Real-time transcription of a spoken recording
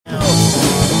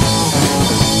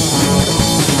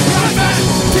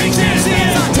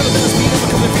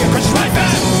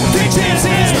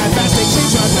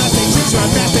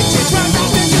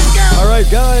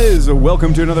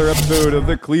welcome to another episode of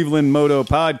the Cleveland Moto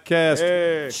Podcast.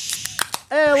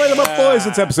 Hey, light them up, boys.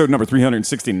 It's episode number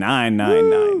 369.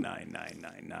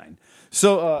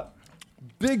 So,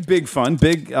 big fun.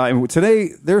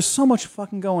 Today, there's so much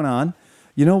fucking going on.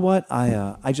 You know what?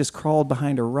 I just crawled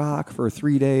behind a rock for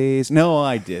 3 days. No,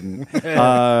 I didn't.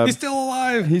 He's still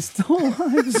alive. He's still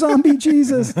alive. Zombie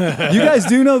Jesus. You guys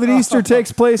do know that Easter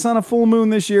takes place on a full moon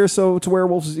this year, so it's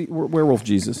werewolf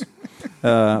Jesus.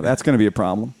 That's going to be a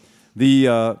problem.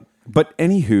 But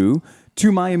anywho,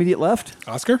 to my immediate left,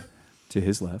 Oscar. to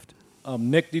his left,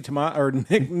 Nick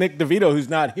DeVito, who's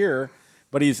not here,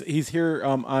 but he's here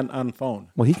on phone.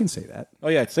 well, he can say that. Oh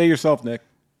yeah, say yourself, Nick.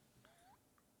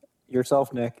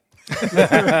 Yourself, Nick.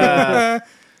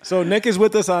 So Nick is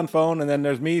with us on phone, and then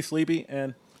there's me, Sleepy,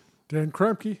 and Dan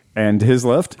Kremke. And his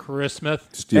left, Chris Smith.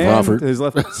 Steve and Hoffert. his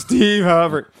left, Steve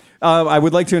Hoffert. I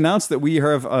would like to announce that we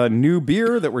have a new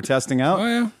beer that we're testing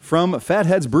out from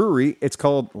Fatheads Brewery. It's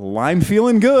called Lime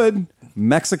Feeling Good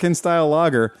Mexican Style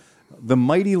Lager, the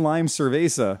Mighty Lime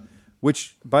Cerveza,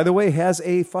 which, by the way, has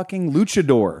a fucking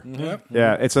luchador. Yep.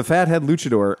 Yeah, it's a fathead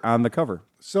luchador on the cover.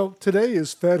 So today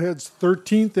is Fathead's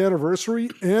 13th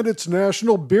anniversary, and it's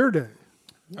National Beer Day.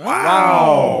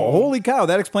 Wow. Holy cow.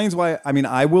 That explains why. I mean,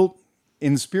 I will,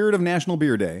 in spirit of National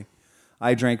Beer Day,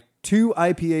 I drank 2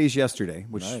 IPAs yesterday,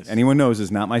 which anyone knows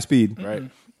is not my speed. Right.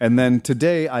 And then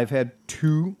today I've had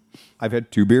two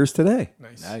beers today.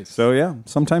 nice. So yeah,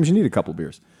 sometimes you need a couple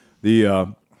beers.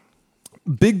 The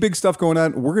big stuff going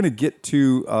on. We're going to get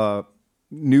to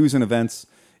news and events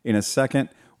in a second.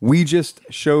 We just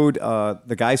showed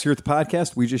the guys here at the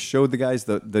podcast. We just showed the guys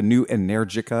the new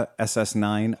Energica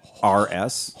SS9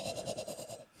 RS.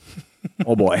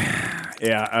 Oh boy,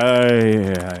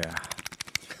 yeah.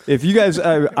 If you guys,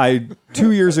 I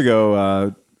 2 years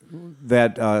ago,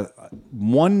 that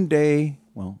 1 day,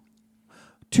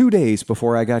 2 days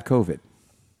before I got COVID,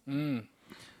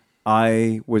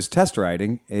 I was test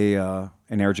riding a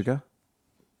Energica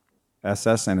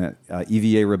SS and a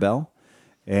EVA Rebel.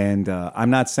 And I'm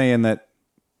not saying that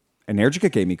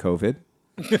Energica gave me COVID,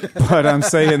 but I'm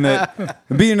saying that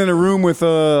being in a room with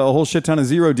a whole shit ton of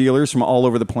zero dealers from all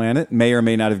over the planet may or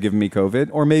may not have given me COVID.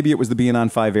 Or maybe it was the being on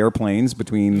 5 airplanes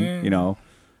between,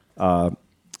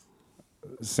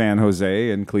 San Jose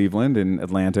and Cleveland and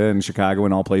Atlanta and Chicago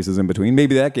and all places in between.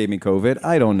 Maybe that gave me COVID.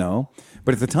 I don't know.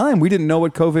 But at the time, we didn't know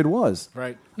what COVID was.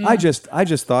 Right. I just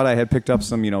thought I had picked up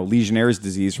some, Legionnaire's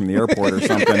disease from the airport or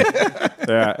something.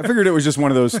 Yeah, I figured it was just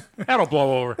one of those. That'll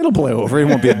blow over. It'll blow over. It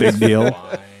won't be a big deal.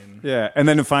 Yeah, and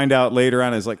then to find out later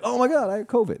on, it's like, oh my God, I had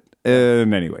COVID.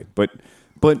 And anyway, but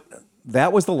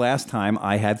that was the last time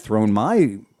I had thrown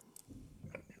my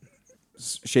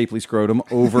shapely scrotum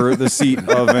over the seat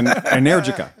of an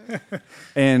Energica.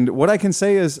 And what I can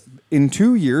say is, in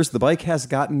 2 years, the bike has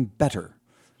gotten better.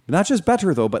 Not just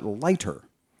better, though, but lighter.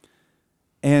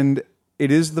 And it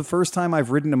is the first time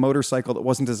I've ridden a motorcycle that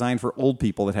wasn't designed for old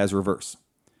people that has reverse.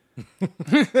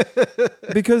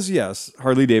 Because, yes,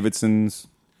 Harley-Davidson's...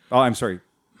 Oh, I'm sorry.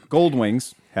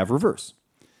 Goldwings have reverse.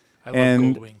 I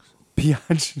love Goldwings.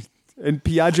 Piaggio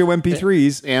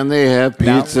MP3s... And they have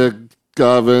pizza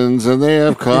ovens, and they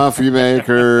have coffee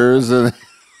makers. And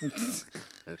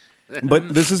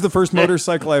But this is the first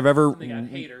motorcycle I've ever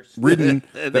ridden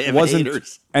that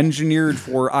wasn't engineered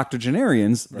for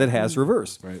octogenarians that has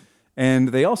reverse. Right. And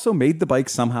they also made the bike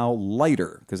somehow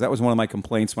lighter, because that was one of my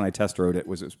complaints when I test rode it.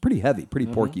 Was pretty heavy, pretty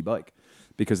porky bike,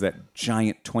 because that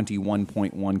giant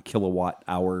 21.1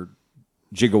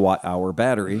 gigawatt hour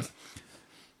battery.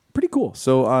 Pretty cool.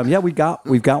 So we've got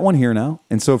one here now.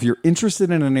 And so if you're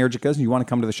interested in an Energica and you want to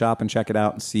come to the shop and check it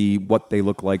out and see what they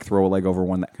look like, throw a leg over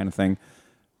one, that kind of thing,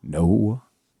 no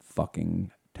fucking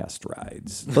test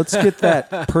rides. Let's get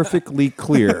that perfectly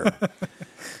clear.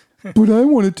 But I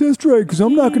want a test ride because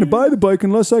I'm not going to buy the bike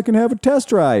unless I can have a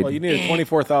test ride. Well, you need a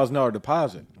 $24,000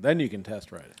 deposit. Then you can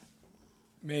test ride it.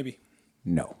 Maybe.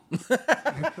 No.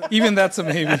 Even that's a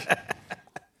maybe.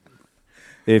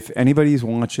 If anybody's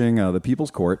watching The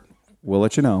People's Court, we'll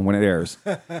let you know when it airs.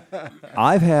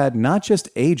 I've had not just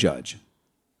a judge,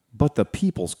 but the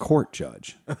People's Court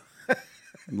judge.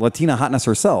 Latina Hotness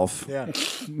herself,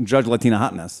 Judge Latina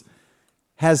Hotness,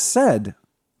 has said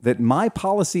that my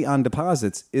policy on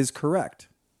deposits is correct.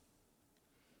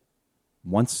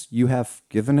 Once you have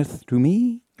given it to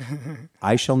me,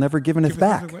 I shall never given it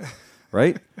back.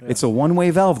 Right? Yeah. It's a one-way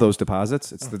valve, those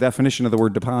deposits. It's the definition of the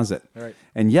word deposit. Right.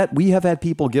 And yet we have had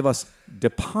people give us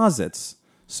deposits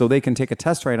so they can take a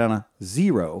test ride on a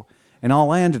Zero, and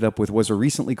all I ended up with was a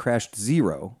recently crashed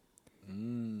Zero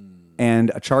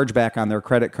and a chargeback on their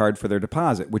credit card for their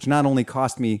deposit, which not only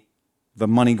cost me the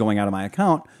money going out of my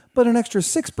account, but an extra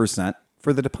 6%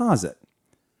 for the deposit.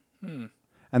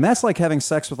 And that's like having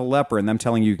sex with a leper and them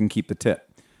telling you can keep the tip.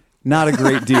 Not a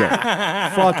great deal.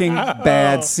 Fucking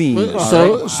bad scene.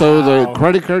 So the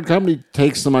credit card company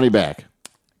takes the money back.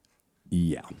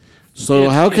 Yeah. So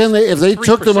how can they, if they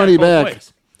took the 3% money both back?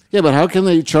 ways. Yeah, but how can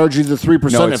they charge you the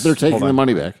 3% No, if they're taking hold the on.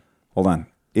 money back? Hold on.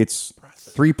 It's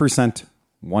 3%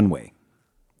 one way.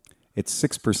 It's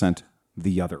 6%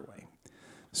 the other way.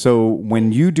 So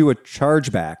when you do a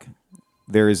chargeback,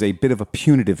 there is a bit of a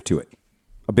punitive to it,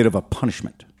 a bit of a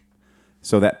punishment.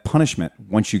 So that punishment,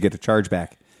 once you get a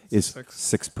chargeback, is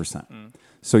 6%.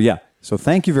 So yeah. So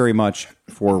thank you very much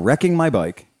for wrecking my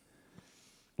bike,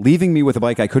 leaving me with a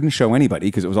bike I couldn't show anybody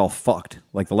because it was all fucked.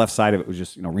 Like the left side of it was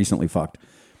just, recently fucked.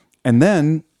 And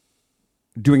then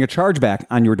doing a chargeback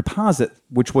on your deposit,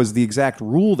 which was the exact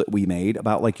rule that we made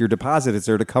about like your deposit is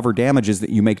there to cover damages that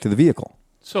you make to the vehicle.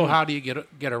 So how do you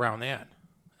get around that?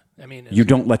 I mean, You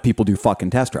don't let people do fucking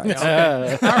test drives.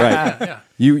 okay. Right. Yeah.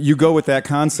 You go with that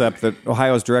concept that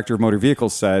Ohio's director of motor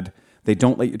vehicles said they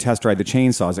don't let you test ride the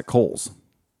chainsaws at Kohl's.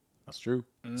 That's true.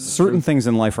 Certain things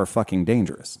in life are fucking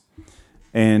dangerous.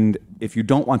 And if you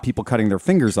don't want people cutting their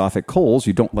fingers off at Kohl's,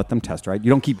 you don't let them test ride.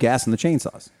 You don't keep gas in the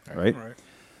chainsaws, right?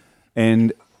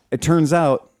 And it turns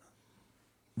out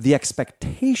the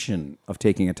expectation of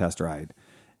taking a test ride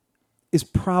is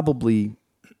probably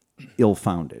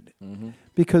ill-founded.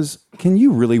 Because can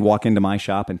you really walk into my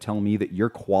shop and tell me that you're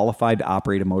qualified to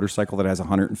operate a motorcycle that has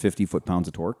 150 foot-pounds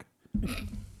of torque?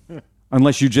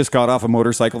 Unless you just got off a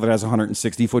motorcycle that has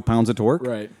 160 foot-pounds of torque.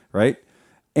 Right?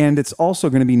 And it's also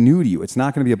going to be new to you. It's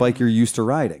not going to be a bike you're used to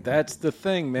riding. That's the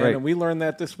thing, man. Right. And we learned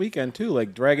that this weekend, too.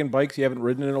 Like, dragging bikes you haven't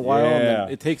ridden in a while. And Yeah. then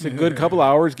it takes a good couple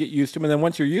hours to get used to them. And then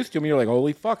once you're used to them, you're like,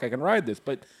 holy fuck, I can ride this.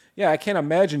 But, yeah, I can't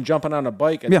imagine jumping on a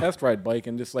bike, a test ride bike,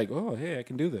 and just like, oh, hey, I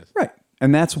can do this. Right.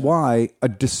 And that's why a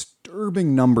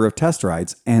disturbing number of test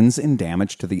rides ends in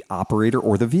damage to the operator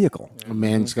or the vehicle. A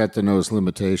man's got to know his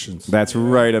limitations. That's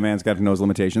right. A man's got to know his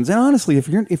limitations. And honestly, if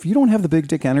you don't have the big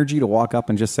dick energy to walk up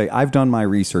and just say, I've done my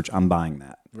research, I'm buying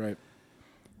that. Right.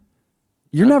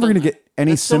 You're never going to get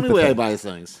any That's the only way I sympathy. buy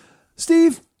things.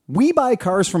 Steve, we buy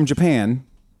cars from Japan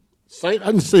Sight that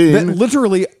unseen.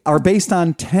 literally are based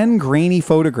on 10 grainy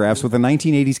photographs with a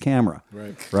 1980s camera.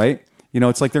 Right?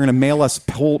 It's like they're going to mail us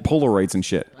Polaroids and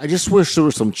shit. I just wish there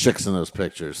were some chicks in those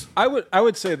pictures. I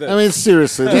would say that. I mean,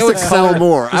 seriously, they would sell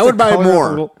more. I would buy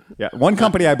more. Yeah, one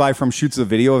company I buy from shoots a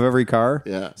video of every car.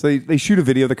 Yeah. So they shoot a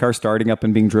video of the car starting up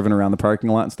and being driven around the parking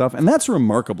lot and stuff. And that's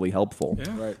remarkably helpful.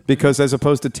 Yeah. Right. Because as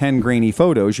opposed to 10 grainy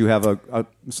photos, you have a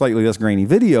slightly less grainy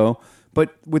video.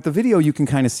 But with the video, you can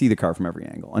kind of see the car from every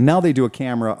angle. And now they do a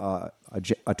camera,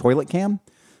 a toilet cam.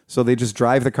 So they just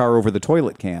drive the car over the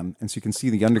toilet cam. And so you can see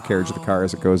the undercarriage of the car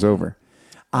as it goes over.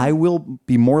 I will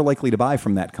be more likely to buy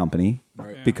from that company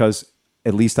because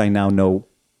at least I now know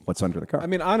what's under the car. I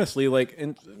mean, honestly, like,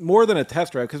 more than a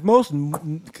test drive, because most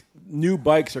new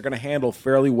bikes are going to handle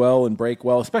fairly well and brake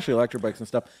well, especially electric bikes and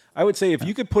stuff. I would say if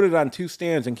you could put it on two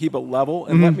stands and keep it level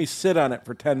and let me sit on it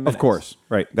for 10 minutes. Of course.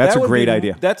 Right. That's that a would great be-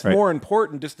 idea. That's Right. more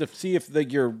important just to see if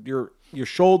your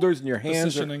shoulders and your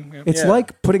hands are, Positioning, yeah. It's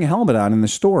like putting a helmet on in the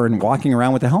store and walking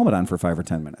around with the helmet on for 5 or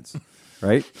 10 minutes,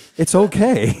 right? It's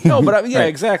okay. No, but Right.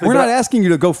 exactly. We're But not asking you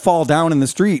to go fall down in the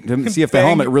street to see if the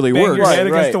helmet really bang works. your head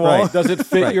against the wall. Does it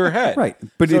fit your head? Right.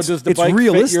 But so it's, does the it's bike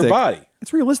realistic. fit your body?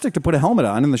 It's realistic to put a helmet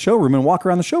on in the showroom and walk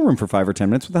around the showroom for 5 or 10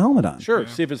 minutes with the helmet on. Sure.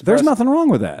 See if it's There's pressed. nothing wrong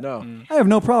with that. No. I have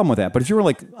no problem with that. But if you were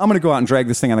like, I'm going to go out and drag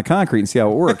this thing on the concrete and see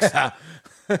how it works.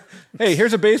 Hey,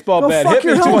 here's a baseball Go bat. fuck Hit me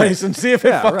your helmet. twice and see if it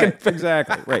Yeah, fucking right. fits.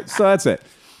 Exactly. Right. So that's it.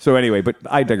 So anyway, but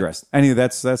I digress. Anyway,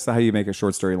 that's how you make a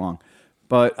short story long.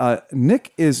 But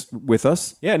Nick is with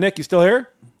us. Yeah, Nick, you still here?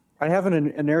 I have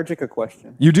an Energica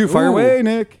question. You do fire Ooh. away,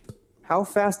 Nick. How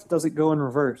fast does it go in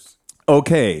reverse?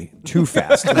 Okay, too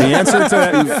fast. The answer to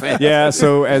that, yeah.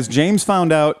 So as James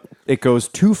found out, it goes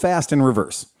too fast in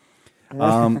reverse.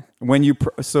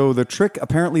 So the trick,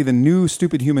 apparently, the new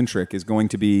stupid human trick is going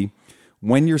to be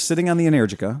when you're sitting on the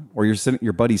Energica, or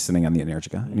your buddy's sitting on the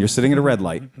Energica, and you're sitting at a red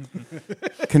light.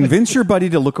 Convince your buddy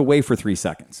to look away for 3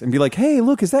 seconds and be like, "Hey,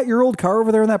 look, is that your old car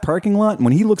over there in that parking lot?" And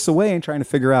when he looks away and trying to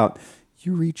figure out,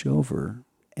 you reach over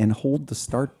and hold the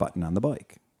start button on the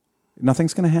bike.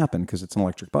 Nothing's going to happen because it's an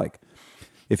electric bike.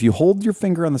 If you hold your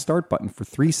finger on the start button for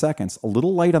 3 seconds, a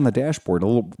little light on the dashboard,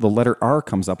 the letter R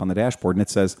comes up on the dashboard, and it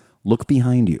says, look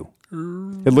behind you.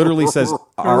 It literally says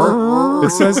R. It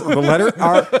says the letter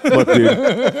R. Look,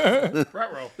 dude.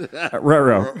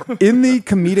 Ruh-roh. In the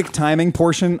comedic timing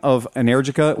portion of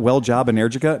Energica, well job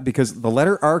Energica, because the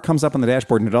letter R comes up on the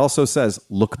dashboard and it also says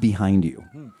look behind you,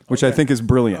 which I think is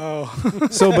brilliant.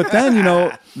 So, but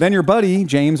then, then your buddy,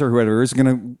 James or whoever, is going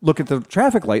to look at the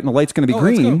traffic light and the light's going to be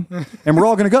green and we're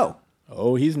all going to go.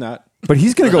 Oh, he's not. But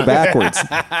he's going to go backwards.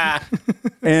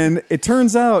 And it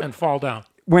turns out and fall down.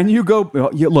 when you go,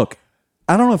 look,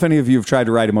 I don't know if any of you have tried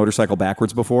to ride a motorcycle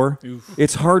backwards before.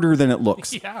 It's harder than it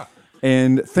looks. Yeah.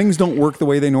 And things don't work the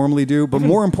way they normally do. But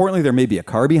more importantly, there may be a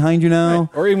car behind you now.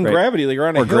 Or even gravity. Like you're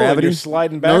on a Or hill gravity. and you're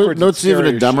sliding backwards. No, it's even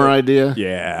a dumber idea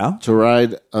Yeah. to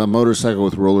ride a motorcycle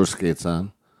with roller skates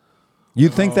on.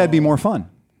 You'd think that'd be more fun.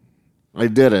 I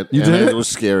did it. You and did it? It was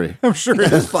scary. I'm sure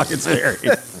it is fucking scary.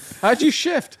 How'd you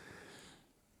shift?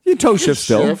 You toe shift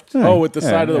still. shift. Yeah. Oh, with the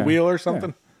side of the Yeah. wheel or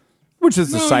something? Which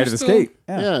is the side of the skate.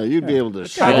 Yeah, you'd be able to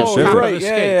shift. can Oh, shift. you're right.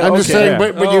 Yeah. I'm just okay. saying,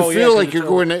 but you Oh, feel yeah, like you're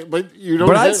going, but you don't.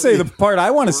 But I'd have- say the part I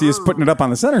want to see is putting it up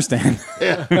on the center stand.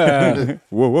 Whoa,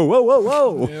 whoa, whoa,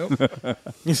 whoa, whoa.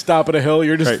 You stop at a hill,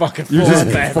 you're just fucking full You're just-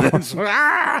 on backwards.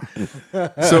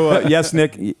 So, yes,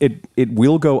 Nick, it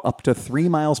will go up to 3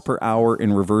 miles per hour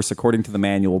in reverse according to the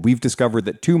manual. We've discovered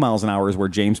that 2 miles an hour is where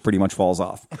James pretty much falls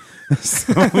off.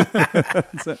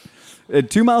 So,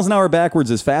 2 miles an hour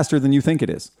backwards is faster than you think it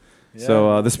is.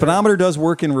 So the speedometer does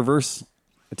work in reverse.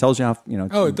 It tells you how,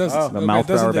 Oh, it does. the Okay, mile it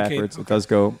per does hour indicate. backwards. It Okay. does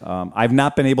go. I've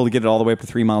not been able to get it all the way up to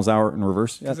 3 miles an hour in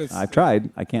reverse yet. it's- I've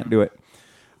tried. I can't do it.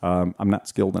 I'm not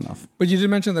skilled enough. But you did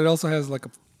mention that it also has like a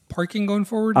parking going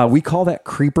forward. We call that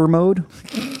creeper mode.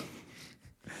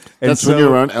 And That's when so you're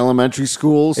around elementary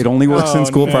schools. It only works in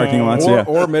school parking lots. or, Yeah.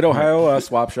 or Mid-Ohio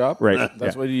swap shop. Right.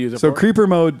 That's yeah. what you use it so for. creeper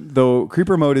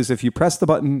mode is if you press the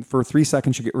button for 3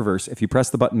 seconds, you get reverse. If you press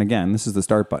the button again, this is the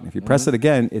start button. If you press it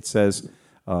again, it says,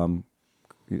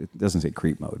 it doesn't say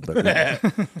creep mode, but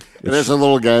There's a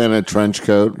little guy in a trench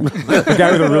coat. the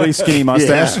guy with a really skinny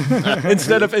mustache.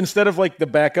 instead of like the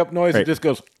backup noise, Right. it just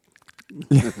goes.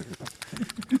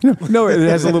 No, it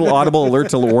has a little audible alert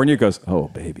to warn you. It goes, oh,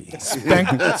 baby.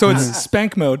 So it's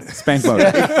spank mode. Spank mode.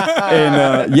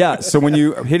 And so when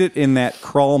you hit it in that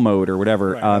crawl mode or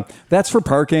whatever, that's for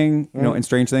parking, and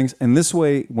strange things. And this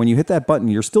way, when you hit that button,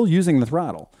 you're still using the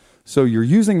throttle. So you're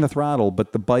using the throttle,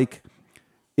 but the bike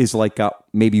is like got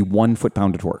maybe 1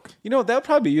 foot-pound of torque. You know, that would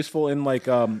probably be useful in like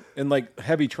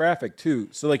heavy traffic too.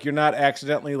 So like you're not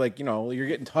accidentally you're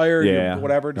getting tired, Yeah, or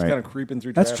whatever, just right. kind of creeping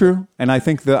through. That's traffic. true. And I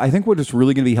think what it's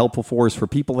really going to be helpful for is for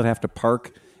people that have to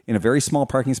park in a very small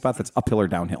parking spot that's uphill or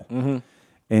downhill. Mm-hmm.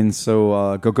 And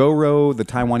so Gogoro, the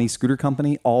Taiwanese scooter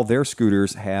company, all their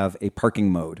scooters have a parking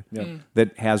mode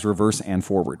that has reverse and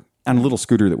forward on a little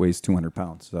scooter that weighs 200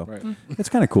 pounds. So it's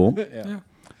kind of cool.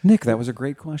 Nick, that was a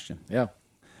great question. Yeah.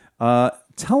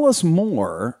 Tell us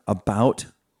more about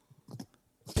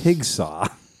Pigsaw.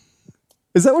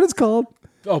 Is that what it's called?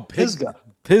 Oh, Pisgah.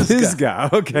 Pisgah.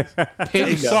 Okay.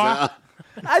 Pig saw.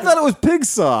 I thought it was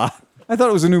Pigsaw. I thought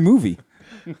it was a new movie.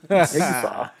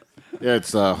 Pisgah. Yeah,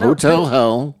 it's Hotel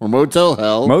Hell or Motel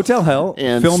Hell. Motel Hell,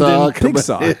 And filmed Saw in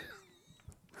Pigsaw.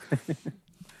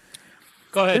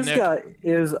 Go ahead, Nick. Pisgah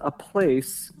is a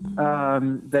place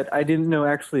that I didn't know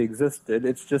actually existed.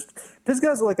 It's just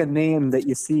Pisgah is like a name that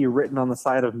you see written on the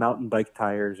side of mountain bike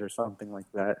tires or something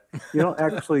like that. You don't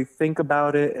actually think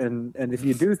about it, and if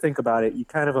you do think about it, you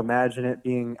kind of imagine it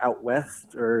being out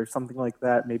west or something like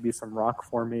that. Maybe some rock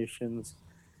formations.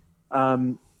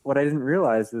 What I didn't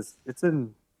realize is it's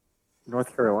in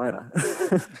North Carolina.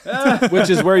 Which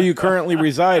is where you currently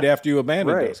reside after you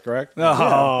abandoned Right. us, correct?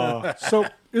 So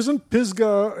isn't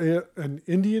Pisgah an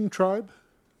Indian tribe?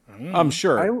 I'm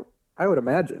sure. I would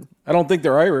imagine. I don't think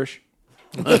they're Irish.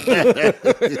 It's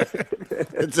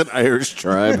an Irish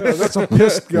tribe. That's a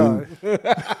pissed guy.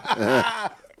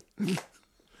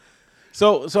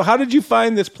 So how did you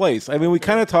find this place? I mean, we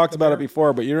kind of talked about it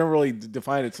before, but you didn't really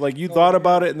define it. So like you thought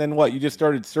about it, and then what? You just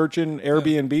started searching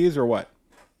Airbnbs or what?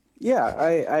 Yeah,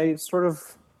 I sort of.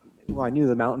 Well, I knew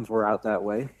the mountains were out that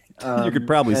way. You could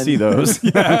probably and- see those.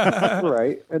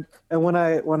 Right, and when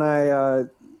I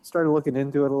started looking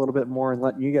into it a little bit more and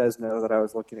letting you guys know that I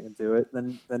was looking into it,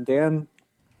 then Dan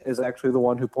is actually the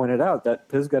one who pointed out that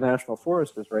Pisgah National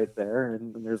Forest is right there,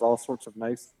 and there's all sorts of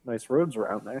nice roads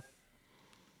around there.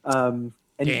 And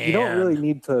you don't really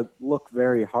need to look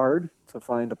very hard to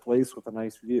find a place with a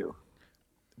nice view.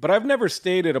 But I've never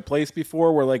stayed at a place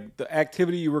before where like the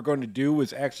activity you were going to do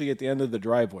was actually at the end of the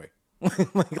driveway.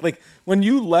 like when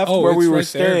you left Oh, where we it's were right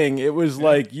there. staying, it was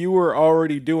like you were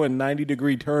already doing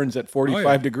 90-degree turns at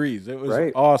 45 degrees. It was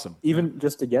Right. awesome. Even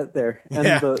just to get there. And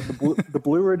Yeah. the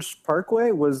Blue Ridge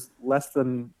Parkway was less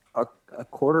than a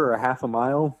quarter or a half a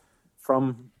mile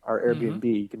from our Airbnb.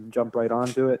 You can jump right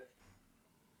onto it.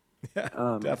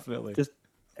 Yeah, definitely. Just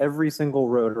every single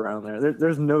road around there.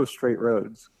 There's no straight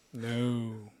roads.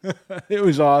 No. It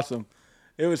was awesome.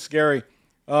 It was scary.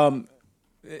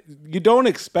 You don't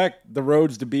expect the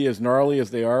roads to be as gnarly as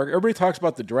they are. Everybody talks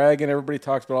about the dragon. Everybody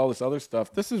talks about all this other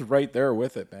stuff. This is right there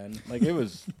with it, man. Like it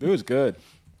was good.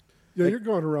 Yeah, you're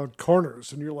going around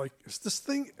corners, and you're like, is this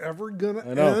thing ever going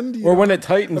to know. end? You Or know, when it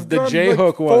tightens, I've the gone,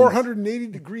 J-hook ones.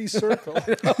 480-degree circle.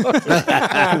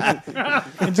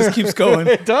 It just keeps going.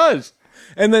 It does.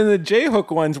 And then the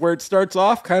J-hook ones where it starts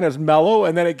off kind of mellow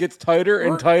and then it gets tighter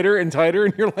and tighter and tighter,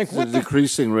 and you're like, It's a what the?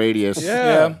 decreasing radius.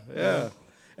 Yeah.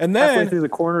 And Halfway then through the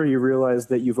corner, you realize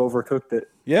that you've overcooked it.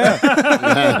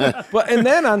 yeah, and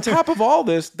then on top of all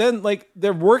this, then like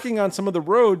they're working on some of the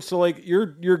roads, so like you're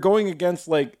going against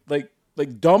like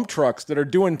dump trucks that are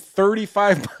doing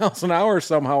 35 miles an hour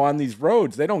somehow on these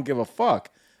roads. They don't give a fuck,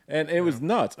 and it was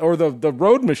nuts. Or the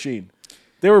road machine.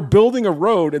 They were building a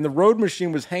road, and the road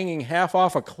machine was hanging half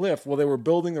off a cliff while they were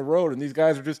building the road, and these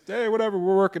guys are just, hey, whatever,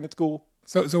 we're working, it's cool.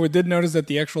 So we did notice that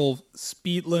the actual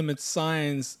speed limit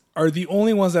signs are the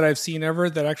only ones that I've seen ever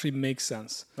that actually make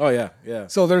sense. Oh yeah.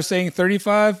 So they're saying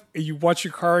 35. You watch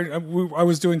your car. I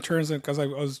was doing turns because I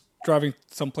was driving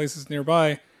some places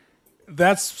nearby.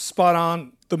 That's spot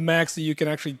on. The max that you can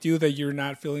actually do that you're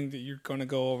not feeling that you're going to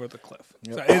go over the cliff.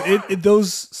 So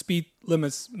those speed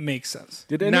limits make sense.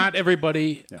 Not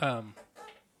everybody,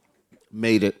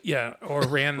 Made it. or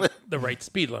ran the right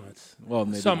speed limits. Well,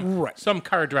 maybe. Some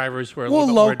car drivers were a Well,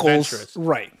 little bit more locals, adventurous.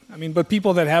 right? I mean, but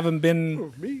people that haven't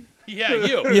been, Me? Yeah,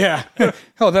 you. yeah.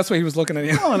 Oh, that's why he was looking at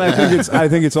you. Well, and I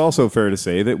think it's also fair to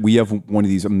say that we have one of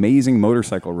these amazing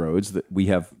motorcycle roads that we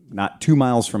have not 2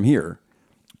 miles from here.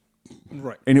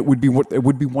 Right. And it would be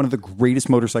one of the greatest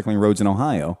motorcycling roads in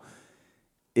Ohio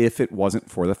if it wasn't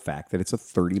for the fact that it's a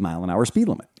 30-mile-an-hour speed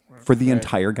limit for the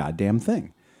entire goddamn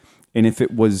thing. And if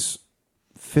it was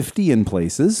 50 in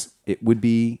places, it would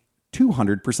be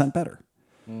 200% better.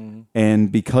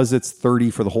 And because it's 30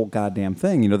 for the whole goddamn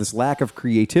thing, this lack of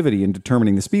creativity in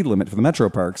determining the speed limit for the metro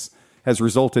parks has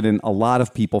resulted in a lot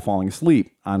of people falling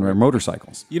asleep on their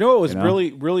motorcycles. You know, it was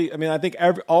really, really, I mean, I think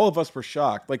all of us were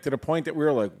shocked, like to the point that we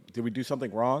were like, did we do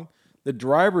something wrong? The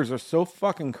drivers are so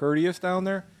fucking courteous down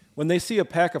there. When they see a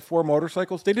pack of 4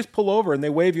 motorcycles, they just pull over and they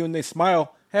wave you and they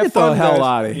smile. Have Get fun, the hell guys.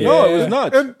 outta here. No, it was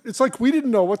nuts. And it's like we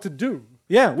didn't know what to do.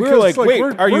 Yeah, we were Because like, it's like wait,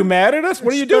 we're- are you we're mad at us?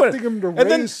 What are you doing? expecting him to And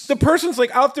then race. the person's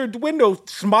like out their window,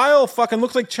 smile, fucking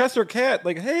looks like Chester Cat.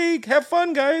 Like, hey, have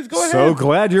fun, guys. Go So ahead.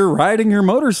 glad you're riding your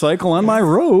motorcycle on my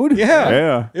road.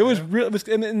 Yeah. It was real.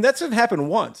 And that's what happened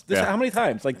once. Yeah. How many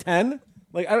times? Like 10?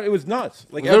 Like, it was nuts.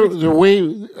 Like, The way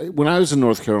when I was in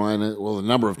North Carolina, well, the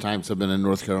number of times I've been in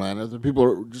North Carolina, the people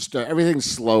are just everything's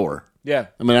slower. yeah.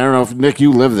 I mean, I don't know if Nick,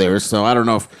 you live there, so I don't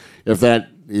know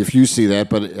if you see that,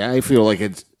 but I feel like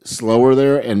it's slower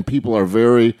there, and people are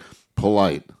very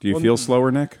polite. Do you feel slower,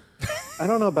 Nick? I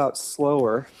don't know about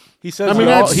slower. He says I mean,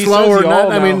 y'all- not he says slower. y'all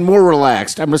Not, I now. mean, more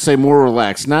relaxed. I'm gonna say more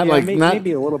relaxed. Not Yeah, like not.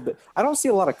 maybe a little bit. I don't see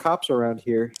a lot of cops around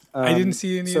here. I didn't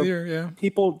see any so either. Yeah.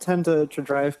 People tend to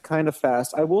drive kind of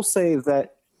fast. I will say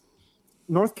that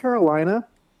North Carolina,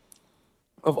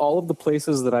 of all of the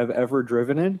places that I've ever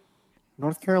driven in,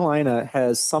 North Carolina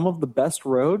has some of the best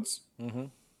roads,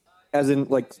 as in,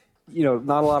 like,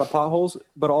 not a lot of potholes,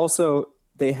 but also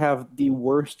they have the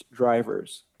worst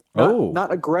drivers.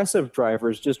 Not aggressive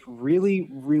drivers, just really,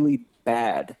 really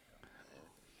bad.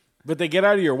 But they get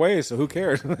out of your way, so who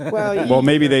cares? Well,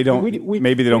 maybe they don't.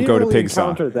 Maybe they don't we go to didn't really Pigsaw.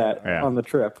 encounter that Yeah. on the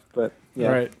trip, but yeah.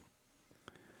 Right.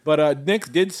 But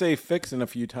Nick did say fixin' a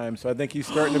few times, so I think he's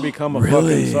starting to become a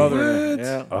fucking southerner.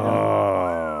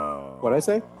 Yeah. What'd I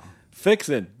say?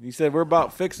 Fixin'. He said we're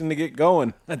about fixing to get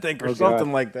going, I think, or Oh, something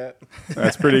God. like that.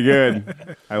 That's pretty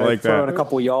good. I like Throwing that. a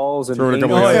couple y'alls and Throwing a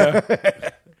couple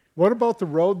angles. What about the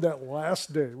road that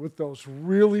last day with those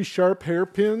really sharp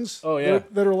hairpins? Oh, yeah.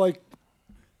 that are like,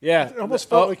 Yeah. it almost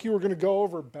felt like you were going to go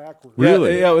over backwards.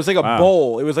 Really? Yeah, it was like a Wow.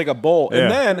 bowl. It was like a bowl. Yeah.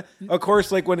 And then, of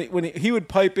course, like when he would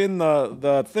pipe in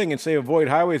the thing and say avoid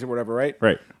highways or whatever, right?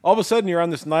 Right. All of a sudden, you're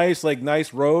on this nice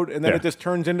road, and then Yeah. it just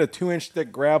turns into 2-inch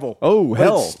thick gravel. Oh, But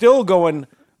hell. It's still going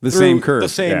The through same curve. The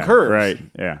same Yeah, curves. Right.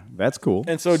 Yeah. That's cool.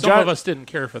 And so Some John, of us didn't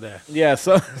care for that. yeah,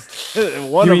 so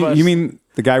one you of mean, us. you mean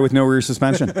the guy with no rear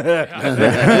suspension? With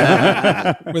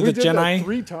We the did Gen that I.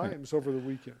 3 times over the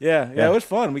weekend. Yeah, it was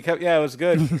fun. It was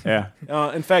good. Yeah.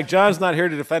 In fact, John's not here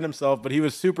to defend himself, but he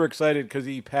was super excited because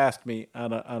he passed me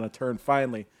on a turn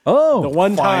finally. Oh. The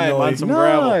one time on some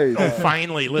gravel. Nice. Oh,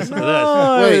 finally, listen to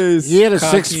this. Wait, Nice. he had a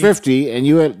Cocky. 650 and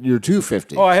you had your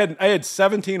 250. Oh, I had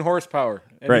 17 horsepower,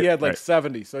 and Right, he had like right.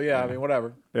 70. So yeah, I mean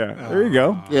whatever. Yeah. There you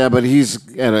go. Yeah, but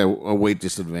he's at a weight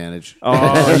disadvantage.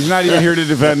 Oh, he's not even here to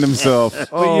defend himself.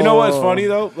 But you know what's funny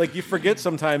though? Like you forget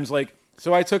sometimes. Like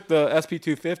so, I took the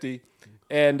SP250,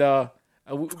 and there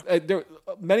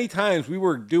many times we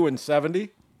were doing 70,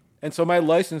 and so my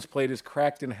license plate is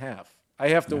cracked in half. I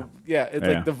have to, it's Yeah.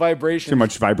 like the vibration. Too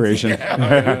much vibration.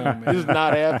 He's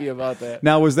not happy about that.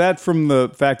 Now, was that from the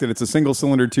fact that it's a single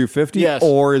cylinder 250? Yes.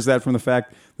 Or is that from the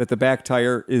fact that the back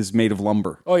tire is made of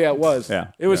lumber? Oh yeah, it was. Yeah,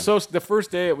 it was so. The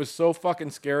first day, it was so fucking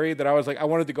scary that I was like, I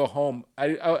wanted to go home.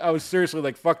 I was seriously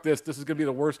like, fuck this. This is gonna be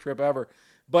the worst trip ever.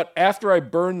 But after I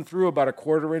burned through about a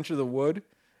quarter inch of the wood,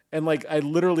 and like I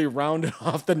literally rounded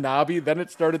off the knobby, then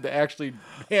it started to actually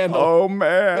handle. Oh,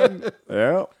 man.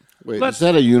 Yeah. Wait, is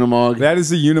that a Unimog? That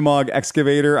is a Unimog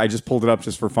excavator. I just pulled it up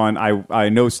just for fun. I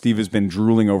know Steve has been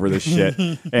drooling over this shit.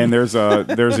 And there's a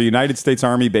United States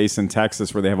Army base in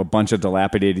Texas where they have a bunch of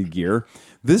dilapidated gear.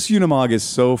 This Unimog is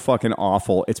so fucking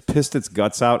awful. It's pissed its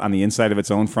guts out on the inside of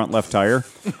its own front left tire.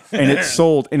 And it's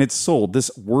sold this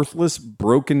worthless,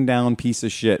 broken down piece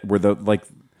of shit where the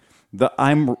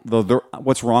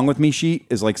what's wrong with me sheet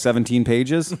is like 17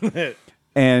 pages.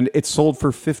 And it's sold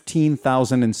for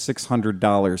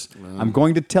 $15,600. I'm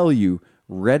going to tell you,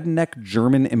 redneck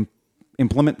German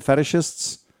implement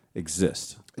fetishists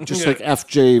exist. Just like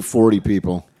FJ40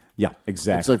 people. Yeah,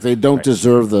 exactly. It's like they don't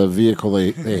deserve the vehicle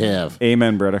they have.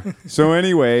 Amen, brother. So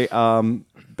anyway,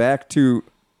 back to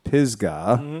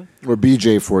Pisgah. Or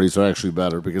BJ40s are actually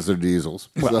better because they're diesels.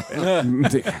 So-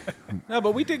 No,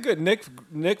 but we did good.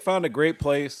 Nick found a great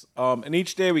place, and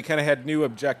each day we kind of had new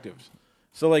objectives.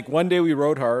 So like one day we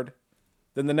rode hard,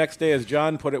 then the next day, as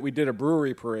John put it, we did a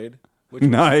brewery parade, which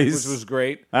Nice. was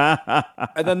great. And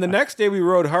then the next day we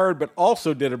rode hard, but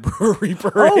also did a brewery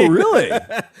parade. Oh, really?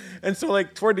 And so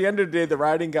like toward the end of the day, the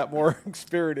riding got more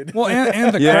spirited. Well,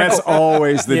 and the Yeah, crackle. that's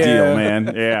always the Yeah. deal,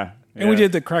 man. Yeah. And we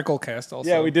did the crackle cast also.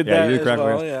 yeah, we did Yeah, that you did as crack well.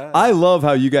 rails. Yeah. I love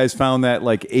how you guys found that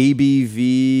like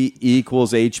ABV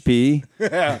equals HP.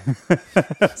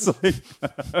 It's like-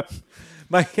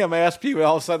 My SP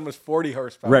all of a sudden was 40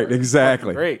 horsepower. Right, It was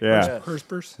exactly. fucking Great. Yeah.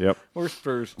 Herspers. Yep. Horse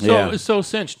So, so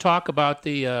Cinch, talk about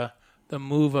the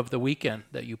move of the weekend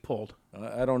that you pulled.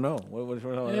 I don't know. What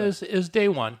Is day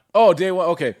one. Oh, day one.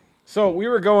 Okay. So we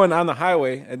were going on the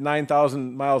highway at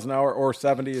 9,000 miles an hour or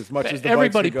 70 as much as the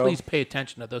Everybody, bikes could go. please pay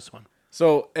attention to this one.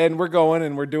 So, and we're going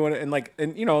and we're doing it,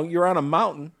 and you know, you're on a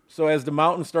mountain. So as the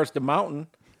mountain starts to mountain,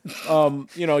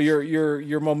 you know,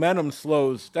 your momentum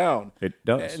slows down. It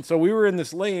does. And so we were in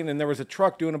this lane, and there was a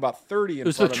truck doing about 30 in It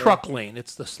was the front of me. truck lane.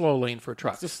 It's the slow lane for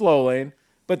trucks. It's a slow lane.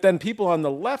 But then people on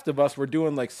the left of us were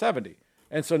doing like 70.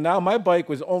 And so now my bike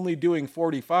was only doing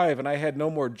 45, and I had no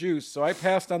more juice, so I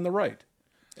passed on the right.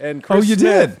 And Chris you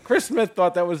Smith, did? Chris Smith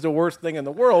thought that was the worst thing in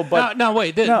the world, but Now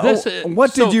wait. Now, This,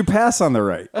 what so- did you pass on the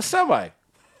right? a semi.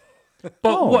 But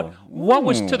Oh. what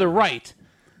was to the right?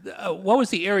 What was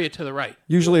the area to the right?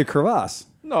 Usually a crevasse.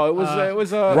 No, it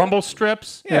was Rumble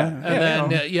strips. Yeah,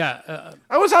 and yeah, then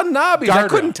I was on knobbies. I Guardrail.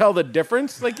 couldn't tell the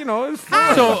difference. Like, you know, it was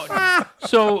fine.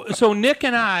 so Nick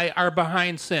and I are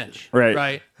behind Cinch. Right.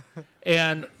 Right.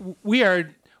 And we are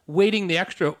waiting the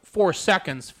extra 4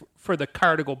 seconds for the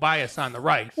car to go by us on the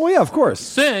right. Well, yeah, of course.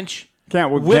 Cinch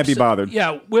Can't whips- be bothered.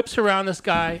 Yeah, whips around this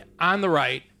guy on the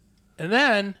right, and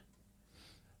then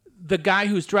the guy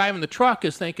who's driving the truck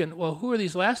is thinking, "Well, who are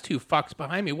these last two fucks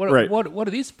behind me? What Right. what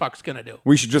are these fucks gonna do?"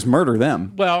 We should just murder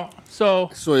them. Well, so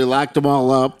So he locked them all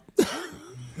up.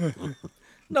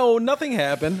 No, nothing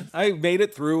happened. I made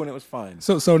it through, and it was fine.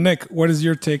 So Nick, what is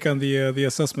your take on the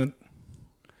assessment?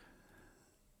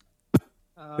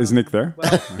 Is Nick there?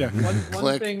 Yeah. One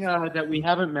Click. thing that we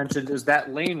haven't mentioned is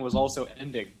that lane was also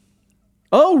ending,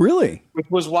 Oh, really? which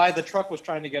was why the truck was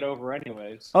trying to get over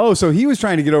anyways. Oh, so he was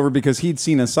trying to get over because he'd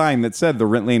seen a sign that said the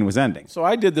rent lane was ending, So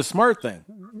I did the smart thing.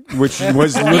 which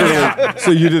was literally.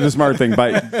 So you did the smart thing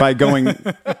by going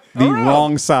the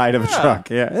wrong side of a truck.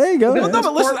 Yeah, there you go. No,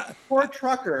 but listen, Poor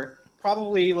trucker,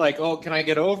 probably like, oh, can I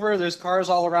get over? There's cars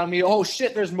all around me. Oh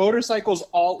shit, there's motorcycles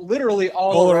literally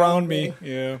All around me.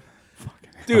 Yeah.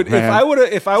 dude, if man. I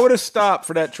would have stopped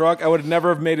for that truck, I would have never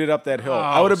have made it up that hill.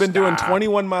 I would have been doing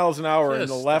 21 miles an hour in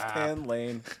Just the left-hand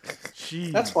lane.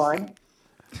 That's fine.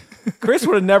 Chris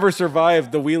would have never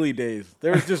survived the wheelie days.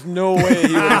 There's just no way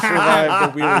he would have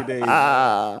survived the wheelie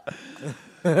days.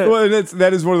 Well,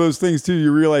 that is one of those things too.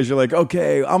 You realize you're like,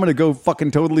 okay, I'm gonna go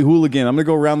fucking totally hooligan. I'm gonna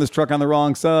go around this truck on the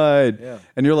wrong side,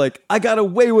 and you're like, I got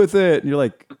away with it, and you're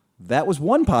like, that was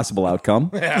one possible outcome.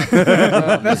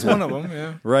 That's one of them.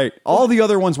 Yeah. Right. All the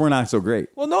other ones were not so great.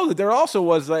 Well, no, there also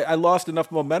was like, I lost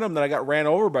enough momentum that I got ran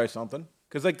over by something.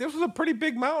 Because like this was a pretty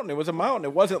big mountain. It was a mountain.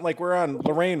 It wasn't like we're on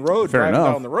Lorraine Road driving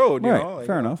down the road. You know? Like,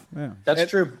 fair enough. Yeah. That's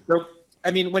true. So,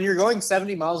 I mean, when you're going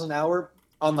 70 miles an hour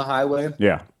on the highway,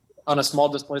 Yeah. on a small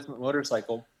displacement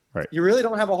motorcycle, Right. you really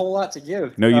don't have a whole lot to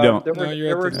give. No, you don't.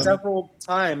 There were several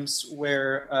times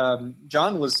where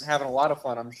John was having a lot of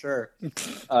fun, I'm sure,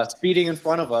 speeding in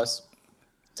front of us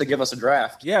to give us a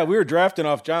draft. Yeah, we were drafting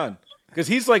off John because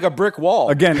he's like a brick wall.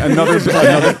 Again,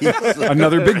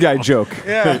 another big guy joke.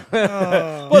 Yeah.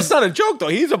 Well, it's not a joke though.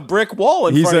 He's a brick wall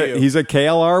in front of you. He's a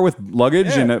KLR with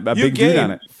luggage and a You big dude gain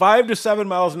on it. 5 to 7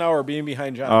 miles an hour being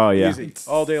behind John. Oh, yeah. Easy,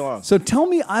 all day long. So tell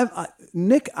me,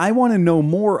 Nick, I want to know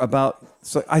more about.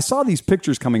 So I saw these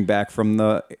pictures coming back from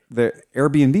the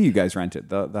Airbnb you guys rented,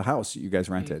 the house you guys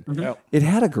rented. Yep. It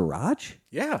had a garage.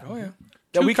 Yeah. Oh yeah.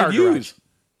 That we could Two-car use.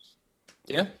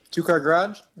 Yeah, 2-car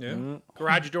garage. Yeah.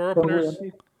 Garage door openers,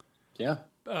 Yeah.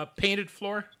 painted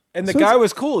floor. And the guy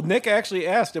was cool. Nick actually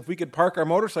asked if we could park our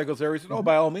motorcycles there. He said, "Oh,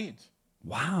 by all means."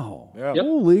 Wow. Yeah. Yep.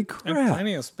 Holy And crap.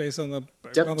 plenty of space on the, on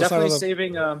the side Definitely of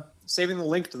the. saving the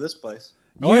link to this place.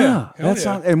 Oh, yeah. Yeah. Hell That's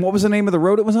yeah. not, and what was the name of the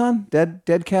road it was on? Dead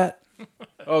Cat?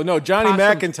 Oh no, Johnny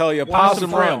Mac can tell you.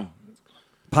 Possum Trail. Run.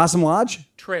 Possum Lodge?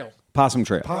 Trail. Possum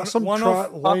Trail. Possum One Trot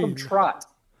of- Lane. Possum Trot.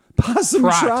 Possum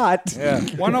Trot. Yeah.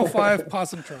 105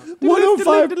 Possum Trot.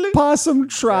 105 Possum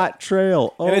Trot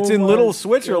Trail. Oh, And it's in my Little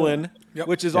Switzerland, Yep.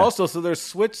 which is also so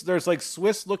there's like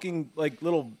Swiss looking like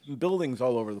little buildings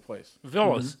all over the place.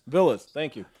 Villas. Villas.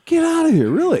 Thank you. Get out of here,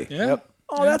 really? Yeah. Yep.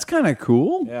 Oh, that's kind of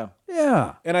cool. Yeah.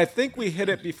 Yeah. And I think we hit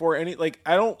it before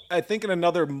I think in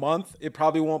another month it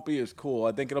probably won't be as cool.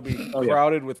 I think it'll be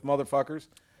crowded with motherfuckers.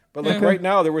 But like right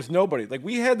now there was nobody. Like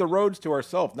we had the roads to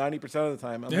ourselves 90% of the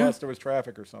time unless there was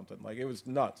traffic or something. Like it was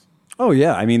nuts. Oh,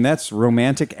 yeah. I mean, that's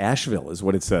romantic Asheville is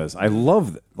what it says. I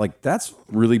love that. Like, that's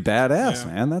really badass,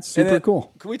 man. That's And super then,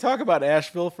 cool. Can we talk about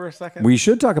Asheville for a second? We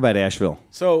should talk about Asheville.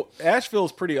 So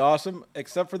Asheville's pretty awesome,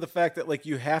 except for the fact that like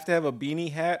you have to have a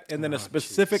beanie hat and then a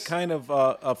specific kind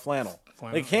of flannel.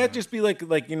 Like it can't just be like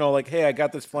hey, I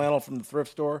got this flannel from the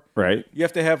thrift store. Right. You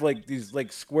have to have like these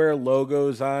like square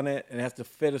logos on it, and it has to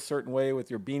fit a certain way with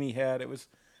your beanie hat. It was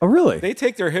Oh, really? they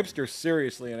take their hipsters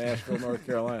seriously in Asheville, North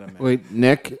Carolina, man. Wait,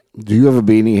 Nick, do you have a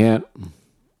beanie hat?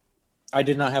 I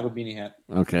did not have a beanie hat.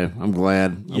 Okay, I'm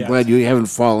glad. I'm Yes. glad you haven't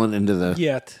fallen into the.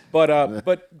 Yet.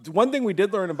 But one thing we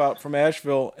did learn about from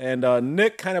Asheville, and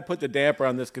Nick kind of put the damper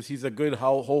on this because he's a good,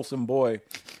 wholesome boy,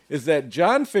 is that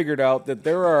John figured out that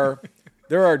there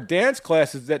are dance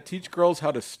classes that teach girls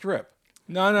how to strip.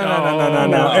 No.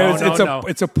 No.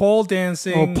 It's a pole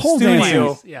dancing pole studio.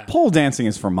 dancing. Yeah. Pole dancing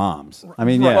is for moms. I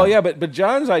mean, yeah. Well, yeah, but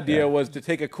John's idea was to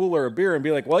take a cooler of beer and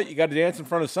be like, well, you got to dance in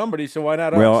front of somebody, so why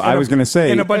not us? Well, I was going to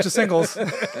say, And a bunch of singles.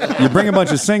 you bring a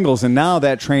bunch of singles, and now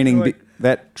that training,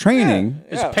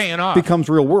 It's paying off. becomes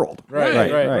real world.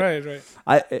 Right.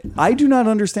 I do not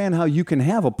understand how you can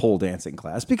have a pole dancing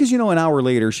class because an hour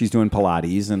later she's doing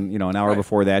Pilates and an hour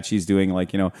before that she's doing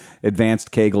like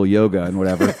advanced Kegel yoga and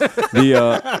whatever.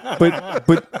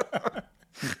 But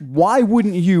why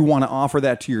wouldn't you want to offer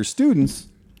that to your students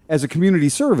as a community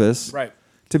service? Right.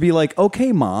 To be like,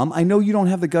 okay, mom, I know you don't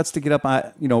have the guts to get up,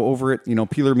 over at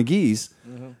Peeler McGee's,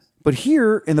 but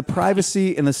here in the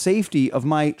privacy and the safety of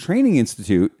my training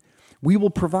institute, we will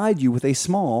provide you with a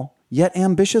small yet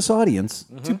ambitious audience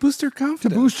To boost your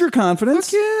confidence. to boost your confidence.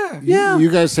 Fuck yeah. Yeah. You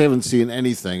guys haven't seen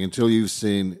anything until you've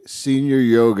seen senior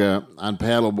yoga on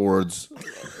paddle boards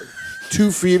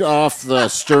 2 feet off the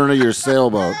stern of your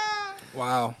sailboat.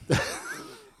 Wow.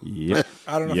 Yep.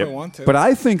 I don't know if I want to. But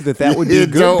I think that would be You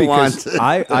good don't because want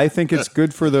to. I think it's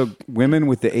good for the women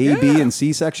with the A, B, and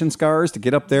C section scars to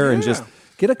get up there and just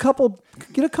get a couple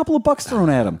of bucks thrown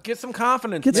at them. Get some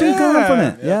confidence. Get some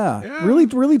confident. Yeah.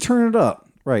 Really turn it up.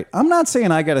 Right. I'm not saying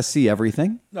I got to see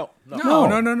everything. No. No.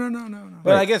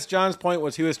 But I guess John's point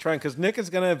was he was trying, because Nick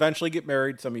is going to eventually get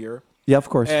married some year. Yeah, of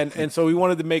course. And so we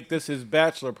wanted to make this his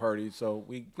bachelor party. So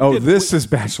we this is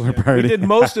bachelor party. we did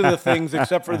most of the things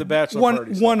except for the bachelor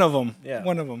party. One of them. Yeah.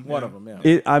 One of them.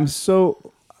 Yeah.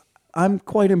 I'm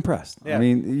quite impressed. Yeah. I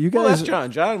mean, you Well, that's guys,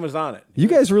 John. John was on it. you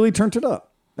guys really turned it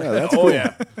up. Yeah, that's cool.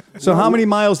 yeah. So, how many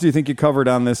miles do you think you covered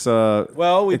on this?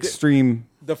 Well, we did- extreme.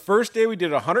 The first day we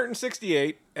did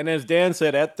 168, and as Dan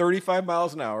said, at 35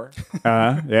 miles an hour.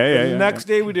 Yeah. The next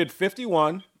day we did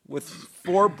 51, with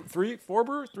three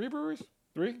breweries.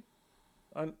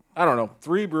 I don't know,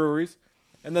 3 breweries.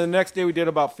 And then the next day we did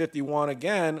about 51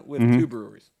 again with 2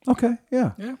 breweries. Okay,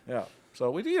 yeah. Yeah. So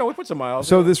we put some miles.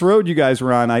 So this road you guys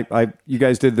were on, you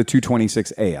guys did the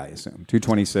 226A, I assume.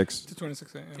 226,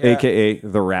 226. a.k.a.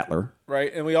 the Rattler.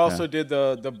 Right, and we also did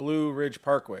the Blue Ridge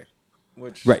Parkway,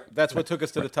 which that's what took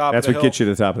us to the top That's of the what hill. gets you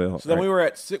to the top of the hill. So then we were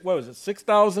at,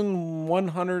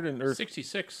 6,100 or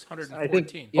 6,614. I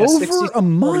think yeah, Over 60, a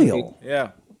mile.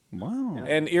 yeah. Wow.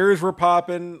 And ears were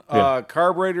popping. Yeah.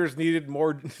 Carburetors needed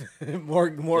more.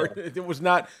 It was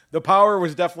not. The power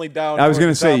was definitely down. I was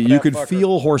going to towards the top say, of you that could fucker.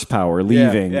 feel horsepower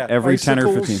leaving yeah. every 10 or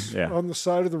Icicles 15. Yeah. on the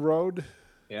side of the road.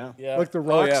 Yeah. Yeah. Like the Oh,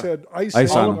 rocks yeah. had ice,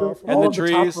 Ice on on them. off. And all the of the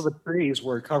trees. top of the trees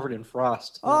were covered in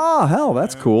frost. Oh, hell,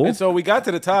 that's cool. And so we got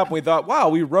to the top and we thought, wow,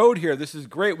 we rode here. This is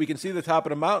great. We can see the top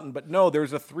of the mountain. But no,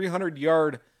 there's a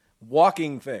 300-yard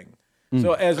walking thing.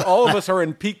 So as all of us are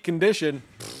in peak condition,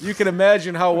 you can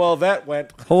imagine how well that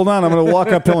went. Hold on, I'm going to walk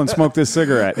uphill and smoke this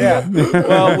cigarette. Yeah.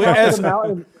 Well, The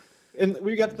mountain, and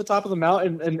we got to the top of the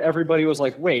mountain, and everybody was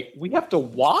like, "Wait, we have to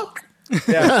walk?"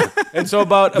 yeah. And so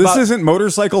about This isn't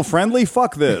motorcycle friendly?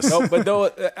 Fuck this.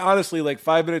 honestly, like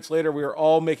 5 minutes later, we were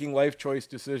all making life choice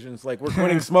decisions. Like we're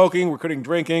quitting smoking, we're quitting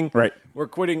drinking, Right. We're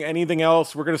quitting anything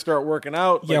else. We're going to start working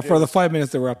out. Yeah, Like, for it the was- 5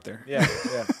 minutes they were up there. Yeah.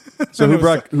 So who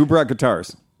brought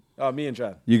guitars? Me and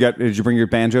John. Did you bring your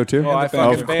banjo too? Oh, I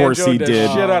fucking of course he banjoed the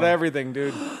did. shit out of everything,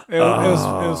 dude. It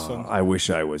was fun. I wish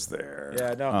I was there.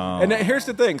 Yeah, no. And then here's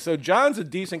the thing. So John's a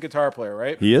decent guitar player,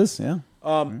 right? He is, yeah.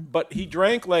 But he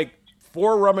drank like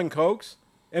 4 rum and cokes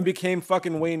and became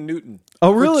fucking Wayne Newton. Oh,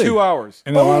 really? For 2 hours.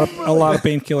 And a lot of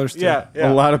painkillers too. Yeah.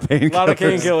 A lot of painkillers. A lot of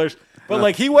painkillers. But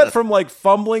like he went from like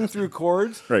fumbling through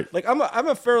chords. Right. Like I'm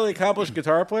a fairly accomplished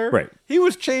guitar player. Right. He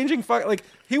was changing like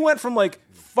he went from like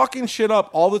fucking shit up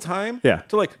all the time. Yeah.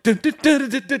 To like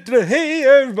hey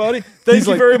everybody, thank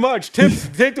you very much. Tips,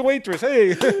 take the waitress.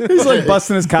 Hey. He's like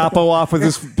busting his capo off with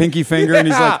his pinky finger, and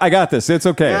he's like, I got this. It's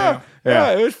okay.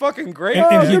 Yeah, it was fucking great.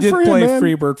 And he good did for you, play man.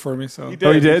 Freebird for me, so He did.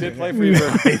 Oh, he did? He did play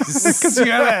Freebird. because you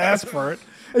gotta ask for it.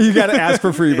 You got to ask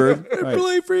for Freebird. Right.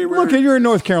 Play Freebird. Look, you're in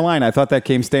North Carolina. I thought that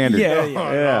came standard.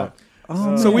 Yeah.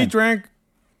 Oh, So we drank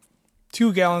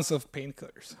 2 gallons of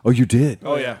painkillers. Oh, you did?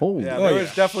 Oh yeah. Holy Yeah, Oh, there yeah.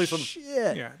 was definitely some.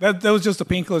 Yeah, that was just the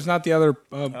painkillers, not the other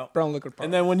brown liquid part.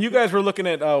 And then when you guys were looking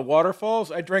at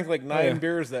waterfalls, I drank like 9 yeah.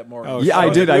 beers that morning. Oh, Yeah, I That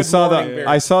was a did. I good saw morning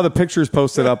beer. the pictures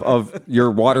posted up of your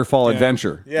waterfall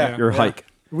adventure. Yeah. Your Yeah. hike.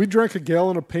 We drank a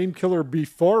gallon of painkiller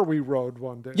before we rode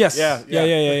one day. yes, Yeah,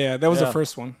 yeah. That was Yeah. the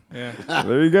first one. Yeah,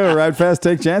 There you go. Ride fast,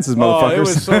 take chances, Oh, motherfuckers. it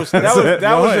was so.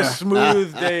 That was a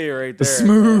smooth day right there.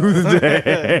 smooth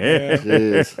day.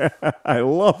 Jeez. I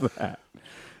love that.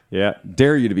 Yeah,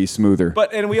 dare you to be smoother.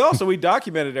 But and we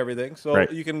documented everything, so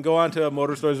Right. you can go on to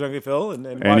Motor Stories Junkie Phil and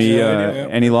watch any the video.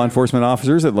 any law enforcement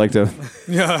officers that like to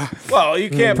yeah. Well, you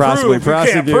can't Possibly prove you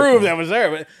can't prosecute. prove that was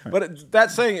there, but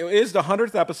that's saying it is the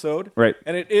 100th episode, Right.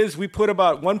 And we put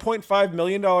about $1.5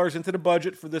 million into the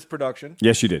budget for this production,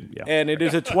 Yes, you did. Yeah. and it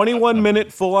is a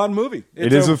 21-minute full-on movie.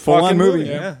 It is a full-on fucking movie.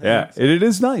 Yeah. It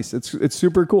is nice. It's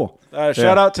super cool.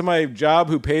 Shout out to my job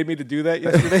who paid me to do that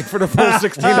yesterday for the full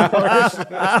 16 hours.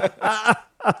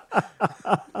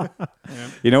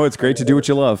 You know, it's great to do what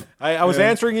you love. I was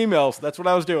answering emails. That's what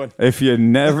I was doing. If you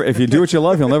do what you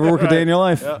love, you'll never work a day in your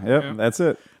life. Yep, that's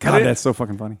it. God, that's so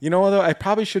fucking funny. You know what, though? I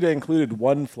probably should have included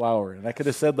one flower, and I could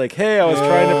have said, like, hey, I was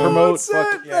trying to promote.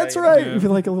 That's right. You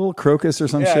feel like a little crocus or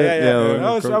some Yeah, shit. yeah. a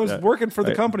little I was yeah. working for the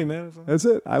Right. company, man. That's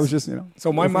it. I was just,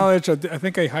 So my mileage, I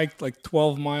think I hiked like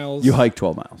 12 miles. you hiked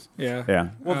 12 miles. Yeah. Yeah.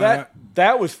 Well,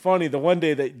 that was funny. The one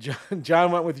day that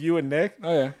John went with you and Nick.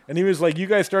 Oh yeah. And he was like, you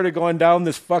guys started going down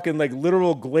this fucking like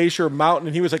literal glacier mountain,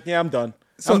 and he was like, yeah, I'm done.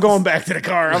 I'm going back to the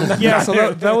car. I'm not Yeah.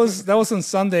 So that was on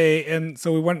Sunday, and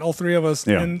so we went, all 3 of us,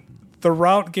 Yeah. and the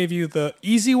route gave you the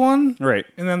easy one, Right.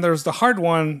 and then there's the hard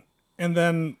one, and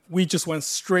then we just went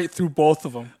straight through both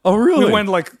of them. Oh, really? We went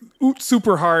like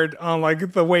super hard on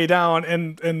like the way down,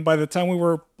 and by the time we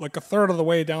were like a third of the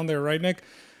way down there, right, Nick?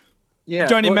 Yeah,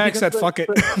 Johnny well, Mac because said, "Fuck it,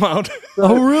 I'm out."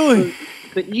 Oh, really?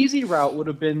 The easy route would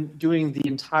have been doing the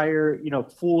entire,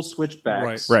 full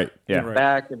switchbacks. Right. Yeah. Right.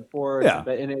 Back and forth. Yeah.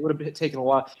 And it would have taken a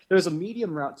while. There's a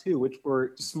medium route, too, which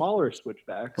were smaller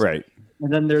switchbacks. Right.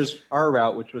 And then there's our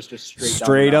route, which was just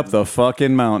Straight up the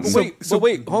fucking mountain.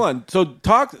 Wait, hold on. So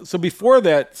before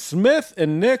that, Smith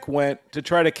and Nick went to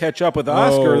try to catch up with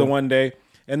Oscar the one day,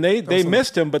 and they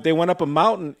missed him, but they went up a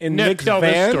mountain in Nick, Nick's tell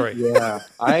van. this story. Yeah.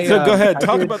 So go ahead,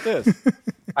 talk about this.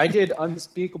 I did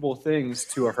unspeakable things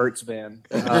to a Hertz van.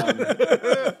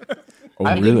 Oh,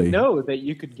 I really? didn't know that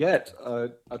you could get a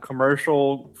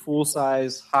commercial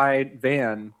full-size high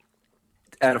van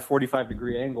at a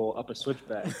 45-degree angle up a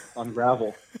switchback on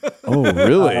gravel. Oh,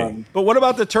 really? But what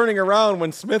about the turning around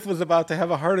when Smith was about to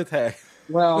have a heart attack?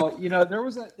 Well, there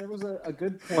was a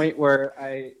good point where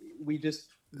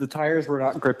the tires were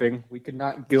not gripping. We could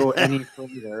not go any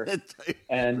further,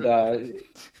 and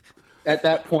at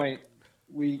that point,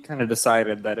 we kind of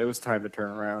decided that it was time to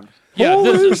turn around. Yeah,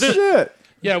 Holy shit!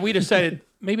 Yeah, we decided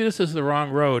maybe this is the wrong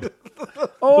road.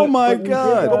 Oh my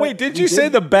god! But wait, did you say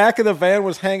the back of the van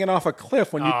was hanging off a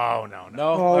cliff when you? Oh no. No.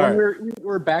 Oh, All right. we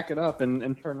were backing up and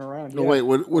turning around. No, yeah. wait,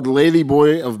 would Lady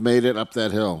Boy have made it up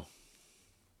that hill?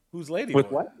 Who's lady? With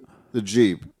boy? what? The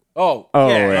Jeep. Oh.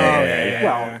 yeah.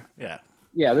 Well, Yeah.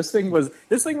 yeah. This thing was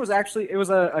actually it was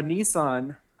a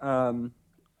Nissan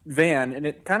van, and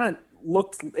it kind of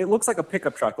looks like a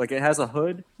pickup truck. Like it has a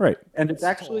hood, Right. and it's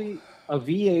actually a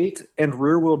V8 and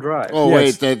rear-wheel drive. Oh, Yeah, wait,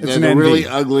 it's the an NV. really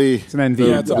ugly. It's an NV. The,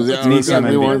 Yeah, it's a Nissan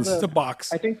ugly NV. ones. It's a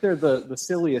box. I think they're the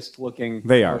silliest looking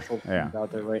They are, commercial yeah. vans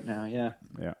out there right now. Yeah.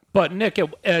 Yeah. But Nick,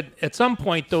 at some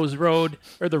point, the road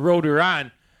we were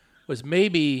on was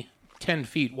maybe 10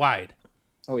 feet wide.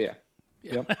 Oh yeah.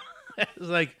 Yep. It's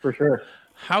like, For sure.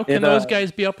 how can It, those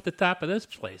guys be up at the top of this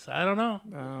place? I don't know.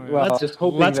 Well, just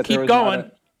hoping let's that there keep was not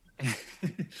going.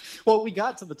 Well, we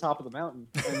got to the top of the mountain,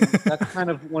 and that's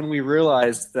kind of when we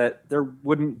realized that there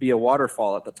wouldn't be a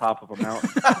waterfall at the top of a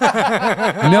mountain.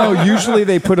 No, usually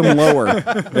they put them lower.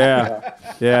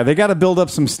 Yeah. They got to build up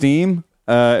some steam.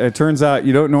 It turns out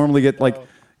you don't normally get like,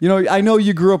 I know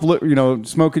you grew up,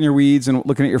 smoking your weeds and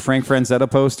looking at your Frank Franzetta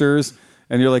posters.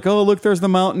 And you're like, oh, look, there's the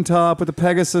mountaintop with the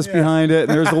Pegasus behind it,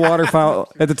 and there's the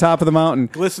waterfall at the top of the mountain.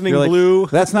 Glistening You're like, blue.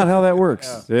 That's not how that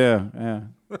works. Yeah.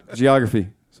 Geography.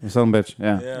 Some son of a bitch.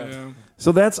 Yeah.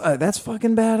 So that's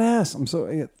fucking badass.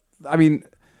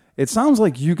 It sounds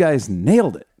like you guys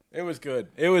nailed it. It was good.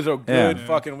 It was a good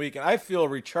fucking weekend. I feel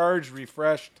recharged,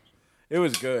 refreshed. It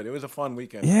was good. It was a fun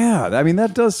weekend. Yeah,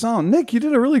 that does sound. Nick, you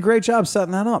did a really great job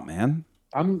setting that up, man.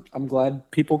 I'm glad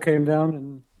people came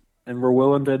down and were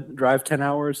willing to drive 10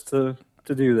 hours to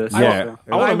do this. Yeah.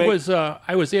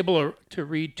 I was able to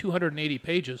read 280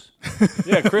 pages.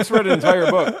 Yeah, Chris read an entire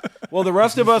book. Well, the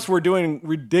rest of us were doing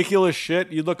ridiculous shit.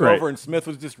 You look Right. over and Smith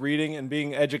was just reading and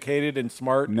being educated and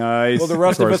smart. Nice. Well, the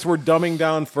rest Of of course. us were dumbing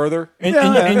down further.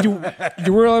 And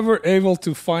you were ever able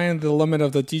to find the limit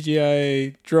of the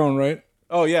DJI drone, right?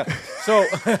 Oh yeah. So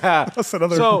That's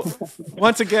another. So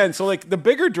once again, so like the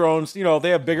bigger drones, they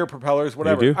have bigger propellers,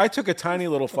 whatever. do? I took a tiny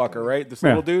little fucker, right? This Yeah.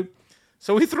 little dude.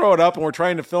 So we throw it up and we're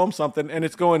trying to film something and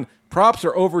it's going, props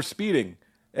are over speeding.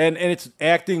 And it's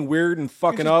acting weird and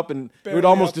fucking up and it would barely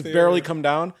almost up just there. barely come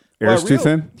down. Air's Well, too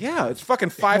thin? Yeah, it's fucking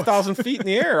 5,000 feet in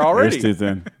the air already. Air's too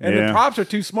thin. And Yeah. the props are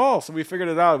too small, so we figured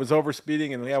it out. It was over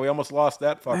speeding and we almost lost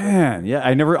that fucker. Man, yeah,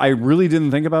 I really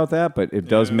didn't think about that, but it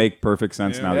does make perfect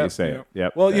sense now that you Yep, say yep. it.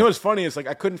 Yep. Well, you know what's funny is like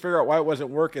I couldn't figure out why it wasn't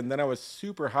working. Then I was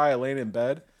super high laying in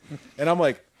bed, and I'm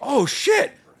like, "Oh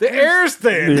shit, the air's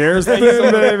thin." the air's thin,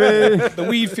 baby. the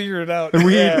weed figured it out.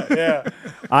 Yeah.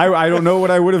 I don't know what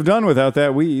I would have done without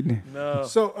that weed.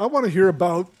 So I want to hear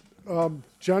about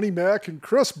Johnny Mac and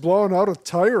Chris blowing out a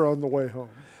tire on the way home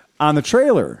On the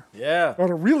trailer. Yeah. on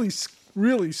a really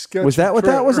sketchy. Was that what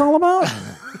that was all about?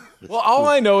 Well, all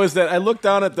I know is that I looked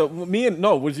down at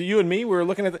was it you and me? We were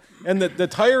looking at the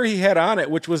tire he had on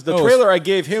it, which was the trailer I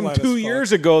gave him flat as 2 fuck.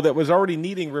 years ago that was already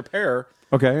needing repair.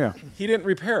 Okay, yeah. He didn't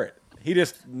repair it. He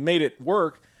just made it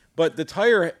work. But the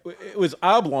tire, it was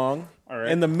oblong,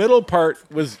 and the middle part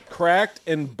was cracked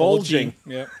and bulging.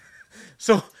 Yeah.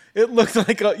 So it looked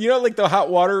like like the hot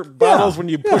water bottles when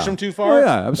you push them too far. Oh,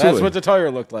 yeah, absolutely. That's what the tire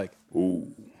looked like. Ooh.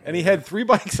 And he had 3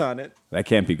 bikes on it. That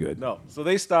can't be good. No, so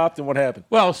they stopped, and what happened?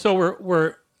 Well, so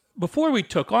we're before we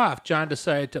took off, John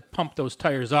decided to pump those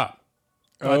tires up.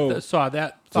 Thought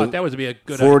that would be a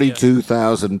good idea.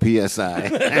 42,000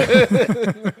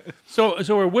 psi. So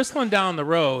we're whistling down the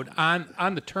road on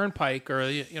the turnpike or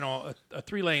a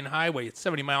 3-lane highway at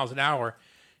 70 miles an hour,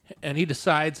 and he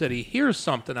decides that he hears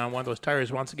something on one of those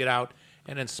tires, wants to get out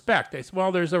and inspect. I said,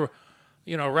 "Well, there's a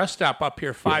rest stop up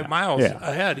here 5 miles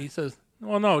ahead." He says,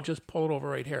 "Well, no, just pull it over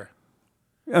right here."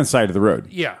 On the side of the road.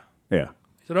 Yeah. Yeah.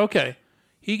 He said, "Okay."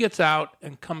 He gets out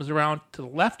and comes around to the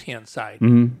left-hand side,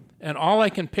 Mm-hmm. and all I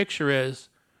can picture is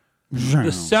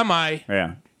the semi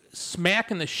Yeah.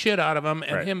 smacking the shit out of him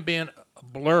and Right. him being a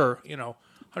blur,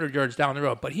 100 yards down the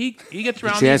road. But he gets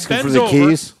around, Did you he ask him for bends the over.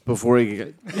 keys before he got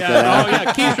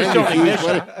Yeah, keys are still in the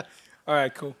ignition. All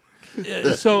right, cool.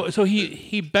 So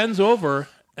he bends over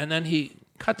and then he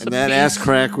cuts And a that piece, ass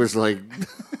crack was like,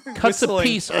 cuts a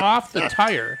piece off the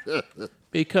tire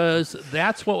because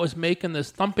that's what was making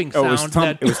this thumping Oh,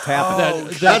 sound it was tapping.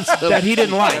 that he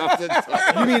didn't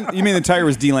like. You mean the tire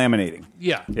was delaminating?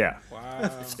 Yeah. Yeah.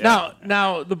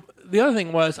 Now the other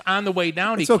thing was on the way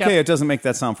down. It's he okay. kept, It doesn't make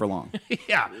that sound for long.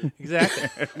 Yeah,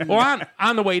 exactly. Well,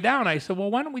 on the way down, I said,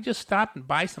 "Well, why don't we just stop and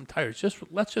buy some tires?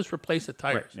 Let's just replace the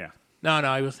tires." Right, yeah. No,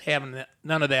 I was having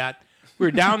none of that. We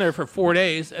were down there for 4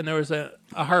 days, and there was a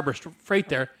Harbor Freight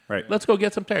there. Right. Let's go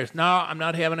get some tires. No, I'm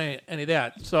not having any of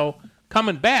that. So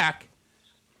coming back,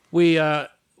 we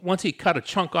once he cut a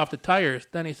chunk off the tires,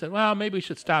 then he said, "Well, maybe we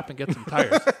should stop and get some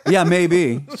tires." Yeah,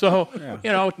 maybe. So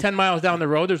 10 miles down the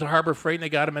road, there's a Harbor Freight, and they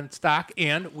got them in stock,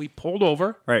 and we pulled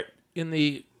over. Right. In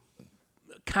the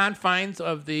confines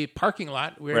of the parking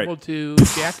lot, we were Right. able to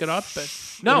jack it up.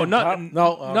 No.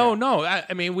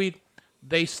 I mean,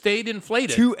 they stayed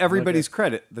inflated. To everybody's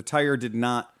credit, the tire did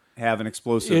not have an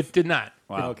explosive. It did not.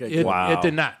 Wow. It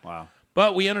did not. Wow.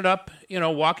 But we ended up,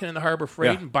 walking in the Harbor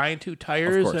Freight Yeah. and buying 2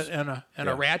 tires course. and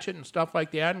a ratchet and stuff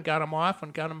like that, and got them off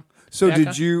and got them. So back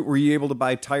on. were you able to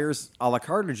buy tires a la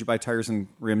carte, or did you buy tires and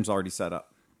rims already set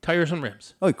up? Tires and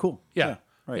rims? Oh, cool. Yeah.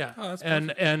 Right. Yeah. Oh, that's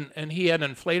and he had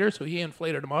an inflator, so he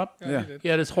inflated them up. Yeah. He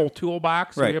had his whole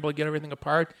toolbox, so we Right. were able to get everything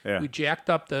apart. Yeah. We jacked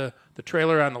up the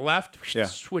trailer on the left, Yeah.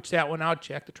 switched that one out,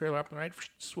 jacked the trailer up on the right,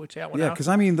 switch that one Yeah, out. because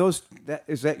I mean,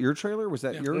 is that your trailer? Was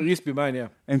that It your? used to be mine, yeah.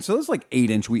 And so those like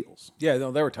 8-inch wheels. Yeah,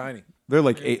 no, they were tiny. They're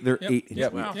like 8 inch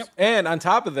Yep. wheels. Yep. And on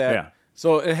top of that, Yeah.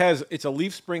 so it's a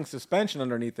leaf spring suspension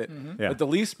underneath it, Yeah. but the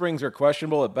leaf springs are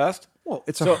questionable at best. Well,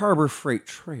 it's So- a Harbor Freight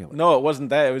trailer. No, it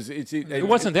wasn't that. It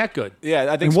wasn't that good. Yeah,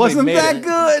 I think It somebody wasn't made that it.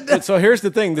 good. But so here's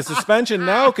the thing: the suspension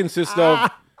now consists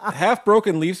of half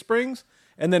broken leaf springs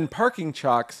and then parking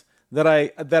chocks that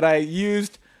I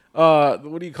used.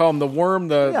 What do you call them? The worm,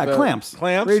 the clamps.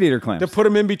 Radiator clamps. to put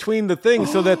them in between the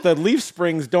things so that the leaf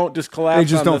springs don't just collapse. They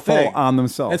just on don't the fall thing. on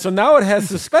themselves. And so now it has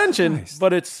suspension, Christ.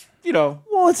 but it's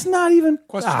Well, it's not even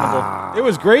questionable. it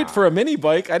was great for a mini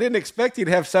bike. I didn't expect you'd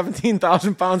have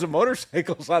 17,000 pounds of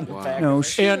motorcycles on the back. No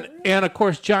shit. And of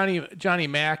course, Johnny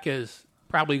Mac is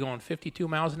probably going 52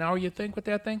 miles an hour, you think, with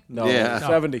that thing? No, Yeah.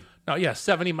 70. No, yeah,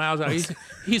 70 miles an hour.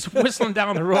 He's whistling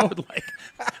down the road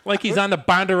like he's on the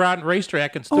Bondurant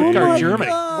racetrack in Stuttgart, my Germany.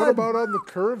 God. What about on the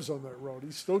curves on that road?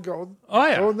 He's still going. Oh,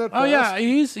 yeah. Going that Oh, yeah. fast?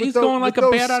 He's With going like with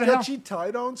a those bat out of hell. sketchy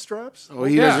tie-down straps. Oh,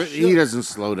 he Yeah. doesn't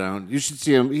slow down. You should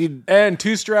see him. He And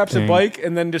 2 straps of bike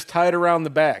and then just tied around the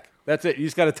back. That's it. You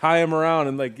just got to tie them around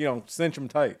and cinch them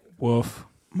tight. Woof.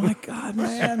 My God,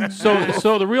 man.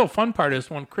 So the real fun part is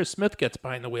when Chris Smith gets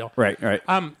behind the wheel. Right.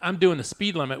 I'm doing the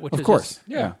speed limit, which Of is course. just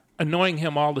Yeah. annoying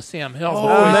him all to Sam Hill.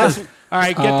 and that's- All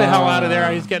right, get the hell out of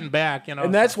there. He's getting back,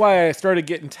 And that's why I started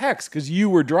getting texts because you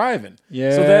were driving.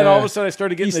 Yeah. So then all of a sudden I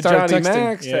started getting He the started Johnny texting.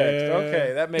 Max text. Yeah.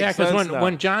 Okay, that makes yeah, sense. because now.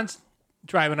 when John's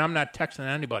driving, I'm not texting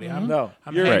anybody. No,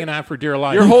 I'm you're hanging right. on for dear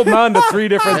life. You're holding on to 3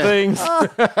 different things.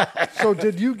 So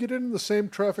did you get into the same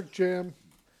traffic jam,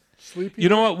 Sleepy? You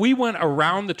know what? We went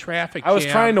around the traffic I was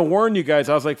jam. trying to warn you guys.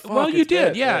 I was like, fuck, Well, you it's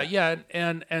did, bad. yeah.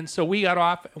 And so we got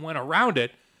off and went around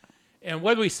it. And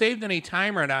whether we saved any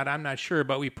time or not, I'm not sure.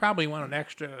 But we probably went an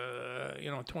extra,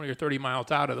 20 or 30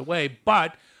 miles out of the way.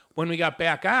 But when we got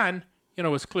back on, it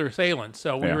was clear sailing.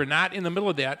 So we Yeah. were not in the middle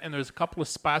of that. And there's a couple of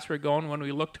spots we were going when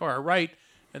we looked to our right,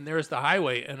 and there's the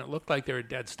highway, and it looked like they were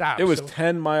dead stops. It was So,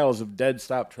 10 miles of dead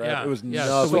stop traffic. yeah, It was yeah.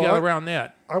 nuts. So we So got I- around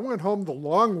that. I went home the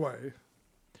long way.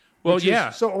 Well, which is- yeah.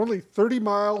 So only 30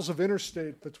 miles of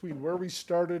interstate between where we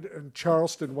started and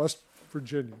Charleston, West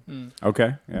Virginia.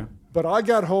 Okay. Yeah. But I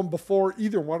got home before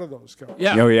either one of those guys.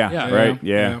 Yeah. Oh, yeah. Right.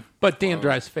 Yeah. But Dan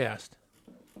drives fast.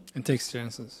 And takes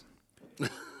chances.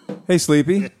 Hey,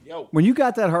 Sleepy. Yo. When you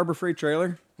got that Harbor Freight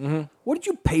trailer, what did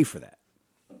you pay for that?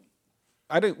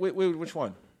 I didn't. Wait, which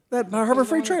one? That Harbor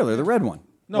Freight trailer, the red one.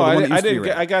 No, Or the I, one that I used to be didn't. Get,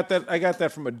 red. I got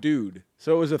that from a dude.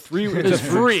 So it was a 3. It's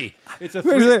free. It's a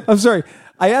Wait a 3. second. I'm sorry.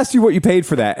 I asked you what you paid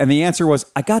for that, and the answer was,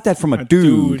 I got that from a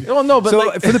dude. Well, no, but so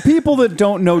like- for the people that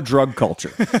don't know drug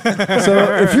culture,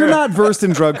 so if you're not versed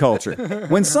in drug culture,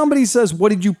 when somebody says, what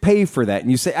did you pay for that? And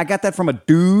you say, I got that from a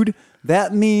dude,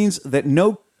 that means that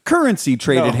no currency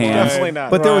traded No, hands, definitely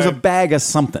not. but there was a Right. bag of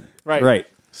something. Right. Right.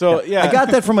 So yeah, I got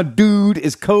that from a dude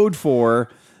is code for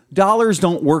dollars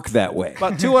don't work that way.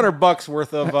 about $200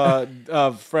 worth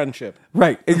of friendship.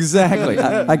 Right. Exactly.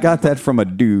 I got that from a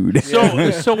dude.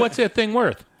 So what's that thing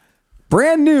worth?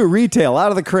 Brand new retail out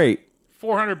of the crate.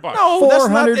 $400. No, that's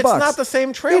not. $400 It's not the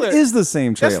same trailer. It is the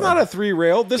same trailer. That's not a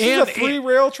 3-rail. This is And- a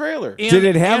 3-rail trailer. Did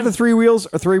it have the 3 wheels,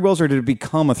 or did it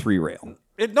become a 3-rail?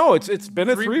 No, it's been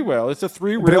a 3-rail. It's a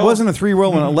 3-rail. But it wasn't a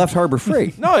 3-wheel when it left Harbor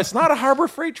Freight. No, it's not a Harbor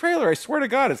Freight trailer. I swear to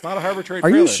God, it's not a Harbor Freight Are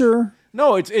trailer. you sure?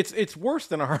 No, it's worse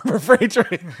than a Harbor Freight trailer.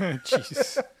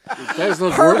 Jeez. It does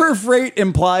look Harbor Freight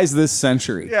implies this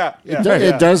century. Yeah,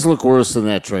 It does look worse than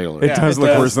that trailer. It does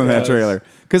look worse than that does. trailer.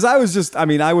 Because I was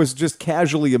just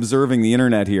casually observing the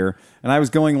internet here, and I was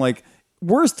going like,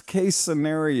 worst case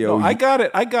scenario. I got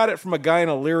it from a guy in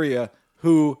Illyria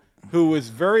who was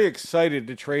very excited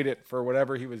to trade it for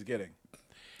whatever he was getting.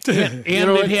 And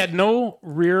it had no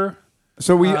rear.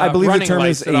 So I believe the running term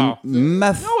lights is at all. a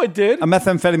meth. No, it did. A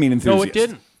methamphetamine enthusiast. No, it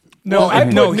didn't. No, I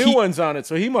put no, new ones on it,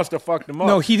 so he must have fucked them up.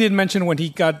 No, he did mention when he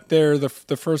got there the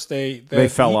first day that They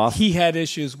fell off? He had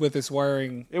issues with his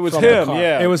wiring. It was from him, the car.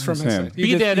 yeah. It was from It his was side. him. He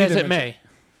Be that he as did it mention- may,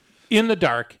 in the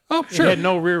dark. Oh, sure. It had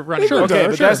no rear running. Sure. Okay,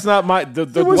 but Sure. that's not my. The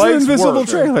was an lights invisible work.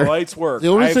 trailer. The lights work. The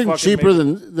only I thing fucking cheaper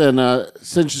made it. than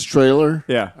Cinch's trailer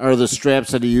Yeah. are the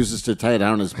straps that he uses to tie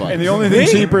down his bike. And the only thing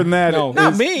cheaper than that No. is-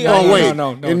 Not me. No, I- oh, wait.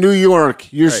 no. In New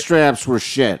York, your straps were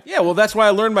shit. Yeah, well, that's why I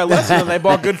learned my lesson, and I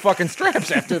bought good fucking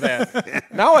straps after that.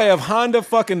 Now I have Honda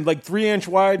fucking like 3-inch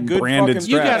wide, good Branded fucking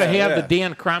You straps. got to have Yeah. the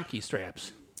Dan Kromke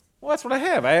straps. Well, that's what I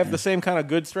have. I have the same kind of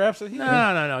good straps that he has.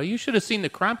 No. You should have seen the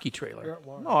Kromke trailer.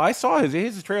 No, I saw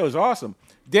his trailer is awesome.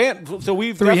 Dan, so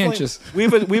we've 3 definitely- inches.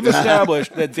 We've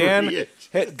established that Dan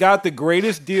got the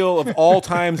greatest deal of all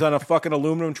times on a fucking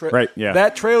aluminum trailer. Right, yeah.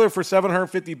 That trailer for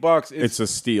 $750 is It's a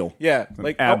steal. yeah, It's an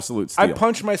like absolute I steal.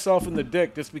 punched myself in the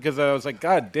dick just because I was like,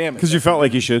 God damn it. Because you felt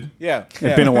like you should. yeah, It's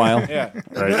been a while. Yeah.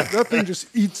 Right. That thing just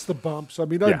eats the bumps. I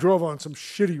mean, I Yeah. drove on some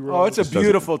shitty roads. Oh, it's a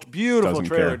beautiful doesn't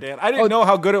trailer, care. Dan. I didn't know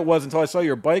how good it was until I saw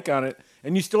your bike on it,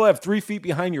 and you still have 3 feet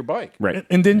behind your bike. Right.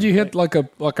 And didn't you hit like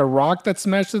a rock that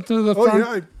smashed into the Oh front?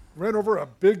 yeah, I ran over a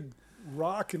big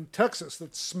rock in Texas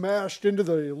that smashed into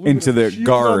the aluminum Into the shield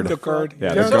guard. on The guard.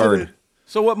 Yeah, Yeah, the guard.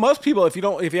 So what most people, if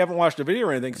you haven't watched a video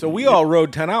or anything, so we all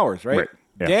rode 10 hours, right? Right.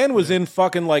 Yeah. Dan was in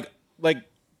fucking like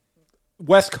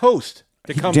West Coast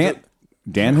to come.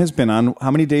 Dan has been on.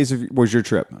 How many days was your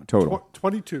trip total?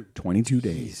 22. 22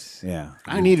 days. Yeah.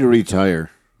 I need to retire.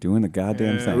 Doing the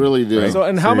goddamn thing. I really do. Right? So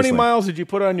and how many Seriously. miles did you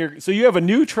put on your? So you have a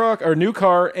new truck or new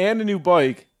car and a new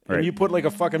bike, Right. and you put like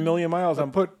a fucking million miles I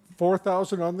on. put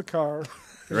 4,000 on the car,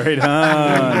 Right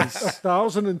on.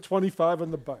 1,025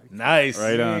 on the bike. Nice.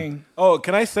 Right on. Oh,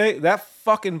 can I say that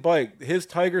fucking bike, his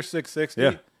Tiger 660,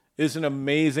 Yeah. is an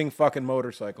amazing fucking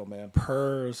motorcycle, man.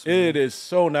 Purrs. It is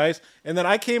so nice. And then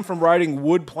I came from riding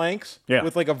wood planks Yeah.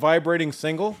 with like a vibrating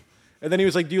single. And then he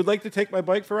was like, "Do you like to take my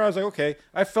bike for a ride?" I was like, "Okay."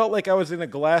 I felt like I was in a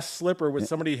glass slipper with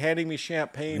somebody handing me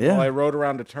champagne Yeah. while I rode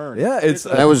around a turn. Yeah, it's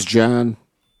That was John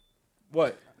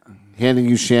What? handing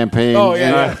you champagne. Oh,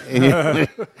 yeah.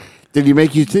 Did he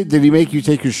make you? Did he make you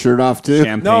take your shirt off too?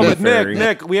 champagne. No, but fairy.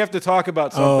 Nick, we have to talk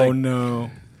about something. Oh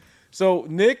no. So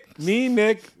Nick,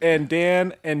 and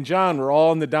Dan and John were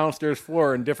all on the downstairs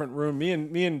floor in different room. Me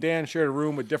and Dan shared a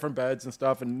room with different beds and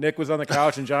stuff. And Nick was on the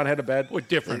couch and John had a bed. With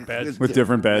different beds. with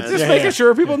different beds. Just making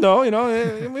sure people know,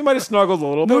 we might have snuggled a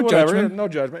little bit. No Whatever. judgment. No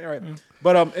judgment. All right.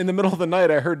 But in the middle of the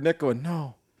night, I heard Nick going,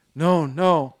 no. And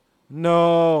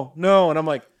I'm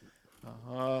like,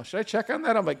 should I check on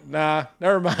that? I'm like, nah,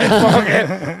 never mind. Fuck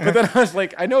it. But then I was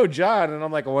like, I know John. And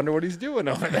I'm like, I wonder what he's doing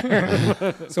over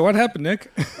there. So what happened, Nick?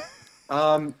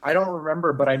 I don't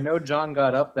remember, but I know John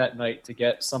got up that night to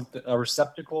get a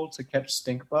receptacle to catch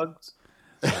stink bugs.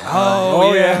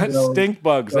 Oh, yeah. So- Stink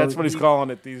bugs. so That's what he's he- calling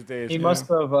it these days. He Yeah. must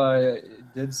have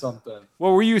did something.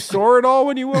 Well, were you sore at all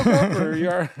when you woke up? Or you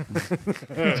are?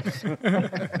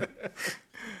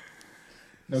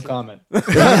 No comment. Good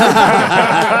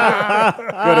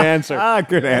answer.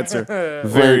 Good answer.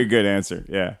 Very good answer.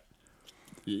 Yeah.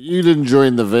 You didn't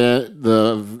join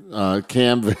the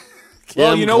cam.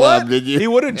 Well, you know club, what? Did you? He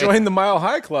would have joined the Mile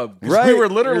High Club. 'Cause Right. We were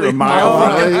literally You're a mile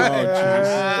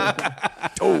high.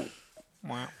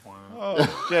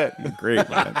 Oh, shit. Great,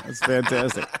 man. That's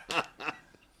fantastic.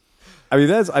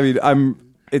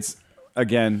 It's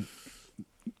again,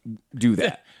 do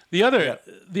that. The other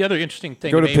interesting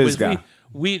thing Go to to me was Pisgah.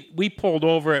 we pulled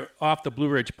over off the Blue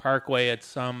Ridge Parkway at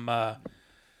some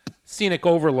scenic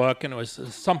overlook, and it was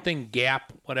something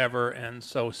Gap, whatever. And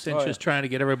so Cinch is trying to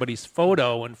get everybody's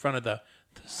photo in front of the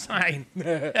sign,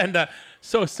 and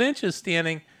so Cinch is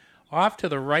standing off to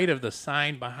the right of the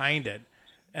sign behind it.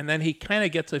 And then he kind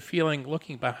of gets a feeling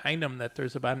looking behind him that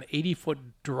there's about an 80-foot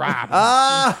drop,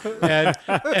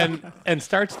 and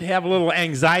starts to have a little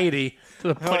anxiety to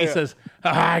the point he says,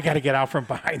 "I got to get out from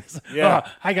behind this. Yeah.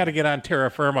 I got to get on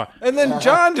terra firma." And then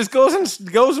John just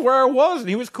goes where I was, and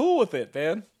he was cool with it,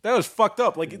 man. That was fucked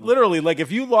up. Like, literally, like,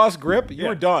 if you lost grip, you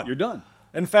were done. You're done.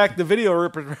 In fact, the video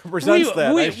represents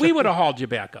that. We would have hauled you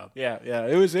back up. Yeah.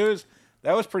 It was.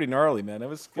 That was pretty gnarly, man. It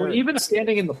was scary. Well, even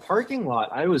standing in the parking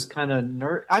lot, I was kind of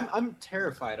I'm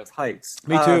terrified of heights.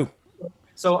 Me too.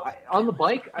 So on the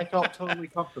bike, I felt totally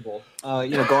comfortable.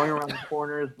 Going around the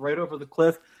corners, right over the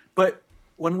cliff. But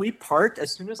when we parked,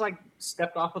 as soon as I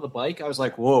stepped off of the bike, I was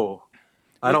like, "Whoa,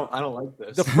 I don't like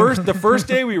this." The first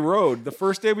day we rode,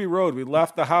 we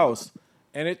left the house,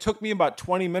 and it took me about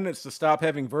 20 minutes to stop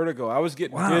having vertigo. I was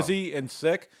getting dizzy and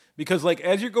sick because, like,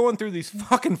 as you're going through these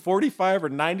fucking 45 or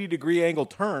 90 degree angle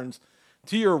turns,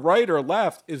 to your right or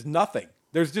left is nothing.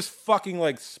 There's just fucking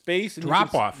like space and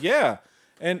Drop off. Yeah,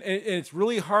 and it's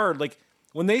really hard. Like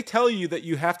when they tell you that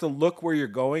you have to look where you're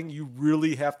going, you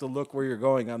really have to look where you're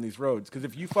going on these roads. Because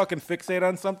if you fucking fixate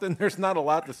on something, there's not a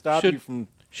lot to stop you from.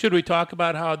 Should we talk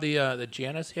about how the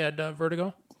Janus had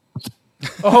vertigo?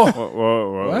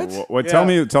 What?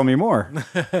 Yeah. Tell me more.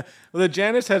 Well, the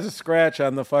Janus has a scratch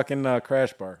on the fucking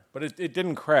crash bar, but it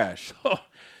didn't crash.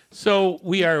 So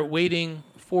we are waiting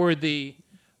for the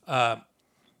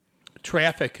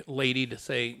traffic lady to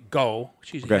say go.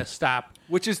 She's going to stop.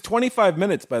 Which is 25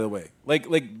 minutes, by the way. Like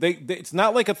they it's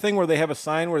not like a thing where they have a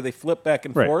sign where they flip back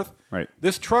and forth. Right.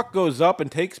 This truck goes up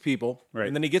and takes people,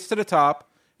 and then he gets to the top,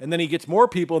 and then he gets more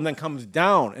people, and then comes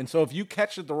down. And so if you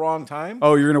catch it the wrong time,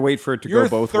 Oh, you're going to wait for it to you're go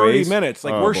both 30 ways? minutes.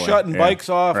 Like Oh, we're boy. shutting Yeah. bikes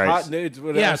off. Right.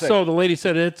 Yeah, so the lady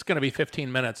said it's going to be 15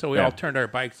 minutes. So we Yeah. all turned our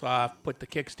bikes off, put the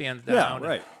kickstands down, and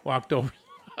right. walked over.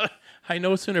 I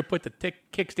no sooner put the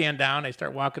kickstand down, I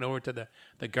start walking over to the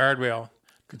guardrail.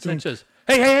 It says,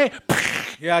 hey.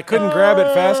 Yeah, I couldn't grab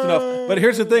it fast enough. But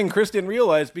here's the thing, Chris didn't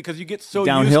realize because you get so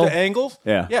Downhill? used to angles.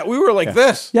 Yeah. Yeah, we were like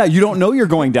this. Yeah, you don't know you're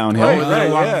going downhill. Right,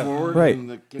 Walk yeah. forward Right. and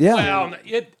the- Yeah. Well,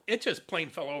 it just plain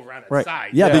fell over on its Right.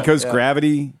 side. Yeah, Yeah, because yeah.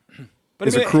 gravity But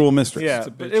is I mean, a cruel mistress. Yeah,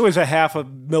 but it was a half a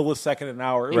millisecond an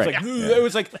hour. It was Right. like Yeah. it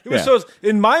was Yeah. so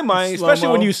in my mind, especially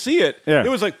Slow-mo. when you see it, Yeah. it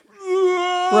was like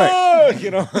Right.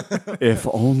 you know. If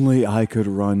only I could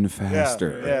run Yeah,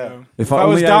 faster. yeah. If If I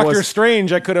was only Doctor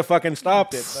Strange, I could have fucking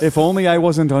stopped it. If only I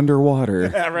wasn't underwater.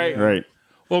 Yeah, right. Right.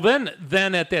 Well, then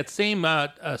at that same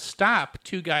stop,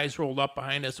 two guys rolled up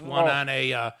behind us. One on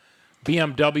a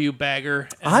BMW bagger,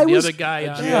 and I the was- other guy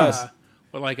on Yes.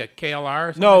 with like a KLR.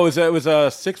 Or something. No, it was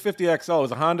a 650 XL. It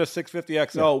was a Honda 650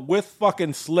 XL with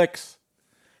fucking slicks,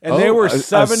 and they were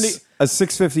 70. A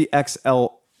 650 XL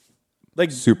like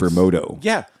Supermoto.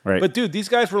 Yeah. Right. But dude, these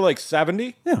guys were like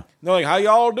 70. Yeah. And they're like, how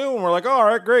y'all doing? We're like, all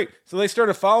right, great. So they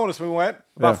started following us. We went.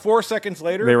 About Yeah. 4 seconds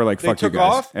later, They were like, "Fuck you took guys."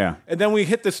 off. Yeah. And then we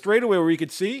hit the straightaway where you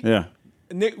could see. Yeah.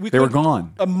 And They were couldn't-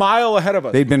 gone. A mile ahead of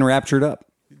us. They'd been raptured up.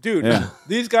 Dude, Yeah.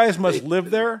 these guys must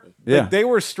live there. Yeah. Like, they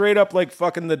were straight up like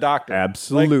fucking the Doctor.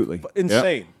 Absolutely. Like,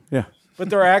 insane. Yeah. But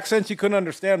their accents you couldn't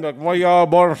understand. Like, well, y'all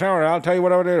born town. I'll tell you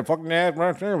what I did. Fucking ass.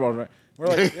 We're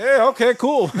like, yeah, okay,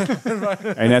 cool.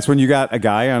 And that's when you got a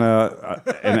guy on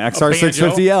an XR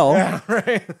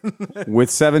 650L with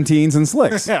 17s and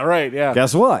slicks. Yeah, right. Yeah.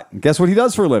 Guess what? Guess what he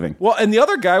does for a living? Well, and the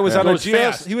other guy was on a Goes GS.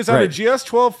 fast. He was on a Right. GS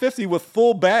 1250 with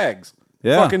full bags.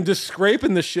 Yeah. Fucking just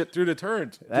scraping the shit through the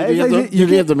turns. Did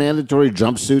he have the mandatory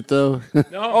jumpsuit though?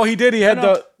 Oh, he did. He had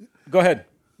No. the. Go ahead.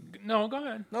 No, go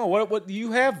ahead. No, what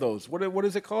you have those? What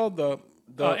is it called? The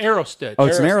Arrow stitch. Oh,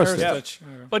 it's an arrow Arrow stick. stitch.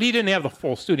 But he didn't have the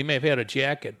full suit. He may have had a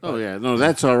jacket. Oh yeah, no,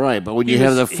 that's all right. But when He you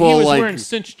have was- the full he was like, wearing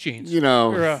cinch jeans. you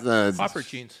know, or, the- Hopper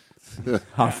jeans.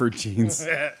 Hoffer jeans.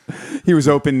 He was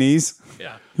open knees.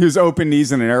 Yeah. He was open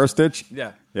knees and an arrow stitch.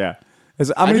 Yeah. Yeah.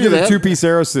 I'm going to do get a that. two-piece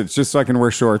arrow stitch just so I can wear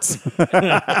shorts.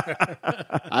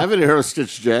 I have an arrow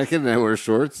stitch jacket and I wear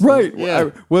shorts. Right.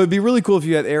 Yeah. Well, it'd be really cool if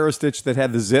you had arrow stitch that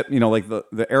had the zip, like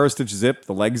the arrow stitch zip,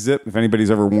 the leg zip. If anybody's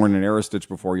ever worn an arrow stitch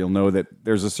before, you'll know that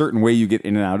there's a certain way you get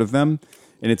in and out of them,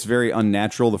 and it's very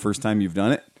unnatural the first time you've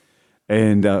done it.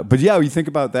 And but yeah, you think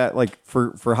about that, like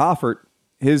for Hoffert,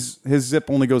 his zip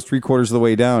only goes 3/4 of the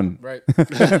way down. Right.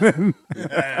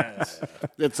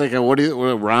 It's like a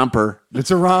romper.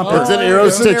 It's a romper. It's an arrow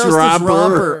It's an stitch arrow stitch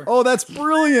romper. Oh, that's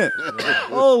brilliant.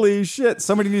 Holy shit.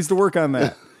 Somebody needs to work on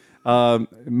that.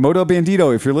 Moto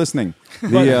Bandito, if you're listening,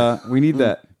 we need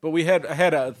that. But I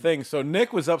had a thing. So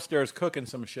Nick was upstairs cooking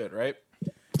some shit, right?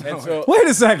 And so Wait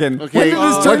a second. Okay, When did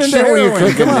this what turn into shit were you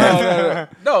heroin? cooking? Come on.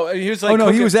 no, he was like, Oh, no,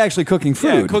 he cooking- was actually cooking food.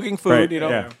 Yeah, cooking food, Right,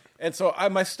 Yeah. And so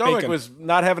my stomach Bacon. was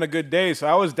not having a good day, so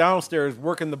I was downstairs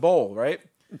working the bowl, right?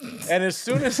 And as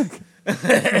soon as,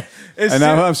 And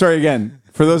now, I'm sorry again.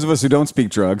 For those of us who don't speak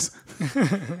drugs,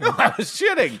 I was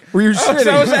shitting. were you I was- shitting?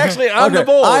 I was actually on Okay, the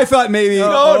bowl. I thought maybe. No.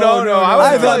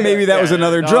 I thought maybe that was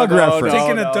another drug reference.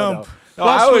 Taking a dump. No,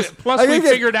 I was. Plus, we I think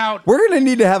figured out. We're going to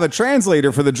need to have a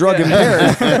translator for the drug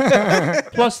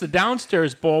impaired. Plus, the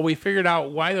downstairs bowl, we figured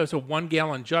out why there's a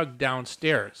 1-gallon jug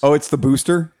downstairs. Oh, it's the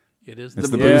booster. It is It's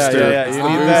the the Yeah, booster. yeah, It's you the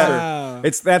need booster. that.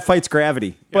 It's that fights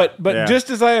gravity. But Yeah. just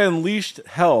as I unleashed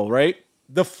hell, right?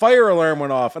 the fire alarm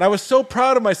went off, and I was so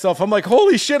proud of myself. I'm like,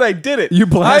 holy shit, I did it. You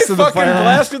blasted the I fucking fire alarm.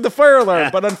 blasted the fire alarm.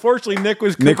 But unfortunately, Nick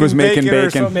was Nick was making or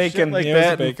bacon. some shit like Yeah, it was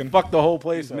that. bacon. And fucked the whole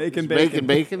place up. Making Bacon,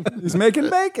 bacon. bacon. He's making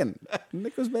bacon.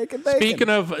 Nick was making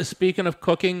bacon. Speaking of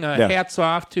cooking, Yeah. hats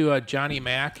off to Johnny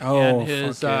Mac Oh, and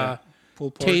his fuck yeah.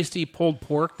 Pulled pork. tasty pulled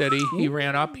pork that he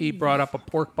ran up. He brought up a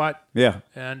pork butt Yeah.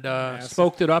 and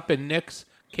smoked it up in Nick's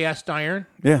cast iron.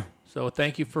 Yeah. So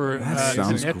thank you for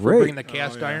sounds Nick for great. bringing the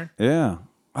cast iron. Yeah.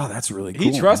 Oh, that's really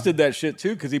cool. He trusted that shit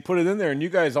too because he put it in there, and you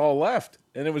guys all left.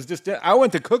 And it was just, I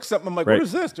went to cook something. I'm like, Right. what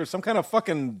is this? There's some kind of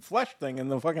fucking flesh thing in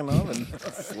the fucking oven.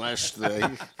 Flesh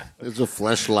thing. There's a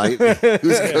fleshlight.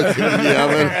 Who's cooking in the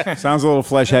oven? Sounds a little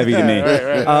flesh heavy to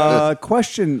me.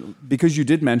 Question, because you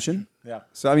did mention. Yeah.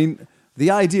 So, I mean, the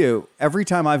idea, every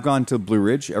time I've gone to Blue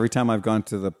Ridge, every time I've gone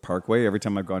to the Parkway, every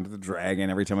time I've gone to the Dragon,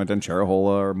 every time I've done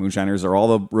Charahola or Moonshiners or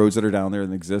all the roads that are down there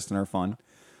and exist and are fun,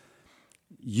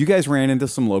 you guys ran into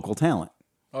some local talent,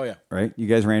 Oh, yeah. right? You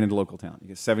guys ran into local talent. You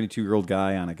get a 72-year-old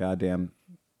guy on a goddamn,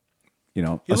 He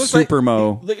a looks like-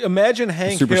 Supermo. Imagine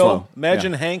Hank Super Hill. slow.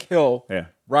 Imagine Yeah. Hank Hill Yeah.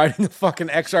 riding a fucking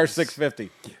XR 650.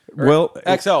 Well,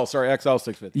 XL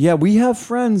 650. yeah, we have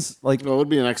friends like No, it would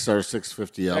be an XR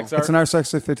 650L. XR. it's an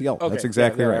R650L. Okay, That's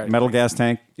exactly yeah, right. right. Metal gas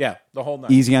tank, Yeah, the whole nine.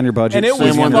 easy on your budget. And it easy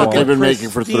was Same one on your that fucking wallet. they've been making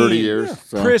for 30 pristine. years.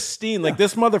 So. Pristine. Like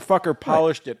this motherfucker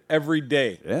polished it every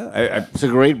day. Yeah, It's a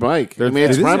great bike. I mean,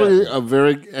 it's it is. probably a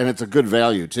very, and it's a good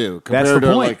value too. That's Compared the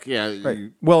to point. like, yeah,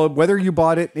 you- well, whether you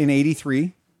bought it in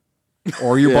 '83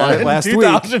 or you bought it last week,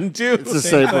 2002. it's the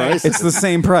same price. it's the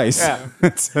same price.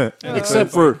 It's, Except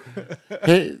for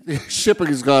hey, shipping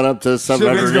has gone up to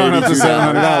shipping's gone up to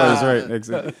 $782. $700, right?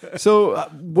 Exactly. So,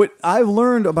 what I've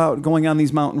learned about going on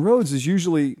these mountain roads is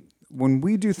usually when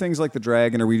we do things like the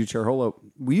Dragon or we do Charahola,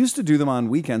 we used to do them on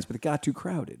weekends, but it got too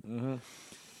crowded.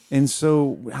 And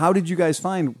so, how did you guys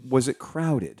find? Was it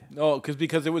crowded? No,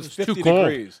 because it was 50 too cold.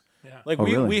 degrees. Like Oh,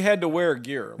 we, really? we had to wear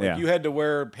gear. Like Yeah. you had to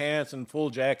wear pants and full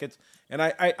jackets. And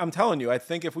I'm telling you, I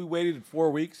think if we waited 4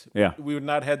 weeks, Yeah. we would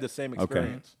not had the same Okay.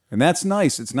 experience. And that's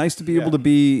nice. It's nice to be able to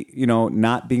be,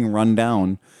 not being run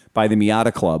down by the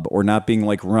Miata Club or not being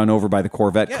like run over by the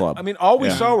Corvette Yeah, Club. I mean, all we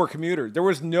saw were commuters. There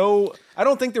was I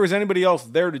don't think there was anybody else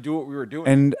there to do what we were doing.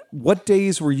 And what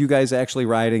days were you guys actually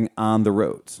riding on the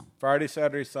roads? Friday,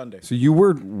 Saturday, Sunday. So you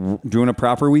were doing a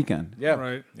proper weekend. Yeah.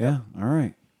 Right. Yeah. All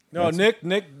right. No, Nick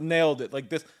nailed it. Like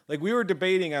this, like we were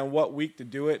debating on what week to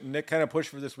do it, and Nick kind of pushed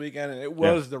for this weekend, and it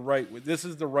was the right. This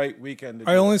is the right weekend. To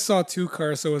do I only it. saw two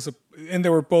cars, so it was and they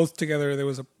were both together. There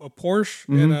was a Porsche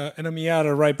and a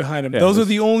Miata right behind him. Yeah, Those it are was-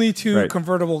 the only two right.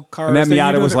 convertible cars. And that that you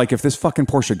Miata knew was that- like, if this fucking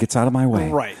Porsche gets out of my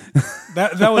way. right.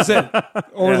 That was it.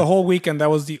 Over the whole weekend, that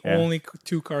was the only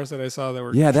two cars that I saw that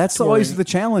were. Yeah, that's always touring. the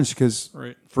challenge because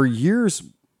Right. for years,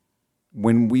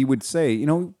 when we would say,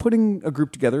 putting a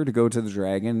group together to go to the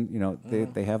Dragon,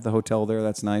 they have the hotel there.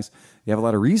 That's nice. You have a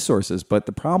lot of resources. But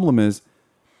the problem is,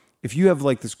 if you have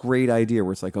like this great idea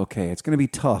where it's like, okay, it's going to be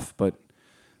tough, but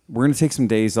we're going to take some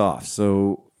days off.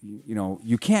 So,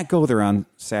 you can't go there on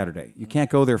Saturday. You can't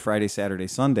go there Friday, Saturday,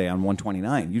 Sunday on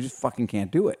 129. You just fucking can't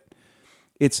do it.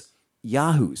 It's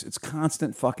yahoos. It's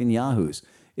constant fucking yahoos.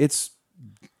 It's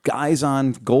guys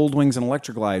on Gold Wings and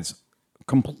Electric Glides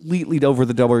completely over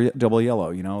the double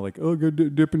yellow, like, oh, go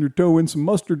dipping your toe in some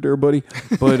mustard there, buddy.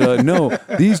 But no,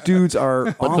 these dudes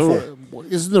are awful.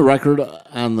 Isn't the record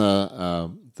on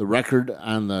the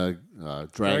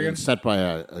Dragon set by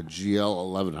a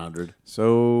GL 1100?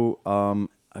 So,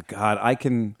 God, I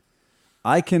can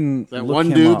That look one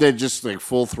him dude up. that just like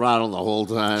full throttle the whole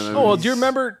time. Oh well, do you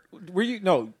remember? Were you?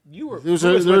 No, you were. There was, who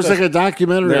there was with like us? a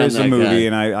documentary. There's on a that movie,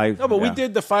 guy. and I No, but we yeah.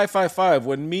 did the 555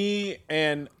 when me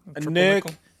and Nick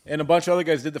nickel? and a bunch of other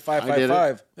guys did the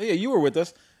 555. Yeah, you were with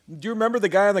us. Do you remember the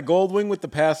guy on the Gold Wing with the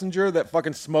passenger that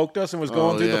fucking smoked us and was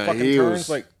going through the fucking he turns?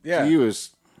 was, Yeah, he was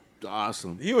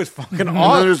awesome. he was fucking And then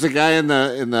awesome. there's the guy in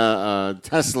the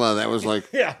Tesla that was like,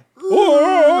 Yeah.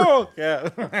 Whoa! Yeah.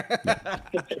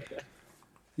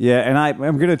 Yeah, and I'm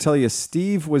going to tell you,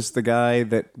 Steve was the guy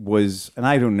that was, and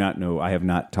I do not know, I have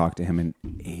not talked to him in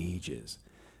ages,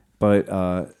 but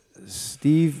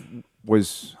Steve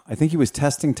was, I think he was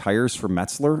testing tires for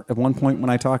Metzler at one point when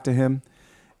I talked to him,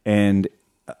 and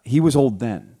he was old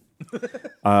then.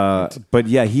 But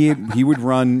yeah, he'd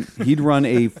run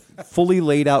a fully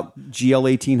laid out GL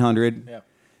 1800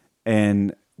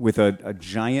 and with a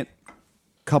giant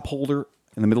cup holder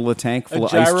in the middle of the tank full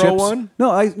of ice gyro chips. one?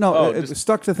 No, Oh, it just-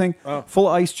 stuck to the thing full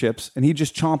of ice chips, and he'd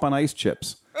just chomp on ice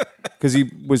chips because he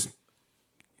was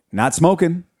not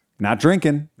smoking, not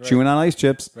drinking, chewing on ice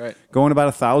chips, Right. going about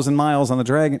 1,000 miles on the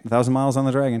Dragon. 1,000 miles on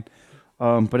the Dragon.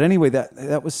 But anyway,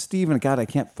 that was Steve, and God, I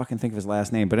can't fucking think of his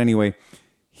last name. But anyway,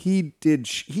 He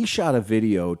shot a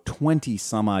video 20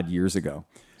 some odd years ago.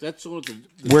 That's what the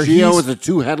Where Geo he's- with the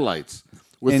two headlights.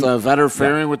 With Vetter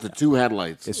fairing with the two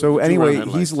headlights. So With the anyway, 2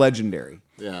 headlights. he's legendary.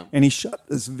 Yeah. And he shot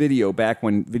this video back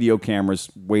when video cameras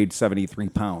weighed 73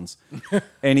 pounds.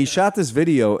 And he shot this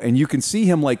video, and you can see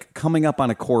him like coming up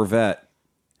on a Corvette,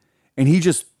 and he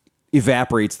just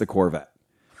evaporates the Corvette.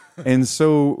 And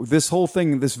so this whole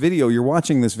thing, this video, you're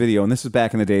watching this video, and this is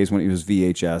back in the days when it was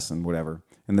VHS and whatever,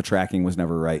 and the tracking was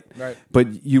never right. Right.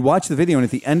 But you watch the video, and at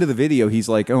the end of the video, he's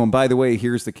like, oh, and by the way,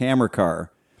 here's the camera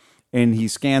car. And he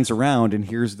scans around, and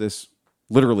here's this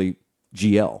literally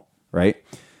GL, right?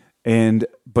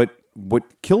 But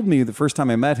what killed me the first time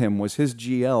I met him was his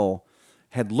GL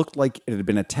had looked like it had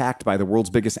been attacked by the world's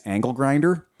biggest angle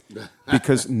grinder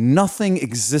because nothing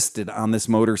existed on this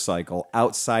motorcycle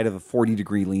outside of a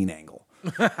 40-degree lean angle.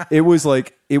 It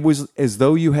was as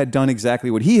though you had done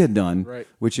exactly what he had done, Right.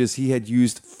 which is he had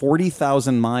used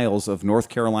 40,000 miles of North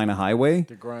Carolina highway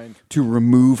grind. to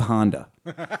remove Honda.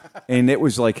 And it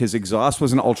was like his exhaust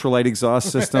was an ultralight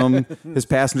exhaust system. His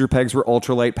passenger pegs were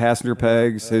ultralight passenger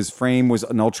pegs. His frame was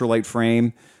an ultralight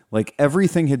frame. Like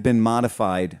everything had been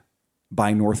modified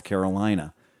by North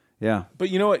Carolina. Yeah. But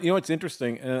you know what? You know what's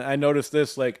interesting, and I noticed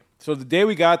this. Like, so the day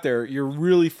we got there, you're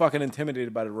really fucking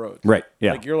intimidated by the roads, Right,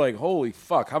 yeah. Like you're like, holy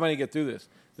fuck, how am I gonna get through this?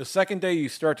 The second day, you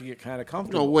start to get kind of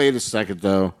comfortable. No, wait a second,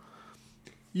 though.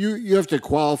 You have to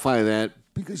qualify that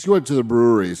because you went to the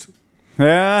breweries.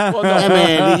 Yeah. Well,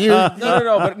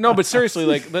 no, I mean, but seriously,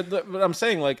 like, but I'm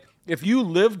saying, like, if you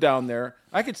live down there,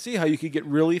 I could see how you could get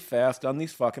really fast on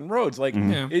these fucking roads. Like,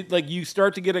 like you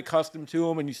start to get accustomed to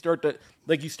them, and you start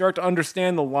to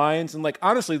understand the lines. And like,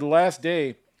 honestly, the last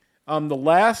day, the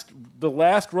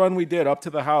last run we did up to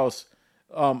the house,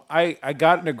 I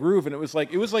got in a groove, and it was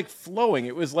like flowing.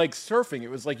 It was like surfing. It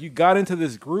was like you got into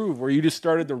this groove where you just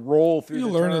started to roll through You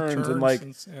the learn the turns, and turns like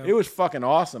and it was fucking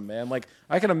awesome, man. Like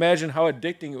I can imagine how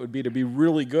addicting it would be to be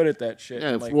really good at that shit.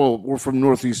 yeah, And, like, well, we're from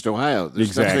Northeast Ohio. There's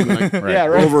Exactly. nothing like Yeah,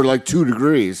 right. over like 2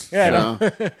 degrees. Yeah, you I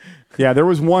know? Yeah, there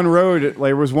was one road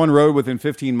within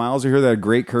 15 miles of here that had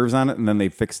great curves on it, and then they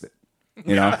fixed it.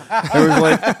 You know? It was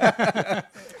like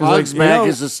Hogsback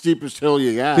is the steepest hill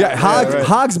you got. Yeah,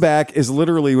 Hogsback is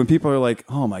literally when people are like,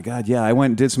 oh my God, yeah, I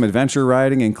went and did some adventure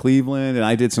riding in Cleveland, and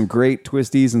I did some great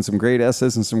twisties and some great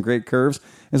S's and some great curves.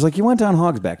 It's like, you went down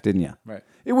Hogsback, didn't you? Right.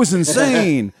 It was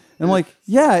insane. And I'm like,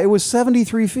 yeah, it was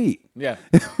 73 feet. Yeah.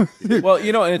 Well,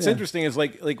 you know, and it's interesting is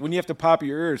like when you have to pop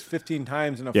your ears 15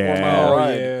 times in a Yeah. 4-mile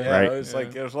ride. yeah. Right. It's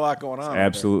like there's a lot going on.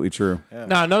 Absolutely true.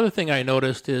 Now, another thing I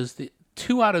noticed is the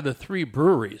 2 out of the 3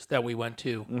 breweries that we went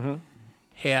to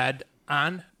had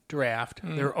on draft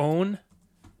their own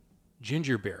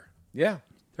ginger beer. Yeah.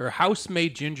 Their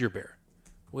house-made ginger beer,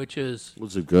 which is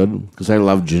Was it good? Because I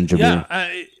love ginger beer.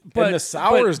 but the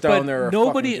sours down there are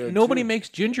nobody fucking good, nobody too. makes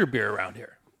ginger beer around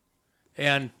here.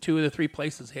 And 2 of the 3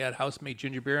 places had house-made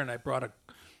ginger beer, and I brought a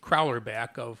crowler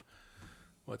back of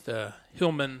what the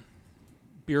Hillman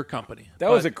Beer Company. That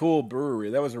was a cool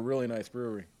brewery. That was a really nice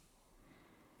brewery.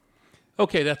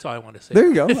 Okay, that's all I want to say. There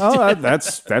you go. Oh,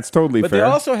 that's totally But fair.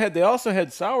 they also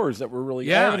had sours that were really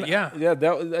Yeah, I haven't- yeah. yeah.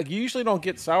 That was, like, you usually don't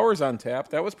get sours on tap.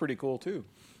 That was pretty cool too.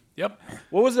 Yep.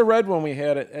 What was the red one we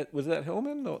had? Was that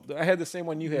Hillman? No, I had the same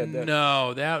one you had. That.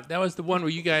 No, that was the one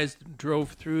where you guys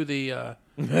drove through the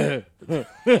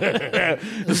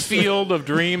the field of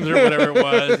dreams or whatever it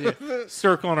was,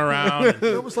 circling around.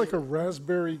 That was like a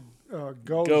raspberry ghost.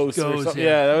 Ghost or Ghost, something. yeah.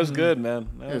 Yeah, that was good, man.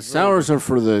 That Yeah, was sours are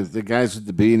for the guys with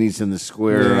the beanies and the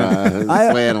square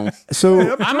flannels.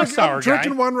 So I'm a sour guy.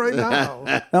 Drinking one right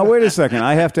now. now, wait a second.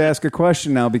 I have to ask a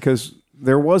question now because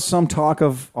there was some talk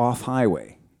of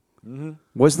off-highway.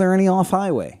 Was there any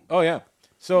off-highway? Oh yeah.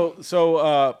 So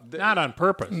Not on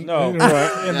purpose. no. And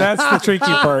that's the tricky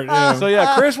part. Yeah. So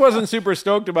yeah, Chris wasn't super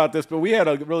stoked about this, but we had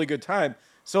a really good time.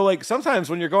 So like sometimes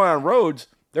when you're going on roads,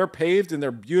 they're paved and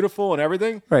they're beautiful and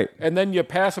everything. Right. And then you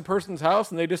pass a person's house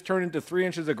and they just turn into 3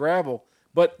 inches of gravel.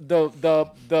 But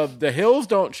the hills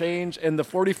don't change, and the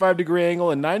 45-degree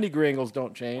angle and 90-degree angles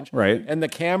don't change. Right. And the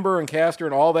camber and caster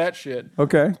and all that shit.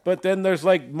 Okay. But then there's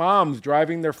like moms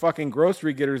driving their fucking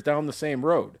grocery getters down the same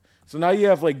road. So now you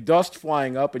have like dust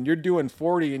flying up, and you're doing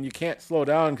 40, and you can't slow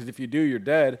down because if you do, you're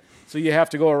dead. So you have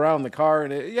to go around the car,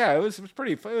 and it was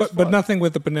pretty. It was But fun. nothing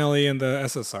with the Benelli and the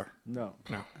SSR. No.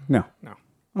 No. No.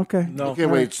 Okay. No. Okay,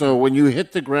 wait. So when you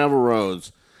hit the gravel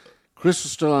roads, Chris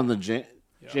was still on the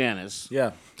Janus.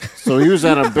 Yeah. So he was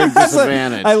at a big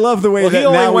disadvantage. I love the way Well, he that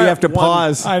only now we went have to one-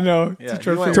 pause I know. Yeah,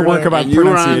 to, you went- to work about and you were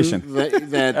on pronunciation.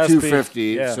 that SP, 250.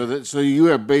 yeah. So you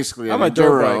have basically I'm a a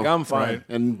dirt Enduro. bike. I'm fine.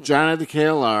 And John had the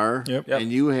KLR. Yep.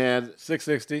 And you had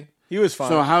 660. He was fine.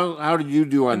 So how did you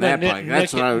do on And that then bike?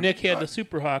 That's what I would, Nick had the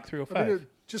Super Hawk 305. I mean, it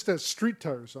just has street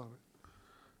tires on it.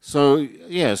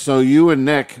 So you and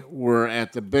Nick were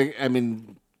at the big. I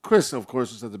mean, Chris, of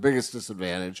course, was at the biggest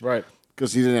disadvantage, Right.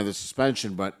 Because he didn't have the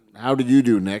suspension. But how did you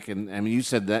do, Nick? And I mean, you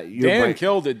said that your Dan bike,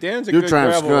 killed it. Dan's a your good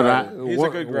Triumph's gravel good. rider. He's a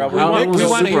good gravel How rider. was we the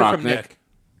want to Super hear Hawk, from Nick? Nick.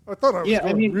 I thought I was Yeah, I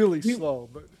going mean, really we- slow,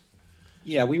 but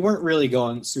Yeah, we weren't really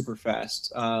going super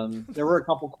fast. There were a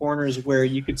couple corners where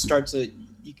you could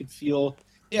feel.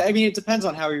 Yeah, I mean, it depends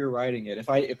on how you're riding it. If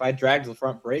I dragged the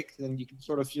front brake, then you can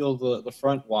sort of feel the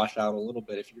front wash out a little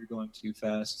bit if you're going too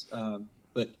fast.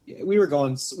 But yeah, we were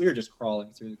just crawling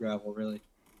through the gravel, really.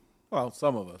 Well,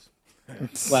 some of us.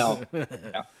 Well,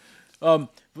 yeah. But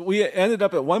we ended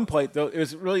up at one point, though, it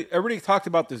was really, everybody talked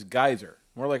about this geyser.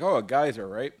 We're like, oh, a geyser,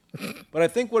 right? But I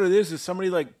think what it is somebody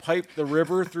like piped the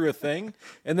river through a thing,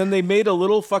 and then they made a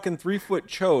little fucking 3-foot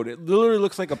chode. It literally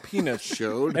looks like a penis.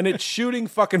 Chode? And it's shooting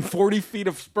fucking 40 feet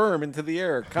of sperm into the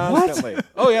air constantly.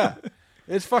 Oh, yeah.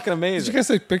 It's fucking Did amazing. you guys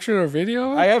take picture or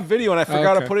video? I have video, and I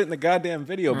forgot to Okay. put it in the goddamn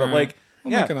video. But, All right. like,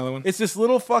 We'll yeah, make another one. it's this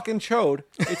little fucking chode.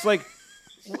 It's like,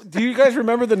 do you guys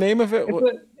remember the name of it?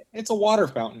 It's a water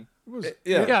fountain.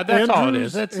 Yeah, that's all it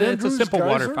Andrews- is. It's a Andrews simple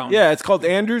water Geyser? fountain. Yeah, it's called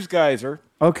Andrews Geyser.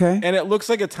 Okay. And it looks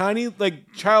like a tiny,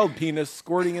 like, child penis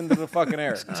squirting into the fucking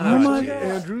air. Oh my God.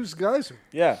 Andrews Geyser.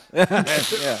 Yeah.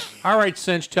 Yeah. All right,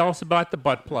 Cinch, tell us about the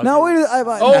butt plug. Now wait.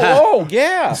 Oh,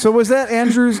 yeah. So was that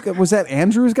Andrews? Was that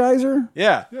Andrews Geyser?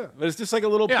 Yeah. Yeah. But it's just like a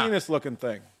little Yeah. penis looking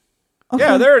thing. Okay.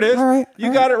 Yeah, there it is. All right. You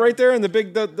all got right. it right there in the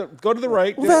big, go to the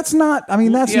right. Well, that's not. I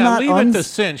mean, that's yeah, not. leave it to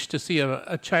Cinch to see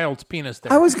a child's penis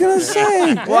there. I was gonna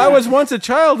say. Well, I was once a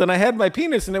child and I had my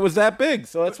penis and it was that big.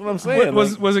 So that's what I'm saying.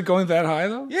 Was Like, was it going that high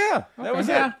though? yeah, that was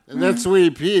yeah. it. And that's the way he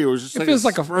peed. It was just like feels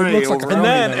like a- it spray looks like a over And Brownie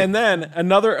then, though. and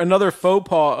then another faux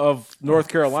pas of North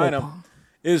Carolina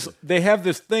is they have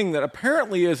this thing that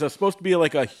apparently is supposed to be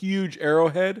like a huge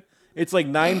arrowhead. It's like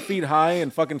 9 feet high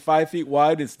and fucking 5 feet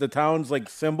wide. It's the town's like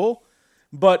symbol,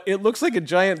 but it looks like a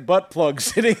giant butt plug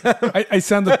sitting on. I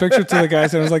sent the picture to the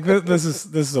guys and I was like, this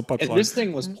is a butt And plug. this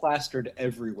thing was plastered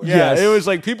everywhere. Yeah, Yes. it was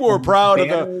like people were proud of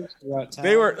the. Banners throughout town.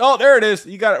 They were. Oh, there it is.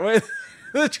 You got it. Wait.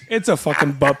 It's a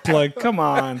fucking butt plug. Come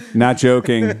on. Not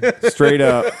joking. Straight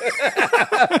up.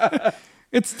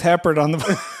 It's tapered on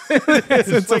the.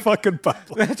 it's a fucking butt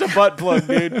plug. That's a butt plug,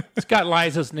 dude. It's got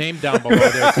Liza's name down below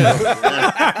there, too.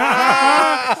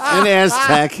 in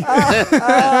Aztec.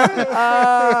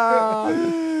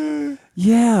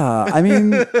 Yeah, I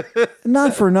mean,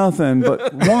 not for nothing,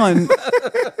 but one,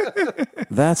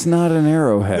 that's not an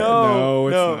arrowhead. No,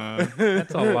 it's not.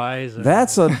 That's a Liza.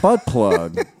 That's a butt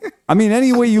plug. I mean,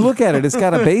 any way you look at it, it's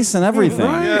got a base and everything.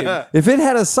 Yeah. If it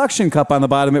had a suction cup on the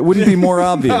bottom, it wouldn't be more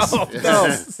obvious.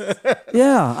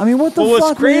 Yeah, I mean, what the Well, fuck?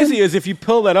 what's crazy man? is if you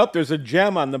pull that up, there's a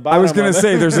gem on the bottom. I was gonna of it.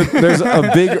 say there's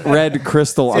a big red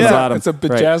crystal on the Yeah, bottom. it's a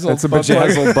bejazzled It's a butt plug.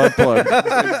 bejazzled butt plug.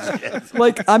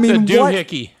 Like, I the mean, what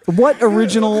doohickey.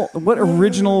 original?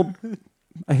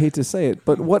 I hate to say it,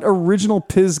 but what original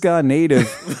Pisgah native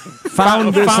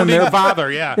found this in Founding their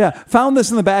father, yeah. yeah found this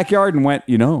in the backyard and went,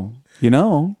 you know.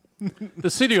 The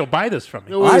city will buy this from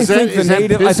me. Well, I is that- think is that I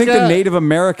think the Pisgah? Native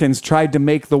Americans tried to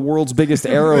make the world's biggest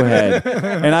arrowhead,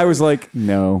 and I was like,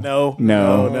 no,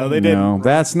 they didn't.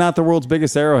 That's not the world's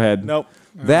biggest arrowhead. Nope.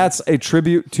 That's a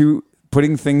tribute to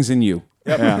putting things in you.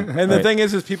 Yeah, And the right. thing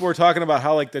is people were talking about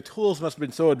how like the tools must have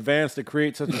been so advanced to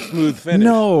create such a smooth finish.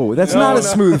 No, that's not a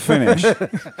smooth finish.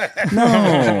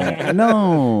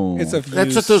 No. It's a.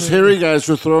 That's what those hairy guys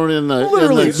were throwing in the,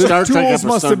 Literally, in the Star the Trek tools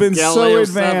must have been Galileo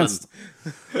so 7. advanced.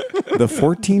 The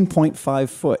 14.5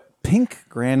 foot pink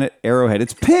granite arrowhead.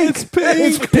 It's pink.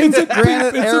 It's pink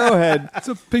granite arrowhead. It's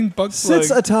a pink butt plug.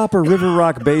 Sits atop a river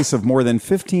rock base of more than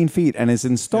 15 feet and is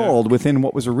installed within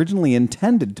what was originally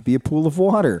intended to be a pool of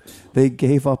water. They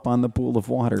gave up on the pool of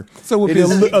water. So it would It be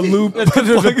is- a loop. That's because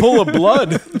there's a pool of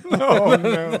blood. Oh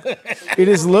no! It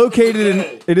is located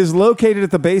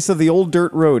at the base of the old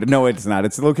dirt road. No, it's not.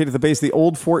 It's located at the base of the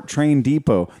old Fort Train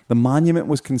Depot. The monument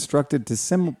was constructed to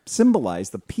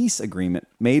symbolize the peace agreement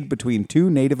made between two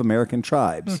Native American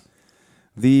tribes.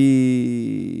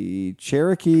 The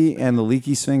Cherokee and the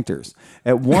Leaky Sphincters.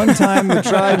 At one time, the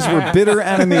tribes were bitter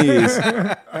enemies.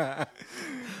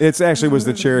 It actually was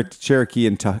the Cherokee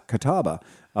and Catawba,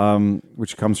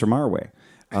 which comes from our way.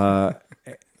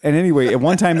 And anyway, at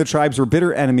one time, the tribes were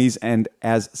bitter enemies, and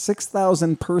as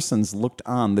 6,000 persons looked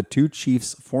on, the two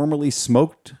chiefs formally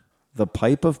smoked the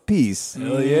pipe of peace.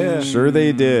 Hell yeah. Sure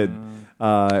they did.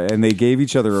 And they gave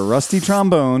each other a rusty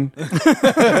trombone.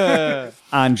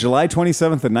 On July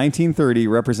 27th of 1930,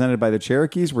 represented by the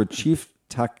Cherokees were Chief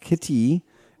Takiti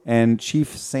and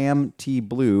Chief Sam T.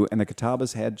 Blue, and the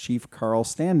Catawbas had Chief Carl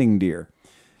Standing Deer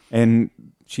and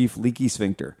Chief Leaky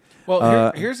Sphincter.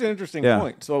 Well, here's an interesting yeah.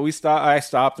 point. So I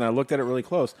stopped and I looked at it really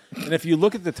close. And if you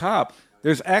look at the top,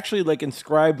 there's actually like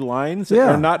inscribed lines that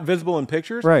Yeah. are not visible in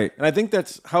pictures. Right. And I think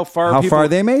that's how far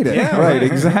they made it. Yeah, right,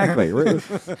 exactly.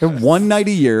 One night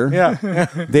a year,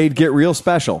 they'd get real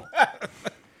special.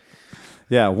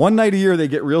 Yeah, one night a year they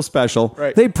get real special.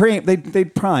 Right. They'd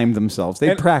prime themselves.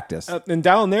 They'd practice. And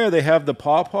down there they have the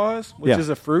pawpaws, which Yeah. is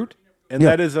a fruit, and Yeah.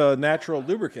 that is a natural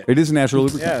lubricant. It is a natural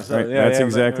lubricant. Yeah, so, right. yeah, That's yeah,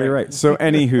 exactly right. right. So,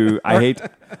 anywho,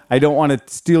 I don't want to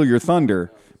steal your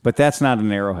thunder, but that's not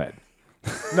an arrowhead.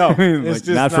 No, Like, it's just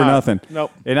not for nothing.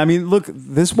 Nope. And I mean, look,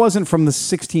 this wasn't from the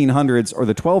 1600s or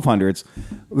the 1200s.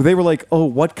 They were like, oh,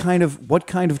 what kind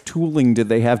of tooling did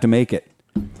they have to make it?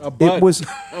 A butt. It was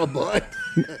Oh boy.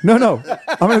 no.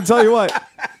 I'm going to tell you what.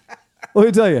 Let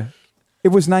me tell you. It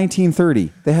was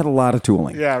 1930. They had a lot of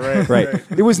tooling. Yeah, right. Right.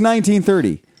 It was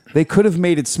 1930. They could have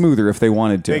made it smoother if they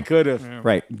wanted to. They could have.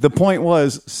 Right. The point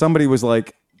was, somebody was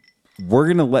like, we're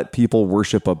going to let people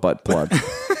worship a butt plug.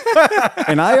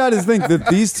 And I always think that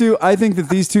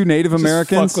these two Native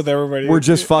Americans fuck with everybody. were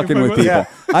just fucking with people. Yeah.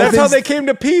 I That's think, how they came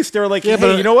to peace. They were like,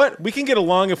 hey, you know what? We can get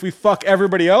along if we fuck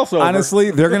everybody else over. honestly,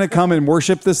 they're going to come and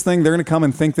worship this thing. They're going to come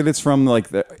and think that it's from like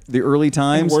the early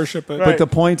times. And worship it. But Right. the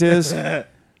point is,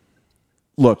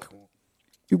 look,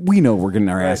 we know we're getting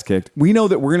our ass kicked. We know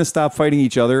that we're going to stop fighting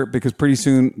each other because pretty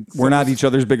soon we're not each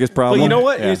other's biggest problem. Well, you know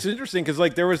what? Yeah. It's interesting because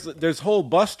like there's whole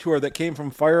bus tour that came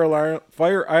from Fire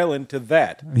Island to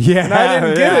that. Yeah, and I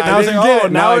didn't get yeah, it. And I was didn't like, get oh,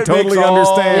 it. now Now I it totally makes all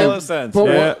understand. the sense.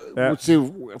 But Yeah.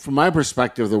 see, from my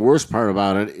perspective, the worst part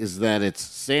about it is that it's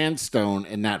sandstone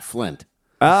and not flint.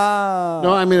 Ah,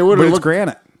 No, I mean it would but have it's looked.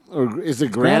 granite. Or is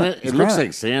it granite? It's It looks granite.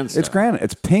 like sandstone. It's granite.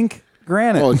 It's pink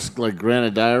granite. Oh, it's like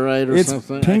granite diorite or It's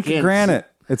something. I pink can't- granite.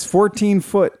 It's 14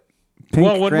 foot pink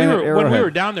Well, when we granite were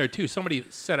arrowhead. down there too, somebody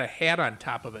set a hat on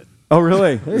top of it Oh,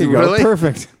 really? There you go. Really?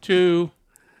 Perfect. to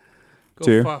go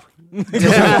Two. fuck.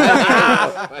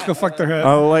 Go fuck their head.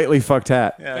 A lightly fucked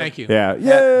hat. Thank you. Yeah. Hat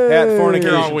Here all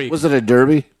fornication. week. Was it a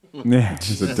derby? Yeah,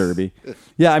 just a derby.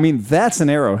 Yeah, I mean, that's an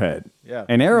arrowhead. Yeah.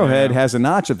 An arrowhead has a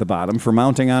notch at the bottom for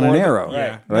mounting on an arrow.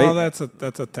 right. Right? No, that's a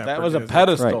tap. That was a Right.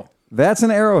 pedestal. Right. That's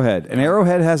an arrowhead. An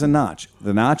arrowhead has a notch.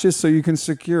 The notch is so you can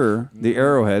secure the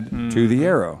arrowhead to the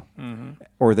arrow,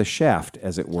 or the shaft,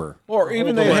 as it were. Or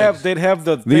even the they'd have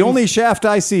the The things- only shaft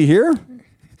I see here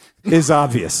is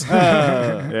obvious.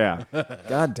 Yeah.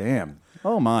 God damn.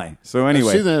 Oh my. So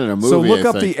anyway, seen that in a so movie, look I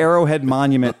up think. the arrowhead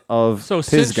monument of So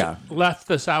since Pisgah. left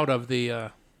this out of the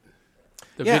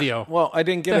video. Well, I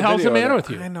didn't get The a hell's video the matter of that.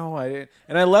 with you? I know. I didn't.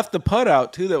 And I left the pud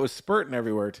out too. That was spurting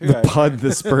everywhere too. The pud,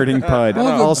 the spurting pud,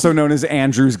 also known as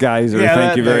Andrew's Geyser. Yeah, Thank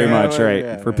that you very thing, much. yeah, Right,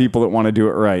 yeah, for yeah. people that want to do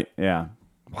it right. Yeah.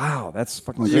 Wow, that's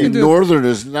fucking You great.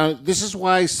 Northerners. Now, this is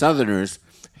why Southerners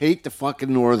hate the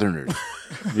fucking Northerners.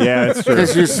 Yeah, it's true.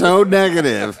 Because you're so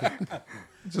negative.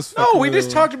 No, we just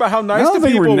talked about how nice I don't the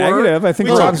think we're people negative. were. I think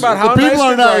we we're talked about how the people nice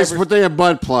are the nice, drivers- but they have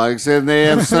butt plugs and they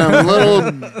have some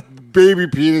little baby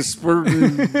penis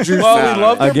spurting juice Well, out we of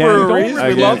love it. the Again, breweries. We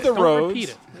again. love the Don't roads. repeat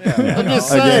it. I'm just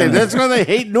saying, Again. that's why they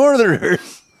hate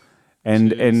Northerners.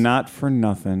 And not for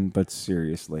nothing, but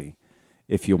seriously,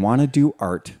 if you want to do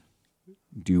art,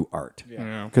 do art.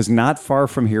 Because not far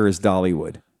from here is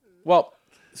Dollywood. Well,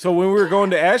 so when we were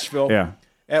going to Asheville, Yeah.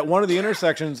 at one of the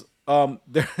intersections,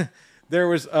 there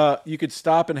was you could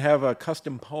stop and have a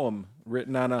custom poem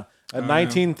written on a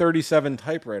 1937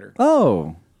 typewriter.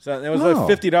 Oh, So it was Oh. like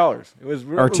 $50. It was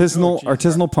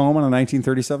artisanal poem on a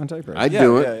 1937 typewriter. I'd Yeah,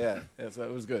 do it. yeah. So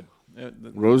it was good.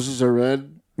 Roses are red.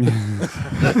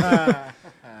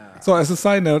 So, as a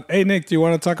side note, hey Nick, do you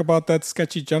want to talk about that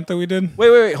sketchy jump that we did?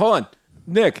 Wait, hold on.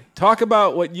 Nick, talk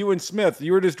about what you and Smith.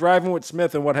 You were just driving with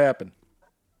Smith, and what happened?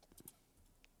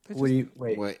 Wait.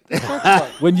 Wait.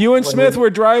 When you and Smith were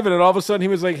driving, and all of a sudden he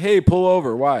was like, "Hey, pull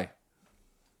over." Why?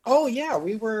 Oh yeah,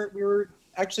 we were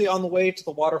actually on the way to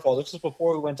the waterfall. This was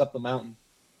before we went up the mountain.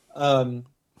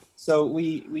 So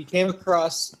we came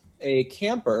across a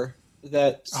camper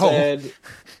that said,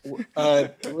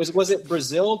 was it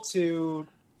Brazil to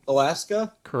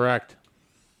Alaska? Correct.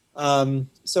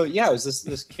 So yeah, it was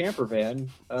this camper van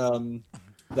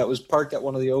that was parked at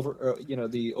one of the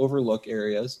the overlook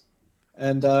areas,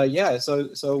 and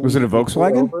so Was it a we pulled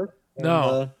Volkswagen? over and,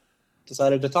 No.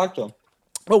 decided to talk to him.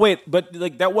 Oh wait, but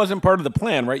like that wasn't part of the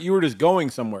plan, right? You were just going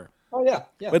somewhere. Oh yeah.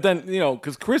 But then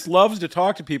because Chris loves to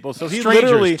talk to people, so he Strangers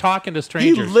literally talking to he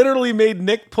strangers. literally made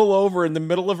Nick pull over in the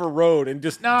middle of a road and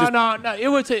just No. It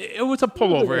was a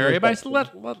pullover area. But I said,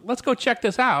 let's go check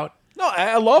this out. No,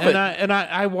 I love it. And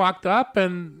I walked up,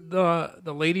 and the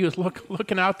lady was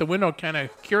looking out the window, kind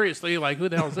of curiously, like, "Who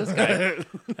the hell is this guy?"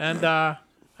 And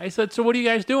I said, "So what are you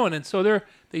guys doing?" And so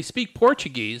they speak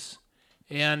Portuguese,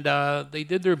 and they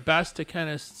did their best to kind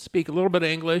of speak a little bit of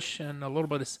English and a little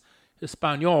bit of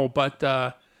Espanol,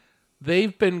 but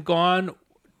they've been gone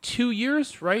 2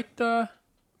 years, right,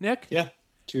 Nick? Yeah,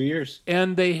 2 years.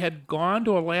 And they had gone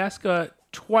to Alaska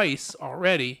twice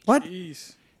already. What?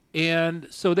 And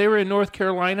so they were in North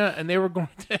Carolina, and they were going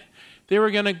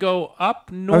to go up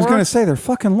north. I was going to say they're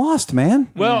fucking lost, man.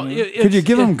 Well, could you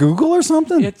give them Google or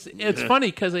something? It's funny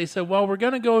because they said, well, we're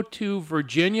going to go to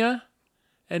Virginia,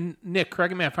 and Nick,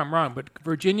 correct me if I'm wrong, but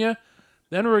Virginia,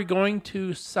 then we're going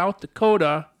to South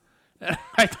Dakota.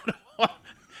 I don't know.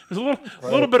 There's a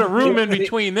little bit of room in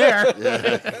between there.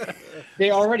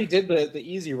 They already did the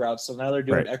easy route, so now they're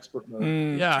doing expert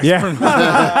mode. Yeah.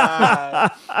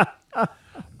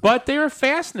 But they were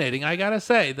fascinating. I got to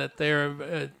say that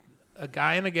they're a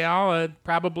guy and a gal,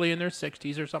 probably in their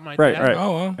 60s or something like that. Right.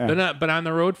 Oh, well. But on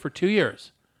the road for 2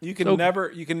 years. You can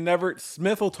never.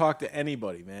 Smith will talk to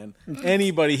anybody, man.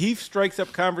 Anybody. He strikes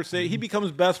up conversation. He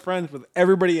becomes best friends with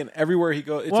everybody and everywhere he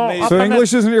goes. It's amazing. So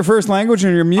English isn't your first language,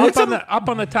 and you're mute. Up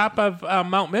on the top of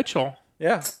Mount Mitchell.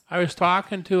 Yeah. I was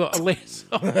talking to a lady.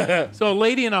 So a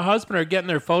lady and a husband are getting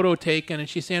their photo taken, and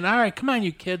she's saying, "All right, come on,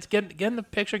 you kids, get in the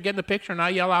picture, get in the picture." And I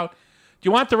yell out, "Do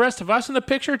you want the rest of us in the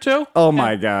picture too?" Oh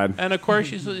my God! And of course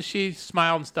she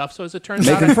smiled and stuff. So as it turns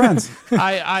Making out, friends.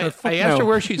 I asked her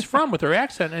where she's from with her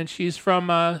accent, and she's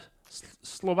from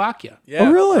Slovakia. Yeah.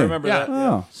 Oh, really? I remember that. Yeah.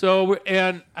 Oh. So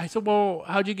and I said, "Well,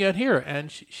 how'd you get here?"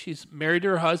 And she's married to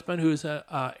her husband, who's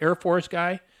a Air Force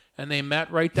guy, and they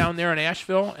met right down there in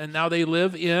Asheville, and now they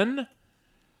live in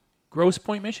Grosse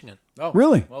Pointe, Michigan. Oh,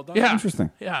 Really? Well done. Yeah, Interesting.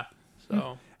 Yeah.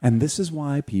 So And this is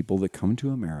why people that come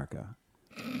to America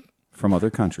from other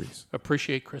countries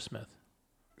appreciate Chris Smith.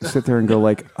 sit there and go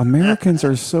like, Americans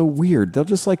are so weird. They'll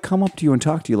just like come up to you and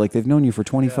talk to you like they've known you for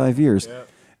 25 years. Yeah.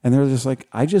 And they're just like,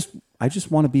 I just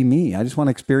want to be me. I just want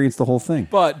to experience the whole thing.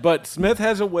 But Smith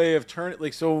has a way of turning.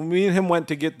 Like, so me and him went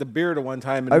to get the beer to one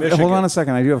time in Michigan. Hold on a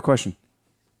second. I do have a question.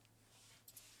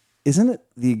 Isn't it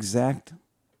the exact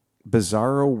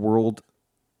Bizarro World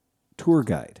tour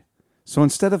guide? So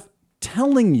instead of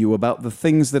telling you about the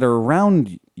things that are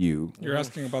around you, You're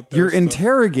asking about their you're stuff.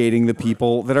 interrogating the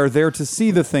people that are there to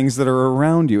see the things that are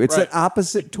around you. It's Right. an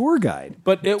opposite tour guide.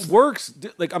 But it works.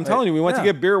 Like I'm telling you, we went to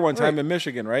Yeah. get beer one time in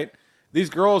Michigan, right? These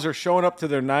girls are showing up to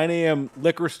their 9 a.m.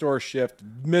 liquor store shift,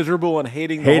 miserable and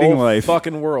hating the whole life.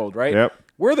 fucking world, right? Yep.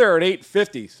 We're there at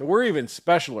 8:50, so we're even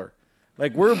specialer.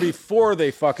 Like, we're before they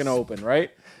fucking open,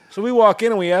 right? So we walk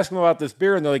in and we ask them about this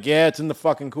beer, and they're like, yeah, it's in the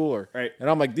fucking cooler. Right. And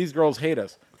I'm like, these girls hate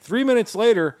us. 3 minutes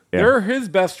later, Yeah. they're his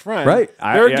best friend. Right.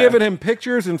 They're Yeah. giving him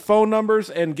pictures and phone numbers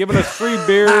and giving us free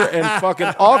beer and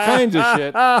fucking all kinds of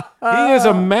shit. He is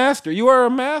a master. You are a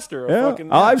master. Of fucking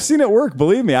Oh, I've seen it work.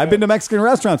 Believe me, I've been to Mexican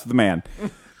restaurants with the man.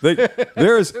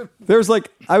 There's like,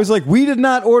 I was like, we did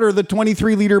not order the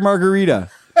 23-liter margarita,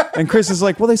 and Chris is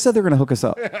like, well, they said they're going to hook us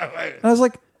up. And I was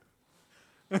like,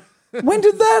 when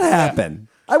did that happen?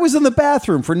 I was in the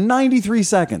bathroom for 93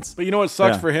 seconds. But you know what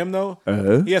sucks Yeah. for him though?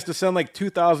 Uh-huh. He has to send like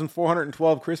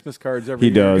 2,412 Christmas cards every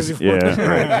He year. does. Yeah. Right.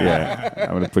 Yeah. I'm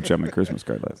going to put you on my Christmas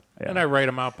card list. And I write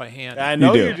them out by hand. I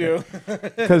know You you do. do.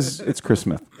 Because it's Chris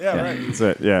Smith. Yeah, right. That's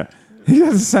it. Yeah. He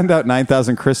has to send out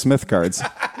 9,000 Chris Smith cards.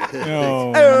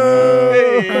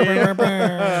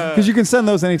 Because you can send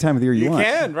those any time of the year you want.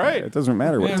 can, right. It doesn't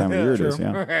matter what time of year it is. true.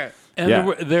 Yeah. And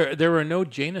Yeah. there were no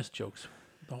Janus jokes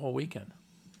the whole weekend.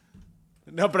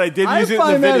 No, but I did I use it in the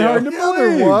find that video. hard to Yeah, there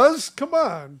believe. was. Come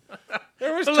on.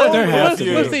 There was There totally has a to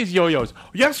few. What's these yo-yos?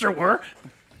 Yes, there were.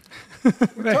 They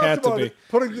Talked had to about be. it,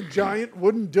 putting the giant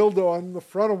wooden dildo on the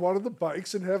front of one of the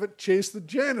bikes and have it chase the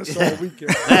Janus all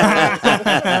weekend. So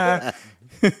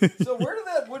where did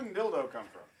that wooden dildo come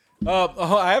from?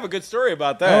 I have a good story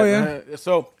about that. Oh, yeah?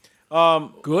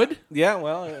 Good. Yeah,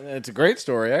 well, it's a great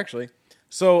story actually.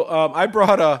 So I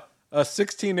brought a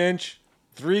 16-inch,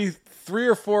 three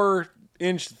or 4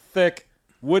 inch thick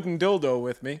wooden dildo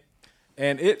with me,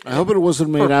 and I hope it wasn't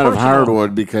made For out of personal-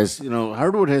 hardwood because,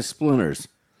 hardwood has splinters.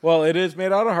 Well, it is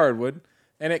made out of hardwood,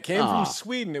 and it came from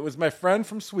Sweden. It was my friend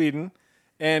from Sweden,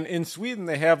 and in Sweden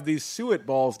they have these suet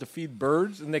balls to feed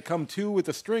birds, and they come two with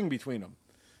a string between them,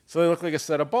 so they look like a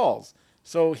set of balls.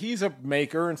 So he's a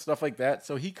maker and stuff like that.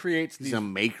 So he creates He's these. a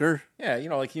maker. Yeah,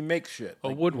 like he makes shit. A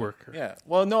Like, woodworker. yeah.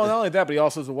 Well, no, not only that, but he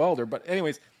also is a welder. But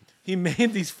anyways, he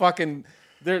made these fucking.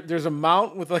 There's a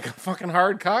mount with like a fucking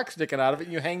hard cock sticking out of it,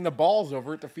 and you hang the balls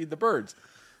over it to feed the birds.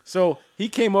 So he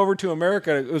came over to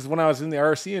America. It was when I was in the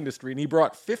RC industry, and he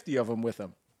brought 50 of them with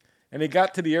him. And he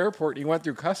got to the airport, and he went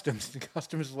through customs. The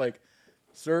customs was like,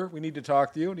 "Sir, we need to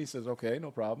talk to you." And he says, "Okay,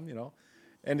 no problem,"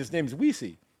 And his name's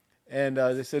Weesey. And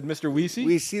they said, "Mr. Weesey?"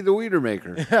 We see the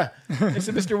Weedermaker. They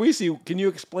said, "Mr. Weesey, can you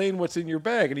explain what's in your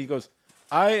bag?" And he goes,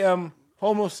 "I am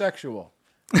homosexual."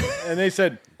 And they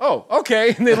said, "Oh,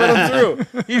 okay." And they let him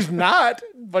through. He's not,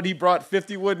 but he brought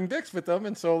 50 wooden dicks with him.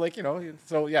 And so,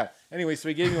 so yeah. Anyway, so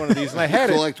he gave me one of these, and I had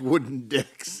it. Collect wooden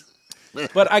dicks.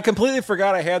 But I completely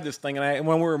forgot I had this thing, and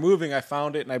when we were moving, I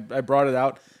found it, and I brought it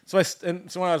out. So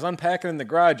when I was unpacking in the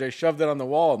garage, I shoved it on the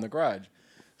wall in the garage.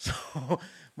 So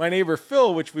my neighbor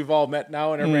Phil, which we've all met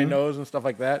now and everybody knows and stuff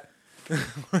like that, when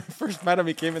I first met him,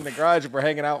 he came in the garage, and we're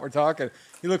hanging out, we're talking.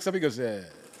 He looks up, he goes,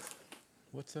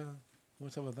 "What's up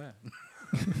with that?"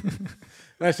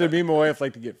 And I said, "Me and my wife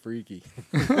like to get freaky."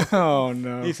 Oh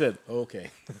no. He said, "Okay."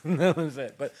 That was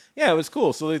it. But yeah, it was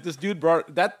cool. So this dude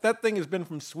brought that thing has been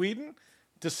from Sweden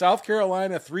to South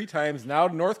Carolina 3 times, now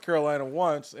to North Carolina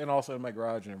once, and also in my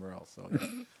garage and everywhere else. So, yeah.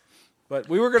 But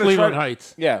we were going to Cleveland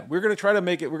Heights. Yeah, we were going to try to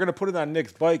make it. We're going to put it on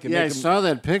Nick's bike. And Yeah, I make him, saw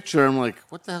that picture. I'm like,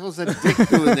 what the hell is that dick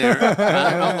doing there?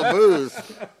 On the booze.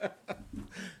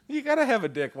 You got to have a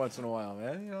dick once in a while,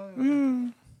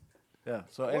 man. Yeah.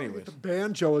 So, anyways, The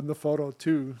banjo in the photo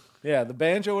too. yeah, the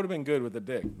banjo would have been good with the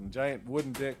dick, a giant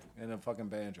wooden dick, and a fucking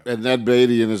banjo. And Ned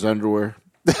Beatty in his underwear.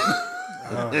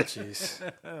 Oh jeez.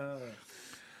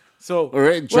 So, All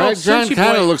right, Well, John Cinchy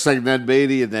kind of Boy- looks like Ned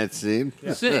Beatty in that scene.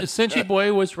 Cinchy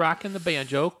Boy was rocking the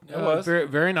banjo. It was. very,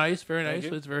 very nice, very nice.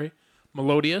 you. It's very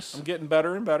melodious. I'm getting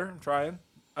better and better. I'm trying.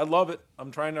 I love it.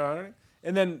 I'm trying to.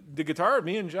 And then the guitar,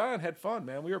 me and John had fun,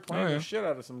 man. We were playing the shit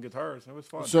out of some guitars. It was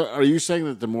fun. So, are you saying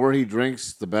that the more he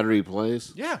drinks, the better he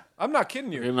plays? yeah, I'm not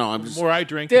kidding you. You know, I'm just. The more I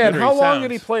drink, Dan, the better how he long sounds.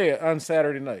 did he play on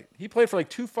Saturday night? He played for like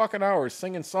 2 fucking hours,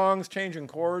 singing songs, changing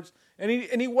chords, and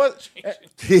he was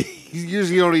He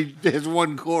usually only has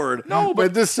one chord. No,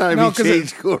 but this time no, he 'cause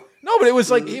changed chord. no, but it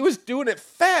was like he was doing it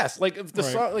fast. Like if the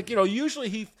Right. song, like usually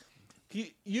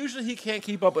he can't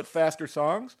keep up with faster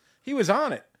songs. He was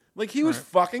on it. Like he was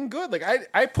fucking good. Like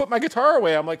I put my guitar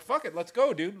away. I'm like, fuck it, let's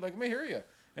go, dude. Like let me hear you.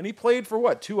 And he played for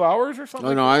what, 2 hours or something?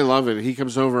 Oh no, I love it. He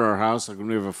comes over our house like when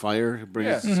we have a fire. He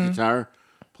brings Yeah. his guitar,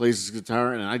 plays his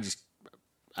guitar, and I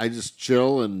just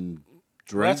chill and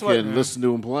drink That's what- and listen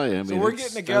to him play. I mean, we're it's-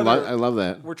 getting together. I love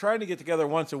that. We're trying to get together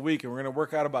once a week, and we're going to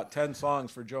work out about 10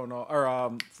 songs for Joe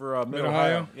for Mid Ohio?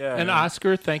 Ohio. Yeah, And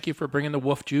Oscar, thank you for bringing the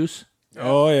wolf juice.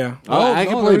 Oh yeah. I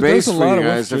can no, play there's bass a for lot you of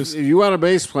guys. wolf If you want a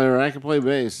bass player, I can play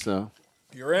bass. So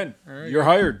you're in. You're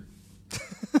hired.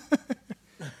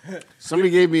 somebody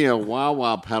gave me a wah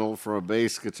wah pedal for a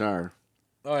bass guitar.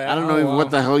 Oh yeah. I don't know even what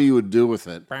the hell you would do with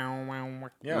it.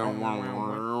 Yeah.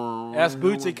 Ask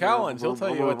Bootsy Collins. He'll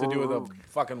tell you what to do with a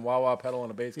fucking wah-wah pedal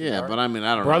and a bass guitar. Yeah, but I mean,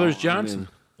 I don't Brothers know. Johnson.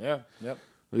 Yeah, yep.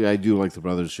 Yeah, I do like the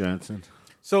Brothers Johnson.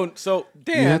 So You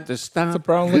Dan, have to stop. It's a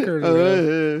brown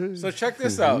liquor. so check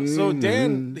this out. So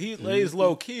Dan, he lays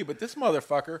low key, but this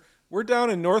motherfucker, we're down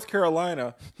in North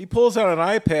Carolina. He pulls out an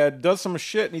iPad, does some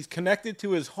shit, and he's connected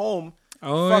to his home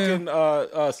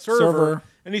server, Server.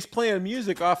 and he's playing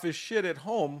music off his shit at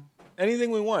home.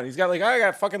 Anything we want. He's got I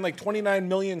got fucking 29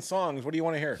 million songs. What do you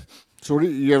want to hear? So what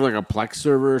do you have like a Plex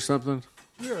server or something?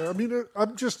 Yeah, I mean,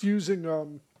 I'm just using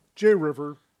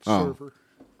JRiver server.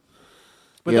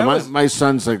 But yeah, that my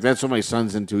son's like, that's what my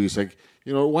son's into. He's like,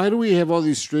 why do we have all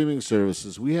these streaming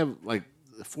services? We have like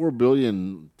 4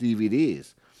 billion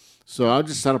DVDs. So I'll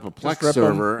just set up a Plex rip 'em.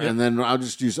 server, and then I'll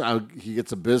just he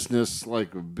gets a business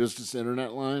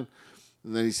internet line,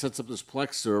 and then he sets up this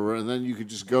Plex server, and then you could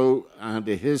just go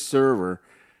onto his server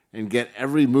and get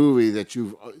every movie that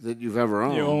you've ever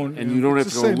owned, and you don't have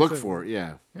It's to the go same look thing. for it.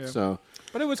 Yeah. So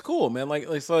But it was cool, man.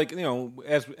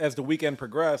 As the weekend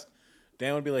progressed,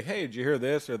 Dan would be like, "Hey, did you hear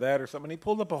this or that or something?" He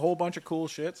pulled up a whole bunch of cool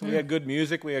shit. So we had good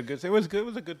music. We had good. It was good. It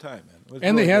was a good time, man. It was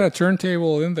And they really had good. a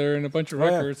turntable in there and a bunch of yeah.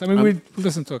 records. I mean, we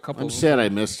listened to a couple. I'm sad I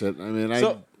missed it. I mean,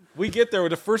 So we get there.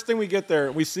 The first thing we get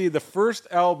there, we see the first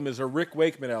album is a Rick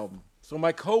Wakeman album. So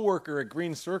my coworker at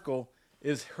Green Circle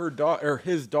is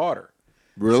his daughter.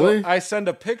 really? So I send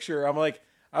a picture. I'm like,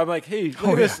 hey, look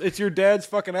at this. It's your dad's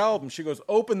fucking album. She goes,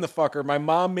 open the fucker. My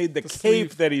mom made the cape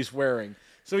sleeve. that he's wearing.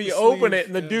 So you open it,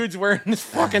 and the dude's wearing this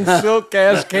fucking silk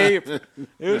ass cape. It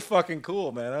was fucking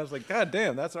cool, man. I was like, God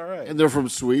damn, that's all right. And they're from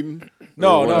Sweden?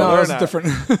 No, Or no, what? No, they're it's not. different.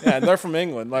 Yeah, they're from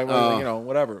England,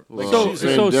 whatever. Like, Well, she's-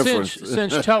 same So difference.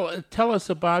 Cinch, tell us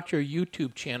about your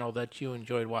YouTube channel that you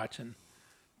enjoyed watching,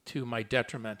 to my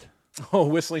detriment. oh,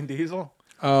 Whistling Diesel.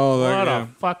 Oh, What yeah. a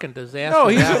fucking disaster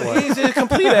No, that was. he's a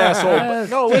complete asshole. But,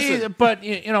 no, listen. But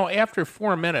after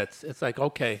 4 minutes, it's like,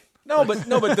 okay, No,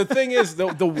 but the thing is, the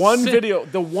one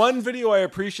video I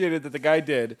appreciated that the guy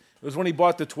did was when he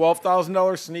bought the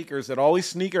 $12,000 sneakers that all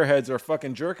these sneakerheads are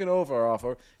fucking jerking over off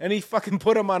of, and he fucking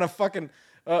put them on a fucking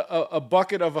a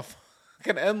bucket of a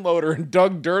fucking end loader and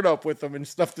dug dirt up with them and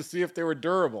stuff to see if they were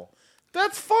durable.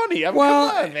 That's funny. I mean,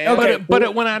 come on, man. But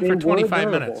it went on for 25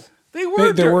 minutes. They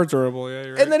were durable. Yeah,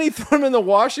 you're right. And then he threw them in the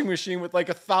washing machine with like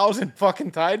 1,000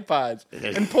 fucking Tide Pods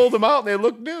and pulled them out, and they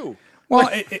looked new. Well,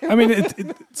 I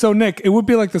mean, so Nick, it would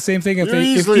be like the same thing if You're they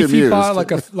easily if you amused.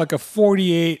 bought like a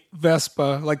 48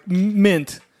 Vespa, like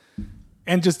mint,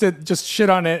 and just shit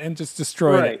on it and just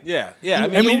destroyed it. Yeah.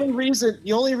 The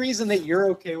only reason that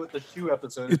you're okay with the shoe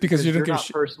episode is because you you're didn't not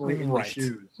personally in the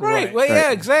shoes. Right. Well,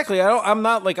 yeah, exactly. I'm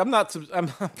not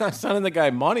sending the guy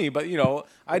money, but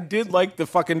I did like the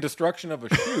fucking destruction of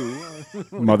a shoe.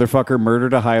 Motherfucker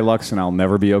murdered a Hilux, and I'll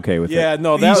never be okay with Yeah, it.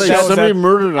 no, that was somebody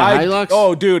murdered a I- Hilux.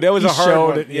 Oh, dude, that was a hard showed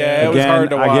one. it, Yeah, it was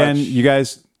hard to watch. Again, you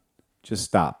guys, just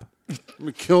stop. I'm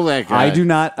gonna kill that guy. I do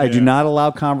not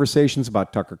allow conversations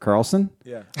about Tucker Carlson.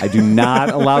 Yeah. I do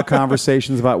not allow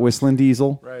conversations about Whistling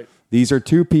Diesel. Right. These are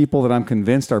two people that I'm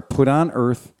convinced are put on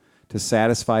Earth to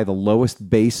satisfy the lowest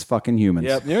base fucking humans.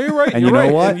 Yep. Yeah, you're right. And you're you know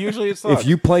right. what? And usually it's If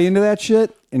you play into that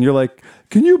shit and you're like,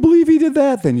 can you believe he did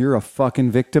that? Then you're a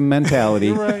fucking victim mentality.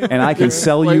 And I can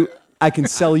sell you. I can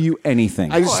sell you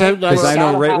anything. I just have. Because I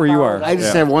know right where you are. I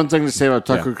just have one thing to say about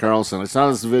Tucker Carlson. I saw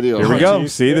this video. Here we go.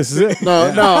 See, this is it.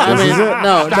 No. I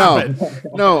mean,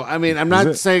 no. I mean, I'm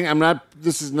not saying I'm not.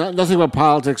 This is not nothing about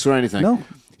politics or anything. No.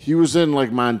 He was in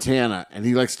like Montana, and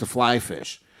he likes to fly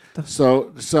fish.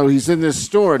 So he's in this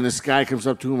store, and this guy comes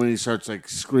up to him, and he starts like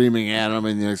screaming at him,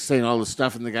 and saying all this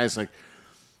stuff, and the guy's like,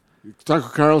 Tucker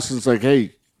Carlson's like,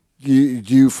 hey, do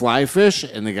you fly fish?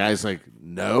 And the guy's like,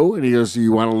 no. And he goes, do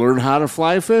you want to learn how to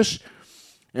fly fish?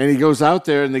 And he goes out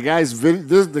there, and the guy's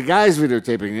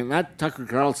videotaping it, not Tucker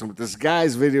Carlson, but this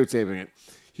guy's videotaping it.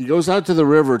 He goes out to the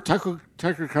river.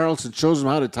 Tucker Carlson shows him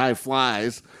how to tie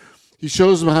flies. He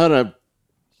shows him how to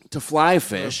fly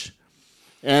fish.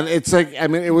 And it's like, I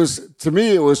mean, to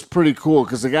me, it was pretty cool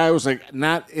because the guy was like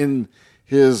not in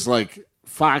his like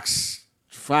Fox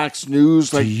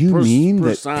News. Like, Do you mean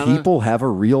persona. that people have a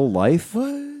real life? I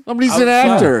mean, he's an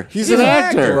actor. He's an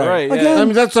actor, right? Yeah. Again, I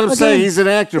mean, that's what I'm saying. He's an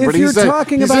actor, if but you're he's like,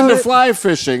 talking he's about into it- fly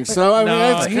fishing. So I mean,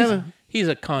 that's kind of. He's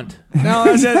a cunt. No, All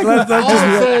I'm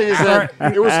saying is that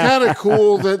it was kind of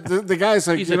cool that the guy's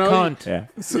like, He's you a know, cunt. Yeah.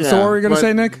 so what were you going to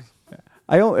say, Nick?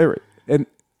 And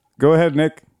go ahead,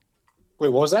 Nick. Wait,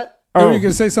 what was that? Oh, you were going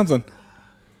to say something.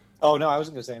 Oh no, I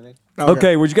wasn't going to say anything.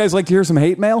 Okay, would you guys like to hear some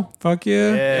hate mail? Fuck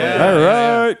yeah.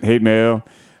 All right. Hate mail.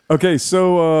 Okay,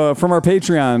 so from our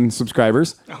Patreon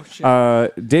subscribers,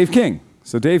 Dave King.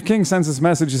 So Dave King sends this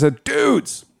message. He said,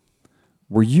 dudes,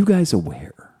 were you guys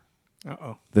aware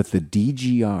that the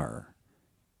DGR,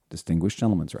 Distinguished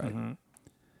Gentleman's Right,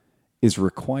 is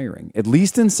requiring, at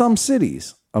least in some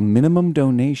cities, a minimum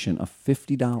donation of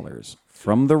 $50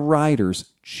 from the riders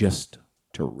just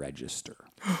to register?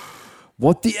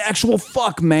 What the actual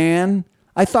fuck, man?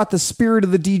 I thought the spirit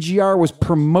of the DGR was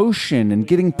promotion and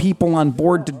getting people on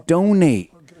board to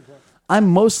donate. I'm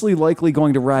mostly likely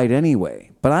going to ride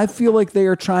anyway, but I feel like they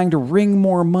are trying to wring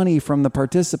more money from the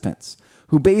participants,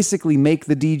 who basically make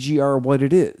the DGR what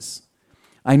it is.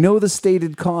 I know the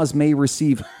stated cause may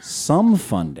receive some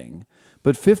funding,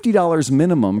 but $50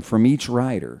 minimum from each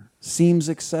rider seems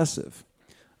excessive.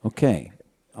 Okay,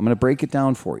 I'm going to break it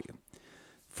down for you.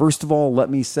 First of all, let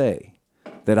me say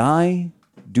that I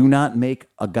do not make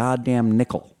a goddamn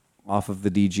nickel off of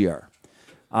the DGR.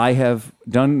 I have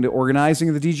done the organizing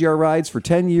of the DGR rides for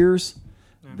 10 years.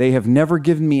 They have never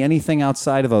given me anything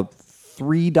outside of a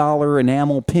 $3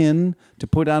 enamel pin to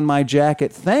put on my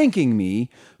jacket, thanking me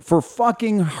for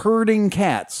fucking herding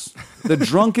cats. The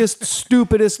drunkest,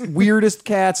 stupidest, weirdest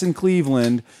cats in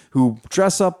Cleveland who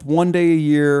dress up one day a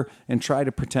year and try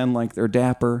to pretend like they're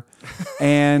dapper.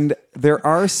 And there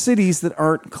are cities that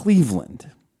aren't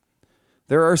Cleveland.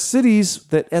 There are cities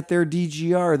that at their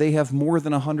DGR, they have more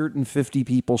than 150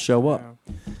 people show up.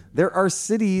 There are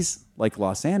cities like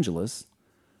Los Angeles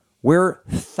where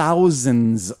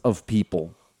thousands of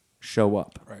people show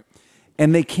up. Right.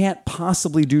 And they can't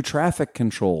possibly do traffic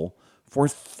control for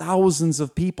thousands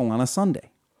of people on a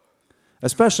Sunday,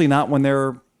 especially not when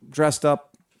they're dressed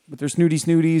up with their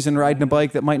snooties and riding a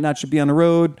bike that might not should be on the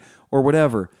road or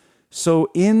whatever. So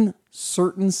in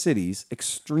certain cities,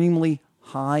 extremely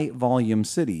high volume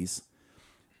cities,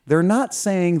 they're not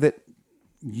saying that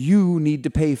you need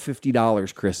to pay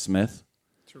 $50, Chris Smith.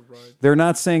 They're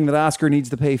not saying that Oscar needs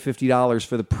to pay $50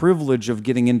 for the privilege of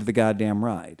getting into the goddamn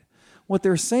ride. What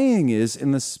they're saying is,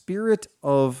 in the spirit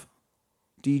of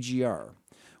DGR,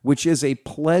 which is a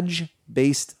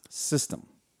pledge-based system.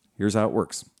 Here's how it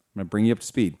works. I'm going to bring you up to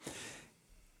speed.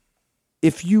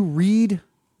 If you read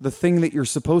the thing that you're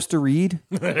supposed to read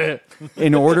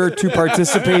in order to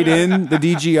participate in the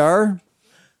DGR,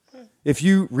 if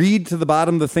you read to the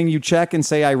bottom the thing you check and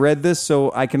say, I read this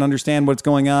so I can understand what's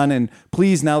going on, and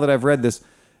please, now that I've read this,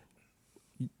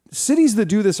 cities that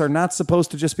do this are not supposed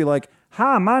to just be like,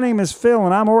 hi, my name is Phil,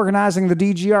 and I'm organizing the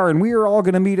DGR, and we are all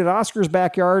going to meet at Oscar's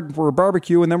backyard for a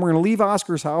barbecue, and then we're going to leave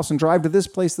Oscar's house and drive to this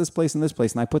place, and this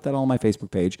place. And I put that all on my Facebook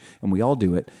page, and we all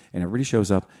do it, and everybody shows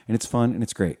up, and it's fun, and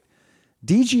it's great.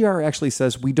 DGR actually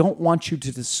says we don't want you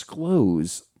to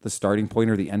disclose the starting point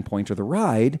or the end point or the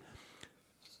ride.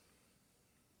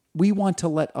 We want to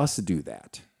let us do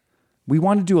that. We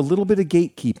want to do a little bit of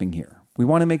gatekeeping here. We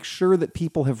want to make sure that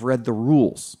people have read the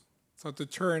rules. So a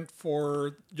deterrent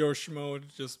for Yoshimo to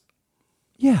just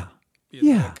Yeah.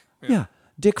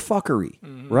 Dick fuckery,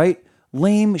 right?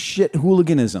 Lame shit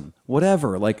hooliganism,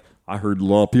 whatever. Like, I heard a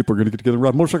lot of people are going to get together and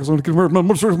ride motorcycles.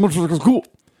 Motorcycles, cool.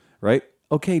 Right?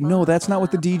 Okay, no, that's not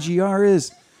what the DGR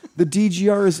is. The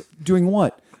DGR is doing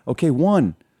what? Okay,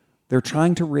 one, they're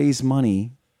trying to raise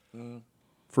money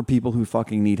for people who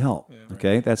fucking need help.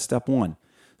 Okay, that's step one.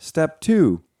 Step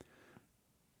two,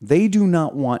 they do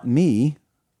not want me,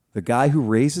 the guy who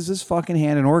raises his fucking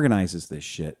hand and organizes this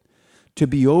shit, to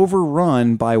be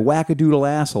overrun by wackadoodle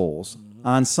assholes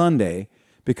on Sunday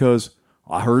because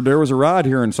I heard there was a ride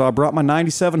here and so I brought my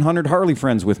 9700 Harley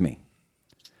friends with me.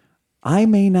 I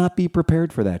may not be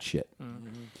prepared for that shit.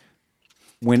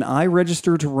 When I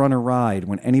register to run a ride,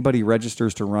 when anybody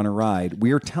registers to run a ride,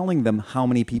 we are telling them how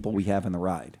many people we have in the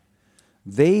ride.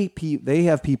 They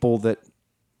have people that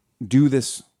do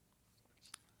this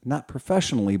not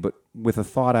professionally, but with a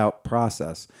thought-out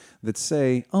process that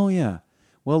say, oh, yeah,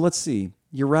 well, let's see.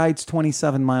 Your ride's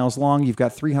 27 miles long. You've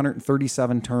got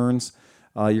 337 turns.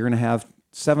 You're going to have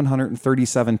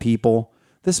 737 people.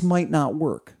 This might not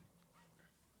work.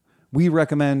 We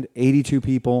recommend 82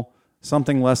 people,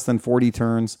 something less than 40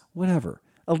 turns, whatever.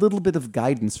 A little bit of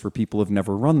guidance for people who've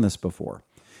never run this before.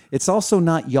 It's also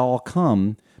not y'all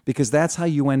come, because that's how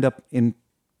you end up in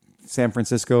San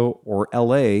Francisco or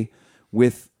LA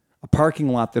with a parking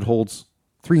lot that holds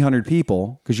 300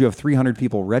 people because you have 300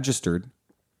 people registered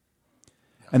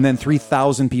and then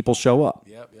 3,000 people show up.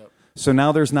 So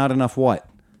now there's not enough what?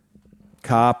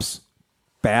 Cops,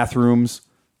 bathrooms,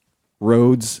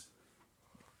 roads,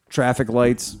 traffic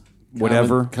lights,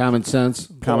 whatever. Common sense.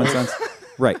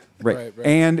 Right.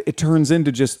 And it turns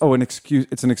into just, an excuse.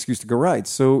 It's an excuse to go ride.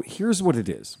 So here's what it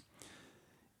is.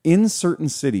 In certain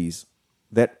cities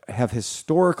that have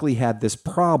historically had this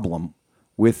problem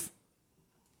with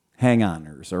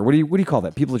hang-oners, or what do you call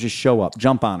that? People that just show up,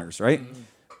 jump-oners, right?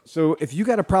 So if you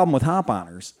got a problem with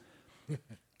hop-oners,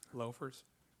 loafers.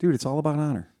 Dude, it's all about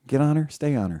honor. Get honor,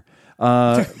 stay honor.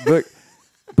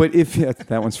 But if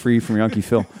that one's free from Yankee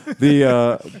Phil,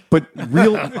 but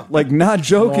real, like, not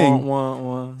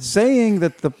joking, saying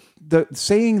that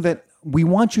saying that we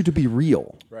want you to be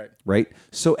real, right?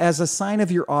 So as a sign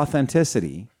of your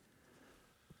authenticity,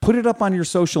 put it up on your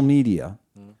social media,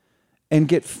 and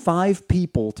get 5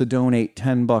 people to donate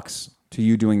 $10 to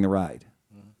you doing the ride.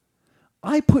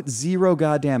 I put zero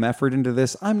goddamn effort into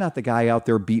this. I'm not the guy out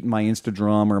there beating my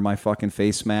Instadrum or my fucking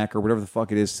Face Mac or whatever the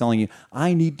fuck it is, telling you,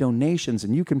 I need donations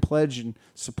and you can pledge and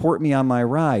support me on my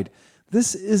ride.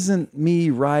 This isn't me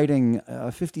riding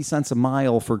 50 cents a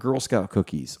mile for Girl Scout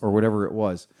cookies or whatever it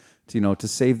was, to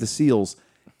save the seals.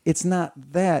 It's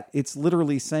not that. It's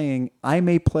literally saying, I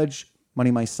may pledge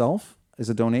money myself as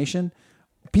a donation.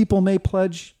 People may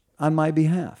pledge on my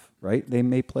behalf, right? They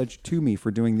may pledge to me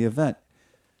for doing the event.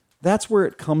 That's where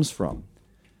it comes from.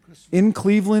 In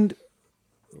Cleveland,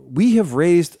 we have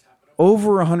raised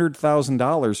over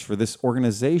 $100,000 for this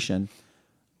organization,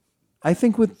 I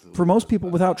think for most people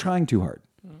without trying too hard.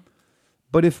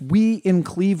 But if we in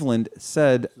Cleveland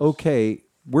said, okay,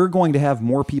 we're going to have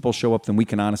more people show up than we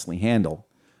can honestly handle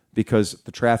because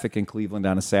the traffic in Cleveland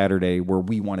on a Saturday where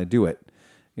we want to do it,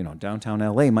 downtown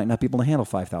LA might not be able to handle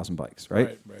 5,000 bikes,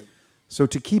 right? Right. So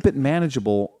to keep it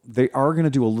manageable, they are going to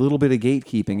do a little bit of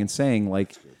gatekeeping and saying,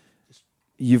 like,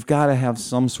 you've got to have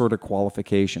some sort of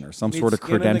qualification or some sort of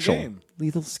credential.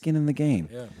 Lethal skin in the game.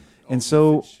 Yeah. And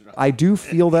so I do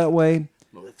feel that way.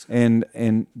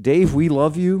 And Dave, we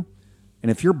love you. And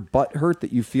if you're butthurt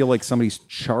that you feel like somebody's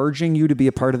charging you to be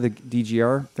a part of the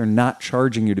DGR, they're not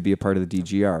charging you to be a part of the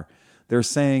DGR. They're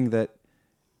saying that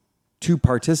to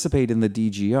participate in the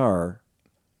DGR,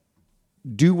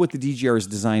 do what the DGR is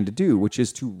designed to do, which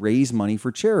is to raise money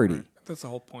for charity. That's the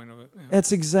whole point of it. Yeah.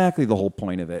 That's exactly the whole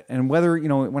point of it. And whether,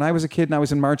 when I was a kid and I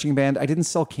was in marching band, I didn't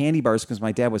sell candy bars because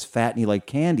my dad was fat and he liked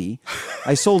candy.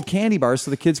 I sold candy bars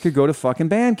so the kids could go to fucking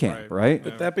band camp, right?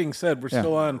 But that being said, we're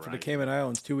still on for the Cayman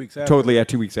Islands 2 weeks after. Totally, yeah,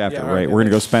 2 weeks after, Yeah, right? okay. We're going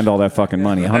to go spend all that fucking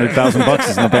money. $100,000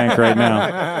 is in the bank right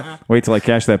now. Wait till I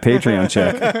cash that Patreon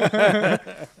check.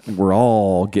 We're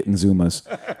all getting Zumas,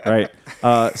 right?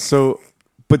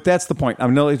 But that's the point.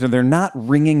 They're not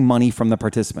wringing money from the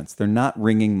participants. They're not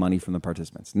wringing money from the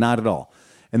participants. Not at all.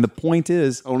 And the point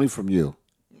is... Only from you.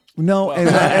 No,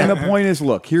 and the point is,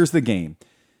 look, here's the game.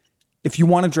 If you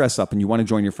want to dress up and you want to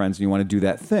join your friends and you want to do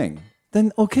that thing,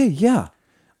 then okay, yeah.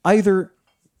 Either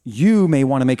you may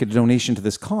want to make a donation to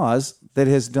this cause that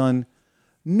has done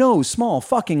no small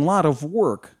fucking lot of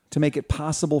work to make it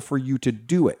possible for you to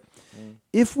do it.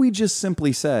 If we just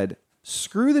simply said,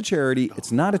 screw the charity,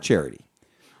 it's not a charity.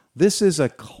 This is a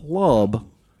club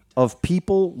of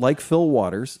people like Phil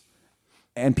Waters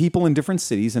and people in different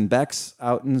cities, and Beck's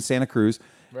out in Santa Cruz.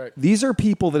 Right. These are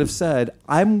people that have said,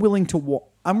 I'm willing to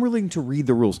read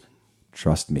the rules.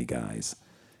 Trust me, guys.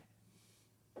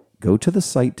 Go to the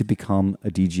site to become a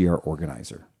DGR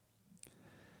organizer.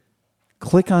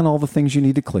 Click on all the things you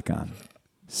need to click on.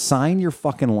 Sign your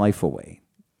fucking life away.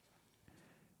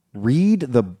 Read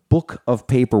the book of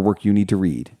paperwork you need to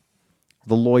read.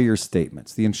 The lawyer's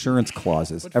statements, the insurance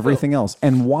clauses, everything else.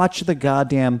 And watch the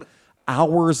goddamn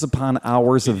hours upon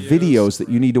hours of videos that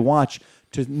you need to watch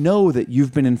to know that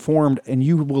you've been informed, and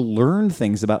you will learn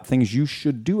things about things you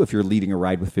should do if you're leading a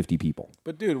ride with 50 people.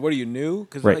 But dude, what are you new?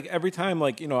 Because Right. like every time,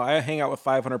 I hang out with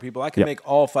 500 people, I can Yep. make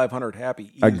all 500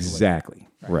 happy. Easily. Exactly.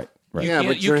 Right. Yeah, can't-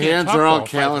 but you your can't hands talk are all all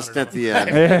calloused 500 at the end.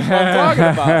 That's what I'm talking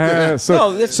about.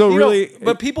 So- that's- so really-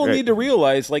 but people right. need to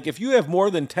realize, like, if you have more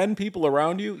than 10 people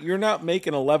around you, you're not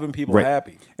making 11 people Right.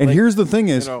 happy. And Like, here's the thing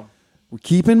is, you know-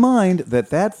 keep in mind that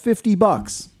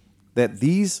 $50 that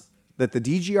the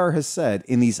DGR has said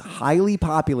in these highly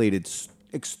populated,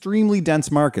 extremely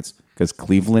dense markets, because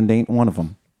Cleveland ain't one of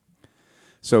them.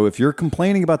 So if you're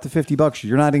complaining about the $50,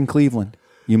 you're not in Cleveland.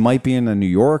 You might be in a New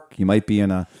York. You might be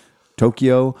in a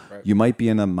Tokyo. Right. You might be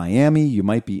in a Miami. You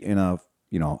might be in a,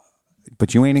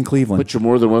 but you ain't in Cleveland. But you're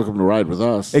more than welcome to ride with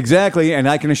us. Exactly. And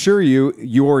I can assure you,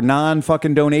 your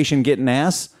non-fucking donation getting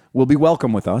ass will be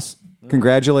welcome with us.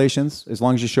 Congratulations. As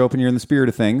long as you show up and you're in the spirit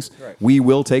of things, Right. We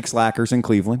will take slackers in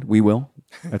Cleveland. We will.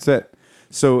 That's it.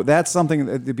 So that's something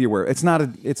to be aware of. It's not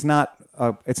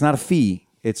a fee.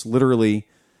 It's literally,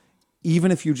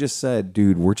 even if you just said,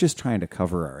 dude, we're just trying to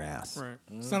cover our ass. Right.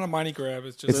 It's not a money grab.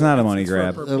 It's just It's not a money for a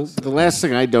grab. purpose. The last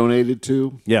thing I donated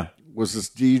to Yeah. was this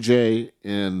DJ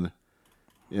in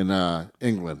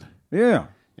England, Yeah.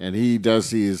 and he does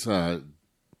these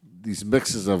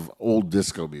mixes of old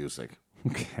disco music.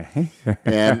 Okay.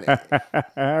 And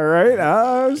All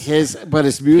right. his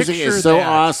music Picture is so that.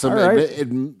 awesome. All right.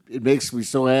 It makes me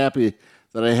so happy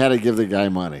that I had to give the guy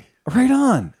money. Right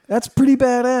on. That's pretty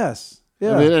badass.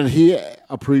 Yeah. I mean, and he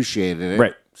appreciated it.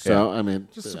 Right. So I mean,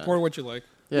 Just support what you like.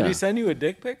 yeah. Did he send you a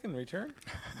dick pic in return?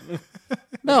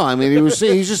 No, I mean he's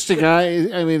just a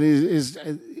guy. I mean, he's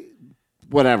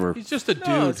whatever. He's just a dude.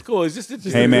 No, it's cool. He's just a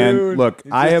Hey man, dude. look,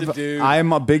 He's I just a have. dude.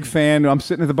 I'm a big fan. I'm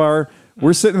sitting at the bar.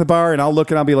 We're sitting at the bar, and I'll look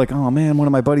and I'll be like, "Oh man, one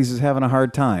of my buddies is having a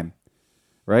hard time,"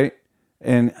 right?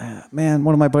 And man,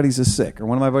 one of my buddies is sick, or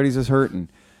one of my buddies is hurting,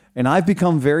 and I've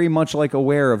become very much like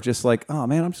aware of just like, "Oh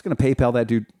man, I'm just going to PayPal that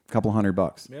dude a couple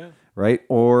 $100, Yeah. right?"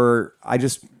 Or I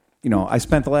just, I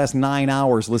spent the last 9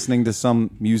 hours listening to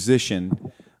some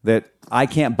musician that I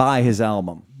can't buy his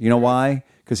album. You know why?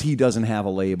 Because he doesn't have a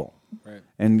label. Right.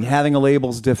 And having a label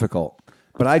is difficult.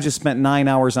 But I just spent 9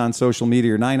 hours on social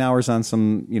media or 9 hours on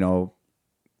some,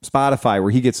 Spotify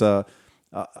where he gets a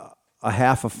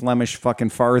half a Flemish fucking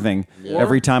farthing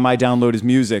every time I download his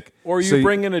music. Or you So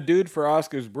bring in a dude for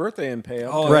Oscar's birthday and pay him.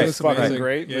 Oh, Right. that's Fucking amazing.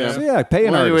 great. Yeah. So yeah, pay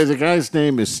an Well, anyway, artist. the guy's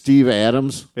name is Steve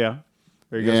Adams. Yeah.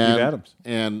 There you go, and, Steve Adams.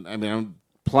 And I mean, I'm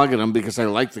plugging him because I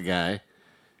like the guy,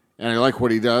 and I like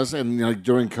what he does. And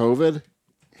during COVID,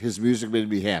 his music made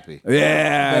me happy.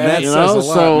 Yeah, that You says know, a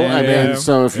lot, so man. I mean, Yeah.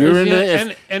 so if you're Is he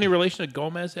into, any relation to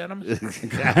Gomez Adams? I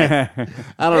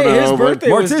don't Hey, know, his but,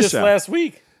 birthday was just Morticia. last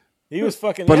week. He was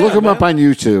fucking. but yeah, look him man. up on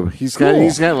YouTube. He's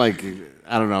Cool. got like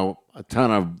I don't know a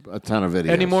ton of videos.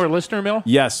 Any more listener mail?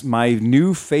 Yes, my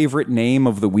new favorite name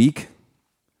of the week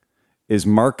is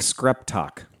Mark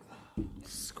Skreptok.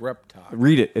 Screp talk.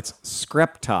 Read it. It's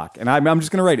Skreptok. And I'm just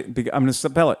going to write it. I'm going to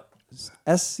spell it.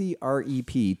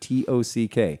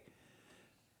 Screptock.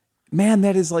 Man,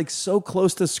 that is like so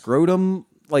close to scrotum.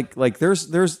 Like there's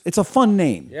it's a fun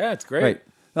name. Yeah, it's great. Right.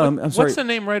 I'm sorry. What's the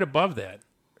name right above that?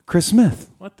 Chris Smith.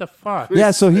 What the fuck?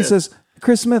 Yeah, so he says,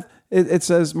 Chris Smith, It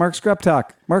says Mark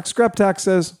Skreptak. Mark Skreptak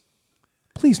says,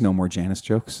 please no more Janice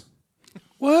jokes.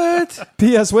 What?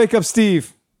 P.S. Wake up,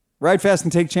 Steve. Ride fast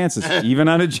and take chances, even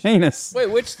on a Janus. Wait,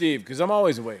 which Steve? Because I'm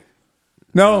always awake.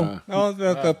 No. Oh,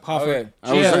 the Hoffer.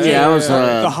 Okay. I was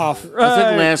The Hoff.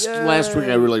 I think last week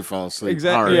I really fell asleep.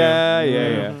 Exactly. Hard.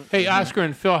 Yeah. Hey, Oscar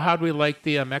and Phil, how do we like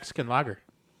the Mexican lager?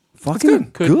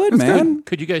 Fucking good, man.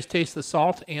 Could you guys taste the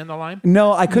salt and the lime?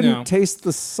 No, I couldn't No. taste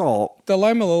the salt. The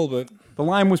lime a little bit. The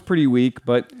lime was pretty weak,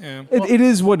 but Yeah. it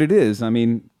is what it is. I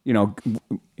mean, you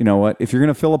know what? If you're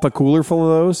going to fill up a cooler full of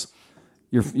those,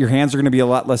 your hands are going to be a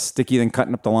lot less sticky than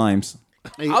cutting up the limes.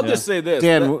 I'll just say this.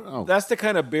 Dan, That's the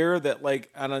kind of beer that,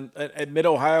 like, at Mid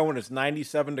Ohio when it's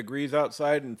 97 degrees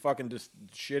outside and fucking just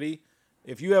shitty,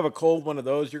 if you have a cold one of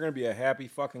those, you're going to be a happy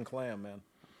fucking clam, man.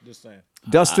 Just saying.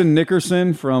 Dustin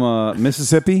Nickerson from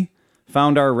Mississippi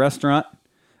found our restaurant.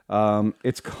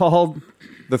 It's called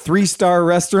the 3-Star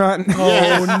Restaurant.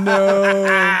 Oh,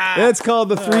 no. It's called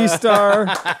the 3-Star.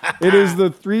 It is the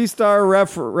 3-Star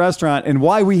restaurant. And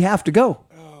why we have to go.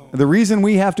 The reason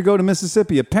we have to go to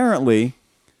Mississippi, apparently,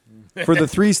 for the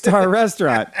 3-Star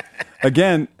restaurant.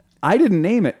 Again, I didn't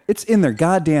name it. It's in their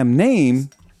goddamn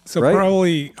name. So right?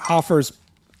 probably Hoffer's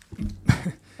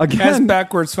Again, has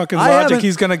backwards fucking I logic. haven't-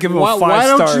 He's going to give him Why, a 5 why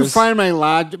stars. don't you find my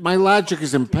logic? My logic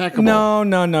is impeccable. No.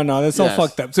 That's all Yes.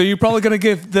 fucked up. So you're probably going to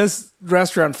give this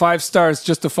restaurant 5 stars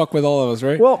just to fuck with all of us,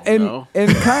 right? well, and No.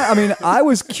 I mean, I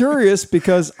was curious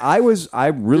because I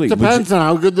really Depends on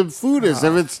how good the food is.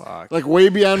 If it's like way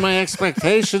beyond my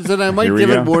expectations, then I might Here we give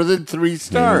go. it more than 3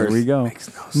 stars. Here we go.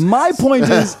 My point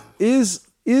is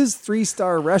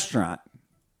 3-Star restaurant.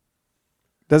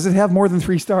 Does it have more than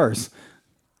 3 stars?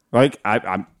 Like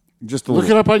I'm just a Look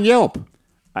little, it up on Yelp.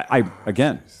 I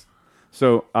again.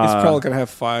 So it's probably going to have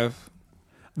 5.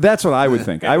 that's what I would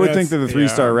think. I would think that the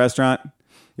That's- 3-Star restaurant.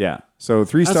 Yeah. So I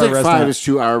 3-Star think restaurant. 5 is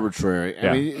too arbitrary.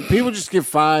 Yeah. I mean, people just give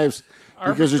 5s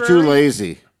because they're too Arbitrary?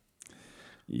 lazy.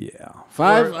 yeah.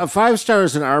 5 star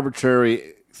is an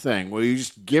arbitrary thing where you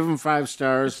just give them 5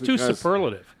 stars. It's too because-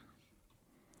 superlative.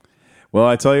 Well,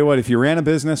 I tell you what. If you ran a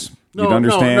business, No, you'd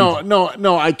understand.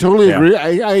 No. I totally Yeah. agree.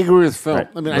 I agree with Phil. Right.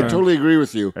 I mean, I totally agree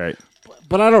with you. Right.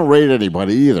 But I don't rate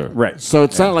anybody either. Right. So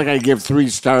it's not like I give 3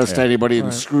 stars to anybody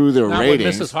and screw their Not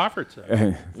ratings. what Mrs. Hoffert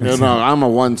said. No, I'm a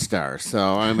 1 star.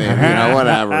 So I mean,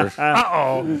 whatever.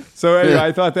 So anyway,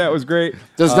 I thought that was great.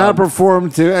 Does not perform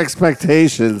to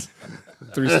expectations.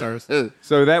 3 stars.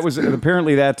 So that was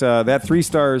apparently that 3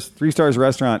 stars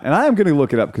restaurant, and I am going to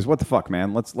look it up because what the fuck,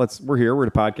 man? We're here. We're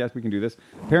at a podcast. We can do this.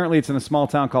 Apparently, it's in a small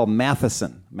town called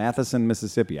Matheson,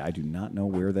 Mississippi. I do not know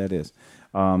where that is.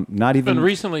 Not even Been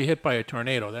recently hit by a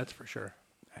tornado, that's for sure.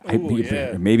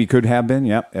 maybe could have been.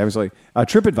 Yep, I was like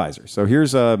TripAdvisor. So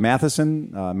here's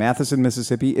Matheson,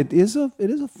 Mississippi. It is a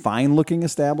fine looking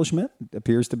establishment. It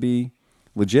appears to be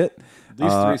legit.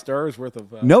 These 3 stars worth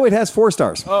of. No, it has 4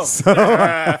 stars. Oh,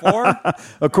 4?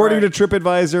 According to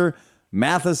TripAdvisor,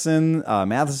 Matheson,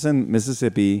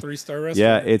 Mississippi. 3-star restaurant.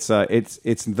 Yeah,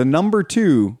 it's the number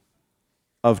 2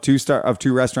 of 2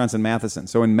 restaurants in Matheson.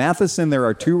 So in Matheson there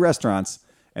are 2 restaurants,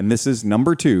 and this is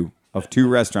number 2 of 2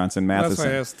 restaurants in That's Matheson.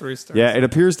 why it has 3 stars. Yeah, it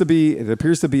appears to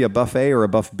be a buffet or a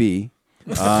buff B.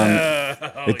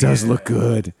 It does look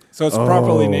good. So it's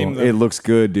properly named. It looks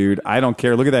good, dude. I don't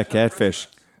care. Look at that catfish.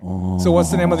 So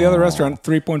what's the name of the other restaurant?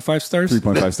 3.5 stars?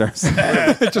 3.5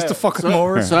 stars. Just to fuck them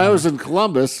over? So I was in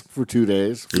Columbus for 2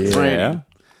 days for Yeah. training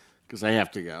because I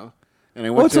have to go, and I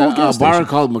Well, went it's to an old a gas bar station.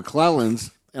 called McClellan's,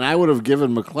 and I would have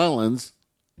given McClellan's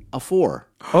a 4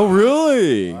 Oh,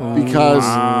 really? because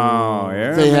Oh,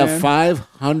 yeah, they have man.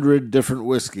 500 different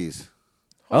whiskeys.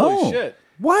 Oh, shit.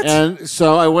 what? And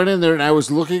so I went in there and I was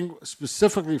looking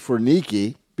specifically for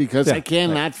Niki because Yeah. I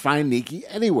cannot find Niki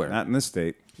anywhere. Not in this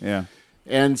state. Yeah.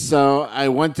 And so I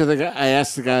went to the guy. I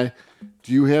asked the guy,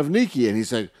 "Do you have Niki?" And he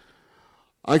said,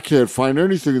 "I can't find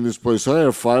anything in this place. I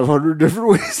have 500 different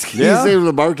whiskeys." Yeah.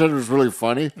 The bartender was really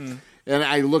funny. And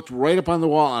I looked right up on the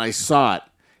wall and I saw it.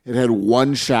 It had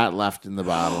 1 shot left in the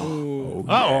bottle.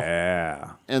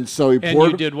 Yeah. And so he And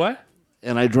poured you did what?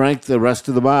 and I drank the rest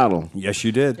of the bottle. Yes,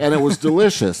 you did. And it was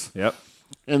delicious. Yep.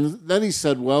 And then he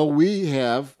said, "Well,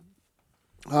 we've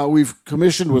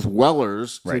commissioned with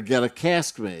Wellers to Right. get a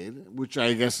cask made, which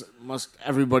I guess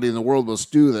everybody in the world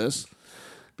must do this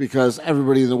because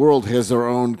everybody in the world has their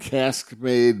own cask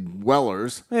made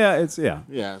Wellers." Yeah,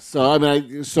 Yeah. So I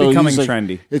mean, so Becoming he's like,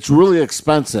 trendy. It's really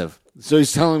expensive. So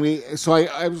he's telling me. So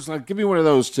I was like, "Give me one of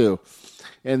those too."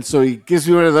 And so he gives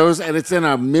me one of those, and it's in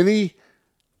a mini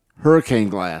hurricane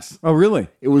glass. Oh, really?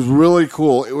 It was really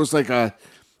cool. It was like a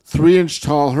 3-inch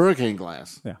tall hurricane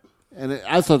glass. Yeah. And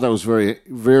I thought that was very,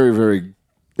 very, very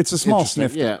It's a small interesting.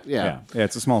 snifter. Yeah. Yeah,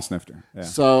 it's a small snifter. Yeah.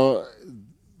 So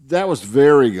that was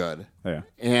very good. Yeah.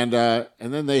 And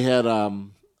then they had what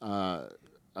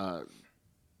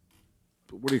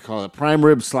do you call it? Prime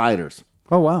rib sliders.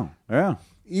 Oh wow. Yeah.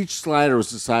 Each slider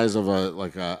was the size of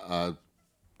a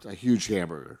huge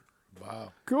hamburger.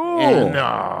 Cool.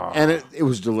 And it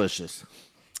was delicious.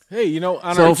 Hey, you know,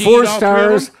 on So our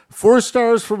 4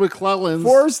 stars for McClellan's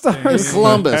 4 in stars.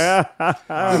 Columbus.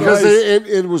 Because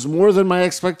it was more than my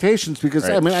expectations. Because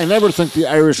I mean, I never think the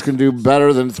Irish can do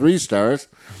better than 3 stars.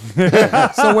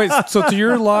 So wait, so to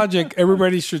your logic,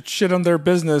 everybody should shit on their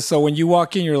business. So when you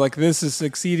walk in, you're like, "This is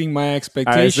exceeding my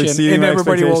expectation," exceeding and my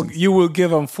everybody expectations. you will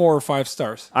give them 4 or 5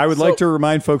 stars. I would like to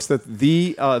remind folks that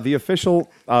the official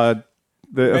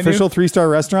official 3-star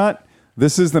restaurant.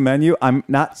 This is the menu. I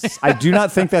do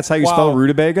not think that's how you spell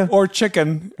rutabaga. Or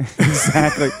chicken.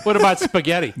 Exactly. What about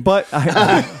spaghetti? But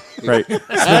right,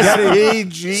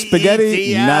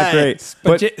 spaghetti, not great.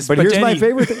 But here's my spaghetti.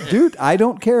 favorite thing, dude. I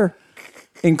don't care.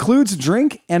 Includes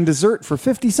drink and dessert for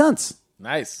 50 cents.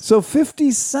 Nice. So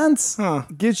 50 cents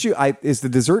gets you. Is the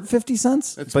dessert 50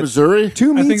 cents? It's Missouri.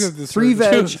 2 I think meats, the dessert 3 is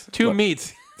veg, 2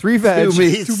 meats. 3 veg, 2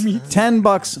 meats.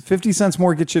 $10, 50 cents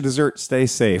more get you dessert. Stay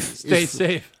safe. Stay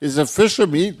safe. Is a fish a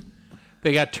meat?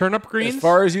 They got turnip greens, As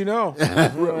far as you know.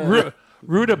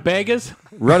 rutabagas,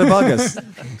 Rutabagas.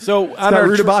 So on Got our,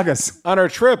 rutabagas. on our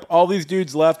trip, all these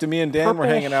dudes left, and me and Dan were purple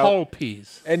hanging out. whole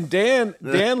peas. And Dan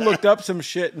looked up some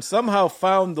shit and somehow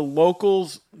found the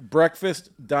locals' breakfast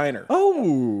diner.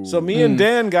 Oh. So me and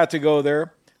Dan got to go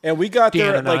there, and we got Dan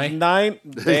there at and like I. 9.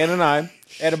 Dan and I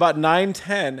at about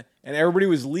 9:10, and everybody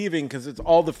was leaving because it's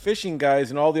all the fishing guys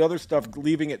and all the other stuff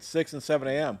leaving at 6 and 7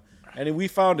 a.m. And we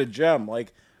found a gem.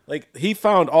 Like he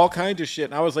found all kinds of shit,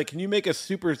 and I was like, "Can you make a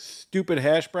super stupid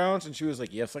hash browns?" And she was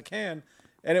like, "Yes, I can."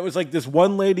 And it was like this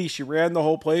one lady. She ran the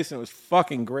whole place, and it was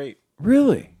fucking great.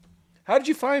 Really? How did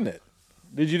you find it?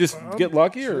 Did you just get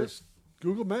lucky, or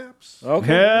Google Maps.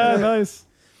 okay? Yeah, nice.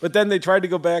 But then they tried to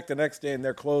go back the next day, and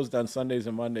they're closed on Sundays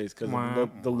and Mondays because of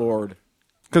the Lord.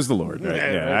 Because the Lord, right?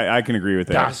 Yeah, I can agree with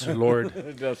that. Das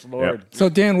Lord. Just Lord. So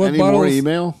Dan, what Any more bottles?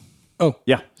 email?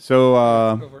 Yeah.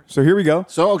 So here we go.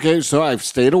 So I've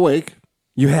stayed awake.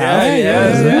 You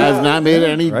have? I've not made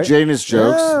any Janus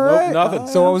jokes. Nope, nothing.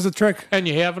 So what was the trick? And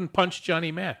you haven't punched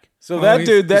Johnny Mac. So that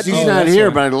dude, He's not that's here,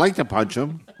 why. but I'd like to punch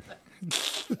him.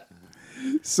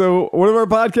 So one of our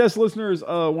podcast listeners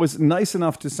was nice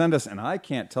enough to send us, and I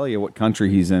can't tell you what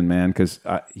country he's in, man, because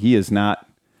he is not.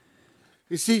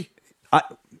 Is he?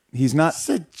 He's not.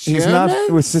 He's German?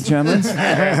 not with the Germans.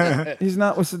 He's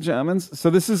not with the Germans. So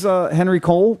this is Henry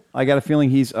Cole. I got a feeling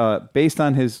he's based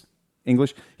on his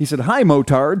English. He said, "Hi,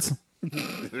 motards,"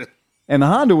 and the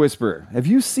Honda Whisperer. Have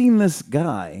you seen this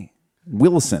guy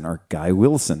Wilson or Guy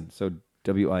Wilson? So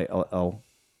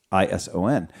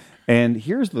Willison. And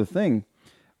here's the thing.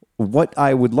 What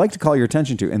I would like to call your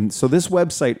attention to, and so this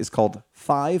website is called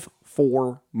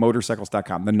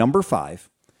 54motorcycles.com. The number 5.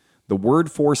 The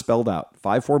word 4 spelled out,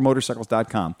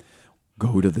 54motorcycles.com.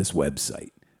 Go to this website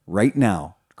right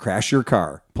now. Crash your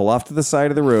car. Pull off to the side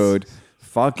of the road.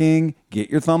 Fucking get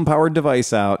your thumb-powered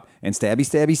device out and stab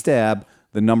the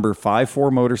number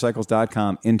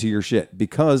 54motorcycles.com into your shit.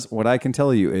 Because what I can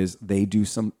tell you is they do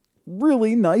some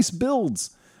really nice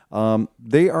builds.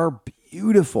 They are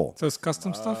beautiful. So it's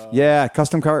custom stuff? Yeah,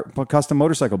 custom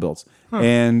motorcycle builds.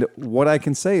 And what I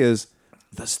can say is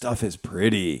the stuff is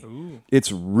pretty. Ooh.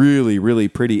 It's really, really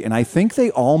pretty. And I think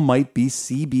they all might be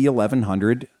CB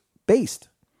 1100 based.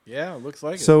 Yeah, it looks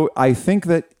like it. So I think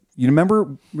that you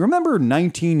remember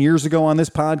 19 years ago on this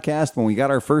podcast when we got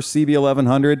our first CB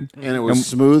 1100? And it was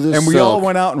smooth as And we silk. all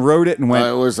went out and rode it and went,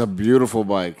 It was a beautiful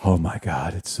bike. oh my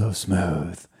God, it's so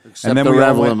smooth. Except and the we all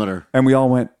rev went- limiter. And we all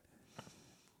went,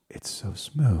 it's so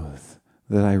smooth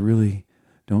that I really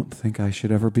don't think I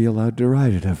should ever be allowed to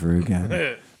ride it ever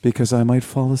again because I might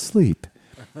fall asleep.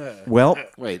 Well,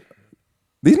 Wait,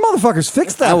 these motherfuckers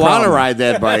fixed that I want to problem. ride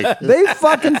that bike. They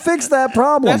fucking fixed that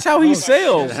problem. That's how he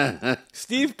sails.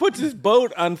 Steve puts his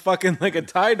boat on fucking like a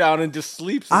tie down and just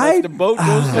sleeps and lets the boat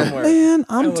go somewhere. Man,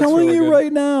 I'm looks telling really you good.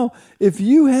 right now, if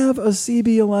you have a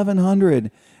CB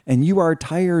 1100 and you are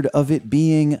tired of it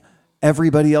being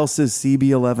everybody else's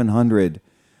CB 1100,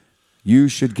 you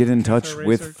should get in touch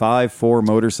with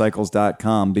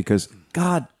 54motorcycles.com because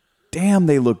god damn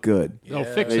they look good. They'll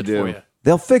fix they it do. for you.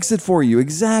 They'll fix it for you.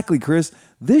 Exactly, Chris.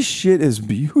 This shit is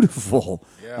beautiful.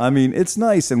 I mean, it's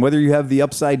nice. And whether you have the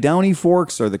upside downy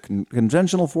forks or the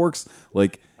conventional forks,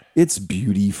 like, it's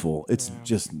beautiful. It's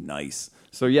just nice.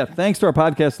 So, yeah, thanks to our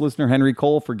podcast listener, Henry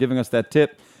Cole, for giving us that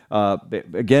tip.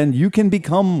 Again, you can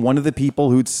become one of the people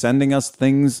who's sending us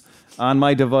things on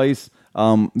my device.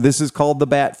 This is called the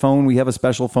Bat Phone. We have a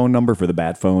special phone number for the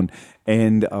Bat Phone,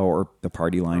 and or the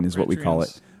party line is what we call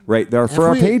it. Right, there for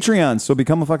our Patreons. So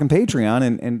become a fucking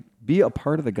Patreon and be a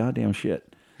part of the goddamn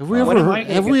shit. Have we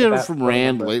heard from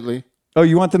Rand lately? Oh,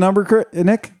 you want the number,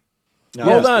 Nick? No,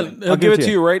 hold on. I'll give it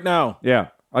to you right now. Yeah,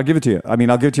 I'll give it to you. I mean,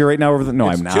 I'll give it to you right now over the. No,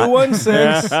 I'm not.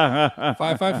 216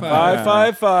 555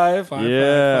 555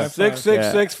 Yeah.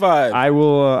 6665. I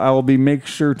will be make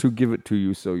sure to give it to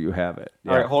you so you have it.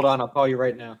 Yeah. All right, hold on. I'll call you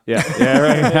right now. Yeah,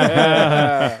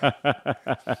 right.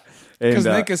 Because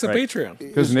Nick is a Patreon.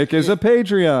 Because Nick is a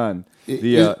Patreon.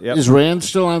 Is Rand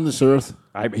still on this earth?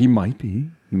 He might be.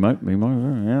 He might.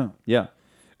 Yeah.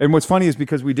 And what's funny is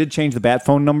because we did change the Bat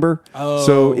Phone number. Oh.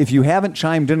 So if you haven't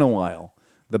chimed in a while,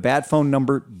 the Bat Phone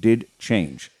number did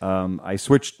change. I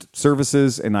switched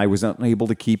services and I was unable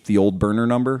to keep the old burner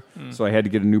number, so I had to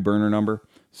get a new burner number.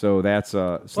 So that's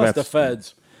Plus the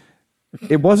feds.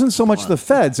 It wasn't so much the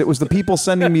feds; it was the people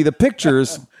sending me the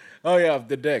pictures. Oh yeah,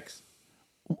 the dicks.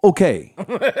 Okay.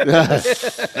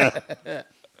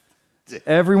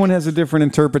 Everyone has a different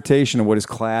interpretation of what is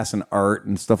class and art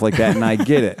and stuff like that, and I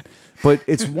get it. But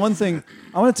it's one thing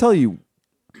I want to tell you.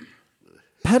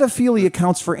 Pedophilia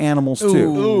counts for animals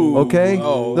too. Okay?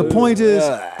 The point is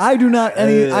I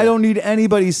don't need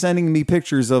anybody sending me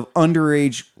pictures of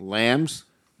underage lambs.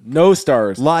 No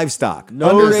stars. Livestock.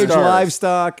 No underage stars.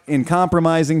 Livestock in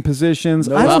compromising positions.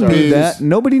 No I don't puppies. need that.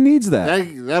 Nobody needs that.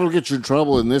 That'll get you in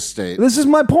trouble in this state. This is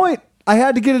my point. I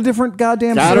had to get a different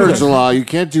goddamn Goddard's service. law. You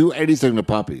can't do anything to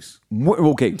puppies.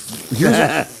 Okay.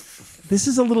 This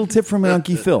is a little tip from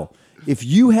Unky Phil. If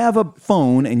you have a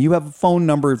phone and you have a phone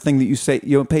number thing that you say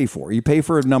you pay for, you pay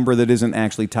for a number that isn't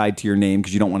actually tied to your name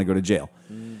because you don't want to go to jail.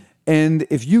 And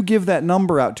if you give that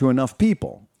number out to enough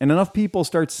people and enough people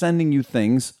start sending you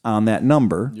things on that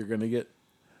number, You're going to get...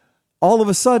 all of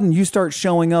a sudden you start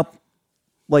showing up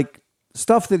like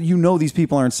stuff that you know these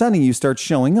people aren't sending you starts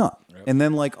showing up. And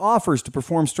then like offers to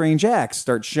perform strange acts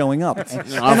start showing up.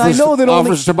 And I know that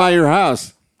offers to buy your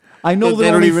house. I know They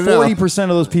that don't only even know. 40% of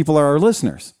those people are our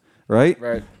listeners, right?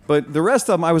 Right. But the rest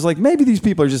of them, I was like, maybe these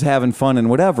people are just having fun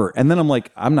and whatever. And then I'm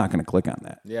like, I'm not going to click on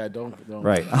that. Yeah, don't.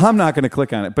 Right. I'm not going to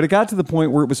click on it. But it got to the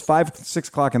point where it was 5, 6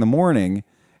 o'clock in the morning,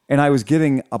 and I was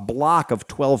getting a block of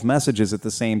 12 messages at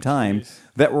the same time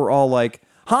that were all like,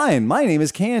 hi, my name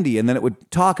is Candy. And then it would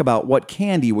talk about what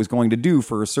Candy was going to do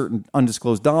for a certain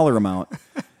undisclosed dollar amount.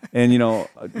 And,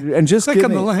 and just Click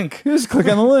on the link. Just click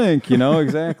on the link,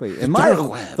 exactly. And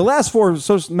the last 4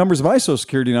 numbers of my social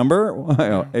security number,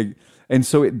 and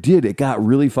so it got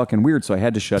really fucking weird. So I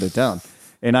had to shut it down.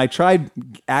 And I tried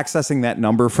accessing that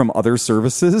number from other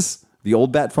services, the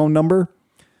old Bat Phone number.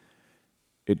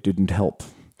 It didn't help.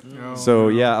 So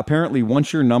yeah, apparently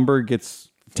once your number gets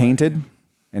tainted,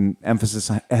 and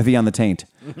emphasis heavy on the taint,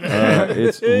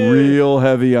 it's real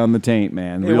heavy on the taint,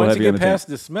 man. Hey, real once heavy you on get the past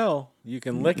taint. the smell, you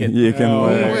can lick it. You can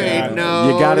lick. Wait, no.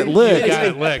 You got it licked. You got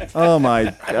it licked. Oh my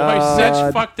My god!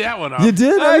 Setch fucked that one up. You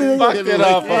did? I fucked it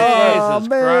up. Oh Jesus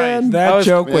man! Christ. That was-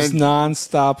 joke was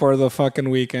nonstop or the fucking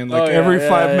weekend. Like Oh, yeah, every yeah,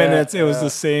 5 yeah, minutes, it was the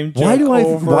same joke. Why do I?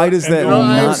 over Why does and that over.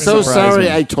 not I'm so surprise sorry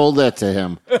me? I told that to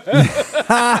him.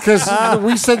 Because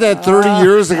we said that 30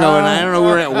 years ago, and I don't know, we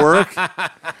were at work.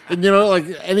 And, like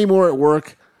anymore at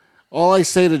work, all I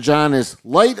say to John is,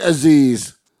 Light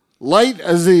Aziz. Light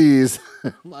Aziz.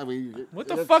 I mean, What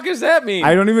the fuck does that mean?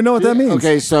 I don't even know what that means.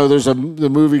 okay, so there's the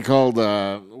movie called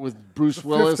with Bruce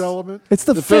Willis. Fifth Element. It's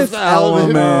the fifth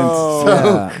element. Oh.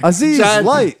 Yeah. Aziz,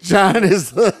 light. John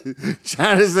is the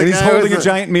And he's guy holding with a the-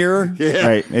 giant mirror. Yeah.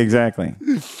 Right. Exactly.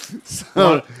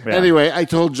 So, Yeah. Anyway, I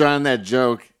told John that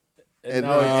joke, and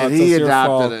it's he your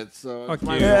adopted fault. it. So Fuck it's you.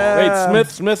 my fault. Wait,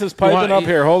 Smith is piping want- up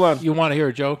here. Hold on. You want to hear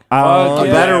a joke? A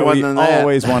better one we than that.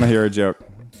 always want to hear a joke.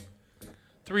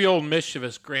 3 old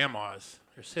mischievous grandmas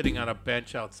are sitting on a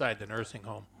bench outside the nursing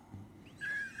home.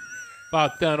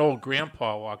 About then, old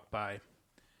grandpa walked by,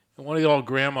 and one of the old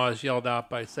grandmas yelled out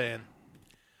by saying,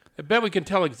 I bet we can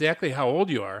tell exactly how old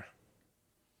you are.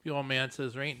 The old man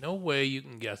says, there ain't no way you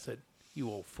can guess it, you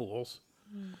old fools.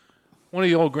 One of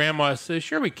the old grandmas says,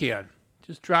 sure we can.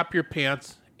 Just drop your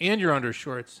pants and your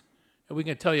undershorts, and we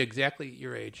can tell you exactly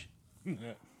your age.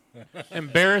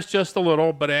 Embarrassed just a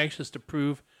little, but anxious to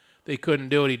prove they couldn't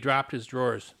do it, he dropped his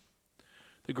drawers.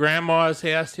 The grandmas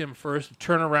asked him first to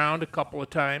turn around a couple of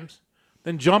times,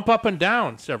 then jump up and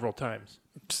down several times.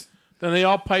 Then they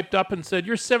all piped up and said,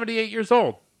 you're 78 years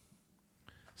old.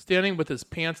 Standing with his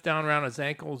pants down around his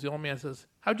ankles, the old man says,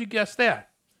 how'd you guess that?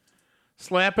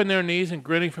 Slapping their knees and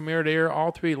grinning from ear to ear,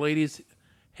 all 3 ladies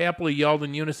happily yelled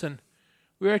in unison,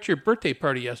 we were at your birthday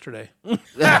party yesterday.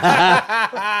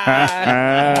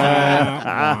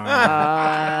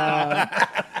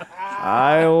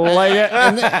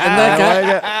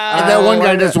 and that one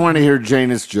guy doesn't want to hear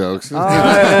Janus jokes.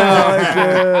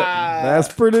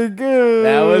 That's pretty good.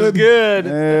 That was good.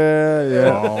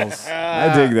 Yeah.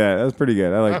 I dig that. That's pretty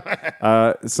good. I like.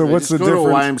 So what's the Just go to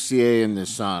difference? YMCA in the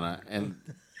sauna and.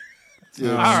 All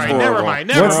right, never mind.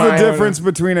 What's the difference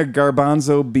between a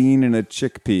garbanzo bean and a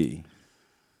chickpea?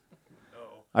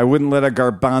 I wouldn't let a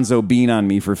garbanzo bean on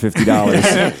me for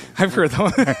 $50. I've heard that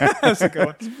one. That's a good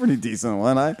one. It's a pretty decent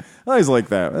one. I always like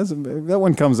that. That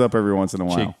one comes up every once in a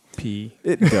while. Chickpea.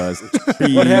 It does.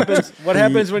 What happens? What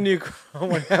happens when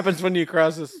you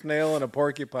cross a snail and a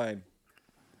porcupine?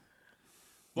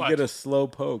 You get a slow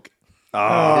poke.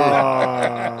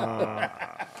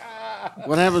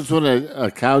 What happens when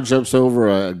a cow jumps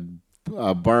over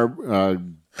a barbed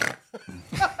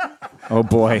Oh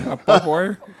boy. Barbed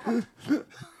wire.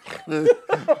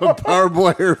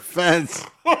 wire fence?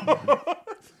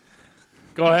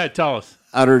 Go ahead, tell us.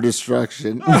 Utter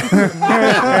destruction.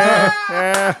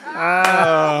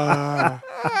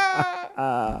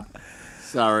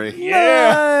 Sorry.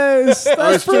 Yes.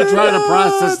 I was still trying to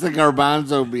process the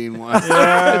garbanzo bean one.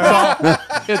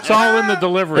 It's all in the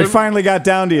delivery. It finally got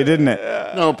down to you, didn't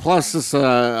it? No, plus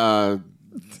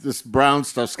this brown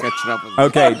stuff's catching up with me.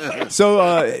 Okay.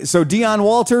 So Dion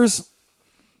Walters,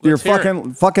 your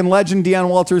fucking legend, Dion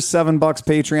Walters, $7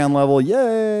 Patreon level.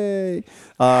 Yay.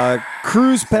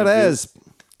 Cruz Perez.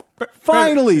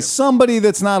 Finally, somebody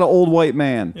that's not an old white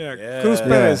man. Yeah. Cruz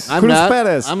Perez. I'm Cruz not.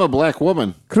 Perez. I'm a black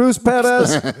woman. Cruz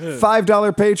Perez, $5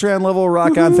 Patreon level.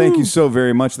 Rock on. Thank you so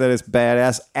very much. That is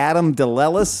badass. Adam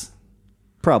DeLellis,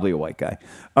 probably a white guy.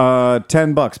 $10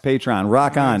 Patreon.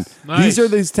 Rock on. Nice. These are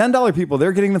these $10 people.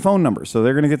 They're getting the phone number, so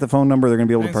they're going to get the phone number. They're going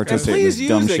to be able to participate in Please this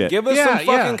dumb use it. shit. Give us Yeah, some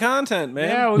yeah. fucking content, man.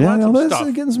 Yeah, we want some let's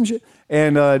stuff. getting some shit.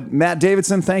 And Matt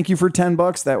Davidson, thank you for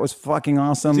 $10. That was fucking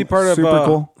awesome. Is he part Super of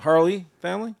cool. Harley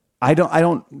family? I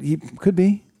don't. He could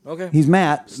be. Okay. He's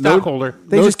Matt. Stockholder.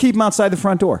 They just keep him outside the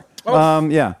front door.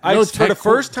 Yeah. For the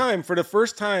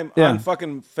first time Yeah. on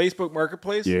fucking Facebook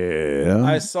Marketplace, Yeah.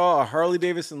 I saw a Harley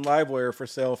Davidson Livewire for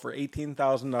sale for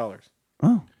 $18,000.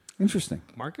 Oh, interesting.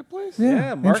 Marketplace?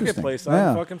 Yeah, interesting. Marketplace on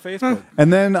Yeah. fucking Facebook.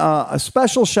 And then a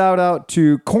special shout out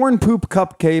to Corn Poop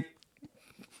Cupcake.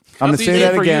 I'm going to That's say easy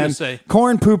that for you to again. say.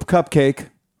 Corn Poop Cupcake,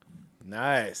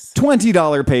 Nice. $20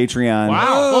 Patreon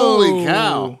Wow. Holy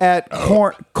cow. at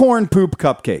Corn Poop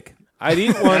Cupcake. I'd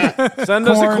eat one. Send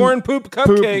us a corn poop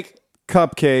cupcake.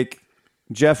 Cupcake.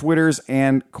 Jeff Witters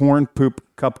and Corn Poop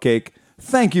Cupcake.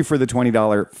 Thank you for the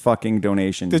 $20 fucking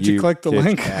donation. Did you click the kitch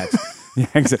link? cats. Yeah,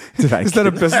 did I? Is that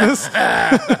a business?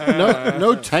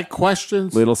 No tech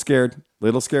questions. Little scared.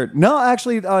 No,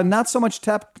 actually, not so much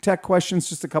tech questions.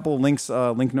 Just a couple of links,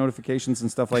 link notifications, and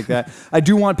stuff like that. I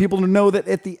do want people to know that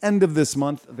at the end of this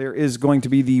month, there is going to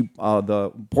be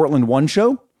the Portland One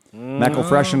show. Meckle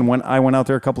Fresh, and when I went out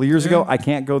there a couple of years ago, I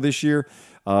can't go this year,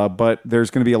 but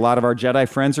there's going to be a lot of our Jedi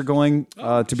friends are going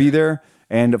to be there.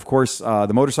 And of course,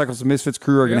 the Motorcycles of Misfits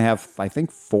crew are going to have, I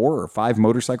think, 4 or 5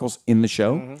 motorcycles in the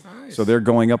show. Nice. So they're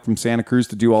going up from Santa Cruz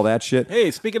to do all that shit.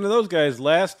 Hey, speaking of those guys,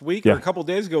 last week or a couple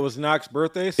days ago was Knock's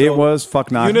birthday. So It was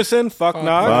fuck knock. Unison, fuck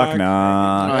Knock. Fuck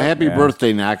knock. Happy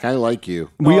birthday, Knock. I like you.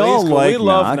 We No, all he's cool. like We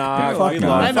love knock. Knock. Yeah, fuck We knock.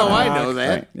 love I know, Knock. I know that.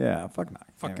 Right. Yeah, fuck knock.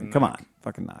 Come on,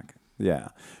 fucking knock. Yeah.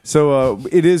 So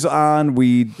it is on.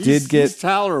 We did get. He's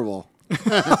tolerable.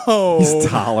 He's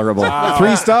tolerable.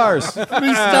 3 stars. 3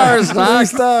 stars, Knock. 3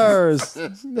 stars.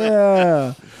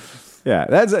 Yeah. Yeah.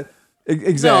 That's it.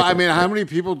 Exactly. No, I mean, how many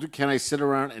people can I sit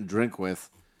around and drink with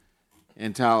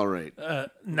and tolerate?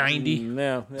 90.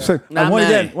 No. So, Not once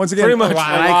many. again, Pretty much.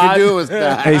 I could do with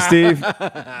that. Hey, Steve.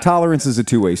 Tolerance is a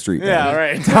 2-way street. Yeah, man.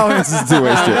 right. Tolerance is a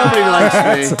 2-way street. Nobody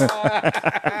likes me.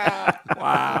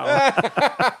 Wow.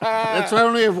 That's why I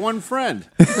only have one friend.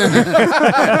 And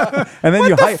then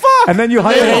and then you They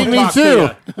hired hate him. me too.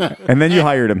 And then you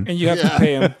hired him. And you have to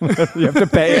pay him. You have to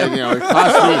pay him. And,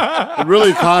 it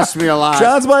really cost me a lot.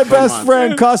 John's my per best month.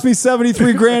 friend. Cost me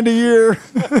 $73,000 a year.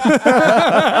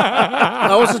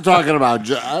 I wasn't talking about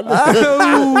John.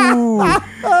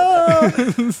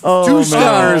 Oh, 2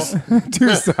 stars.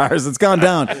 2 stars. It's gone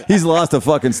down. He's lost a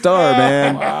fucking star,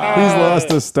 man. He's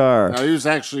lost a star. No, he was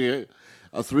actually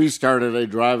a 3-star today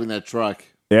driving that truck.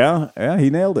 Yeah, he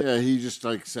nailed it. Yeah, he just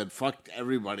said fuck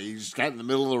everybody. He just got in the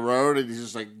middle of the road and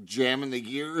he's just jamming the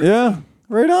gear. Yeah,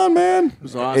 right on, man. It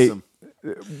was awesome.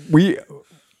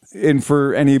 And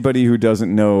for anybody who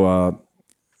doesn't know,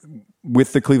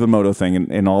 with the Cleveland Moto thing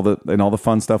and all the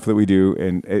fun stuff that we do,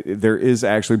 and there is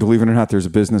actually, believe it or not, there's a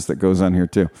business that goes on here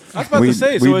too. I was about to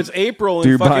say, so it's April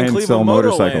in buy fucking and Cleveland sell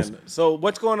motorcycles. Motorland. So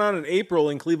what's going on in April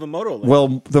in Cleveland Motorland?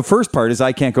 Well, the first part is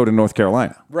I can't go to North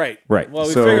Carolina. right. Right. Well,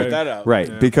 we So- figured that out.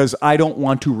 Right, because I don't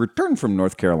want to return from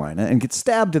North Carolina and get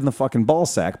stabbed in the fucking ball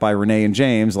sack by Renee and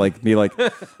James, be like,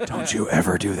 don't you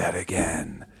ever do that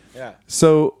again. Yeah.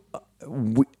 So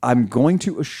I'm going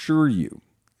to assure you,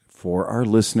 for our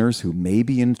listeners who may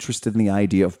be interested in the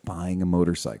idea of buying a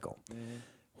motorcycle,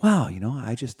 wow,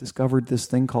 I just discovered this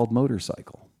thing called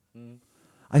motorcycle.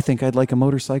 I think I'd like a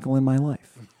motorcycle in my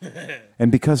life.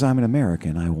 And because I'm an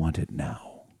American, I want it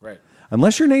now. Right.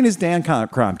 Unless your name is Dan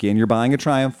Kromke and you're buying a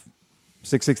Triumph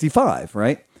 665,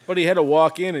 right? But he had to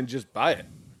walk in and just buy it.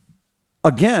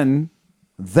 Again,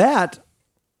 that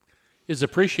Is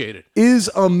appreciated. is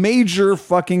a major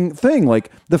fucking thing.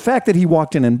 Like the fact that he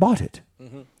walked in and bought it.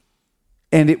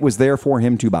 And it was there for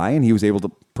him to buy, and he was able to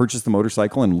purchase the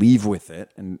motorcycle and leave with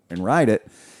it and ride it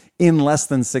in less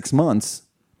than 6 months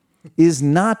is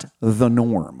not the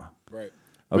norm. Right.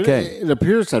 But Okay. It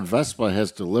appears that Vespa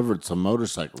has delivered some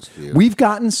motorcycles to you. We've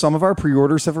gotten some of our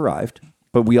pre-orders have arrived,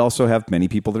 but we also have many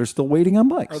people that are still waiting on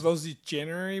bikes. Are those the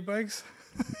January bikes?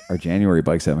 Our January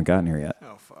bikes haven't gotten here yet.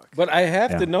 Oh fuck! But I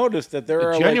have to notice that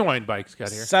there are Genuine bikes got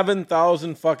like here.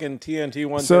 7,000 fucking TNT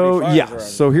 135s So yeah, around.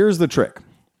 so here's the trick.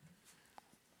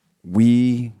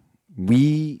 We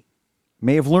may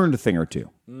have learned a thing or two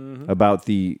about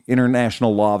the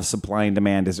international law of supply and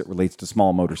demand as it relates to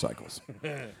small motorcycles.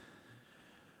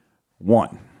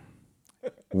 One,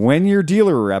 when your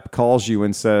dealer rep calls you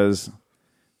and says,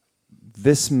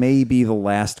 this may be the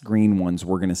last green ones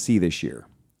we're going to see this year,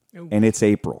 and it's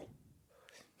April.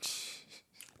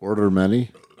 Order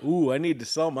many. Ooh, I need to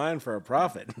sell mine for a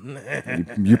profit.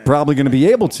 You're probably going to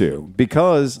be able to,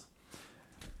 because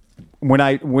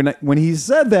when he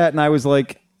said that, and I was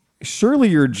like, surely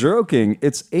you're joking.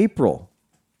 It's April.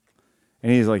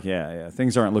 And he's like, yeah,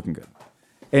 things aren't looking good.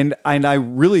 And I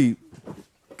really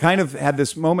kind of had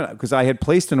this moment because I had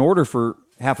placed an order for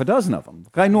half a dozen of them.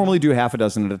 I normally do half a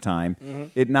dozen at a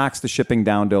time. It knocks the shipping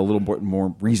down to a little bit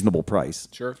more reasonable price.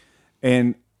 Sure.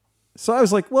 And so I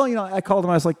was like, well, I called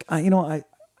him. I was like, I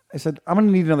said, I'm going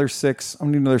to need another six. I'm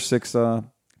going to need another six TNT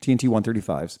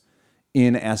 135s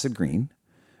in acid green.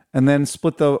 And then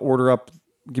split the order up.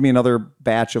 Give me another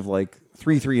batch of like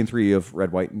 3, 3, and 3 of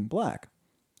red, white, and black.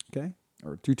 Okay?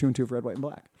 Or 2, 2, and 2 of red, white, and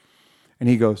black. And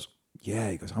he goes,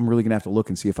 yeah. He goes, I'm really going to have to look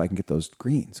and see if I can get those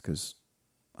greens because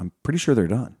I'm pretty sure they're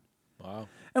done. Wow.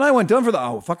 And I went done for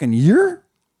the fucking year?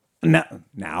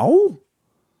 Now?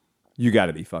 You got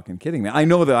to be fucking kidding me. I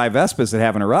know that I have Vespas that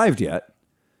haven't arrived yet,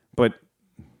 but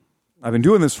I've been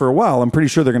doing this for a while. I'm pretty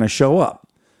sure they're going to show up.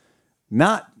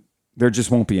 There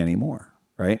just won't be any more.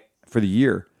 Right, for the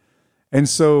year. And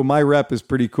so my rep is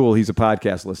pretty cool. He's a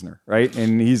podcast listener, right?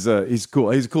 And he's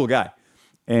cool. He's a cool guy.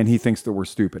 And he thinks that we're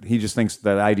stupid. He just thinks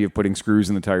that idea of putting screws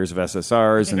in the tires of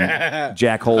SSRs and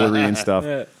jackholery and stuff.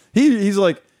 He's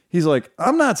like,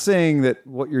 I'm not saying that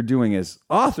what you're doing is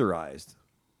authorized,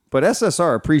 but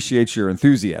SSR appreciates your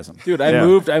enthusiasm. Dude,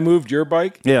 Yeah. I moved your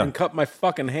bike Yeah. and cut my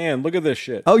fucking hand. Look at this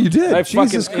shit. Oh, you did? I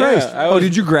Jesus fucking- Christ. yeah,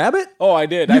 Did you grab it? Oh, I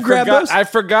did. You grabbed those? I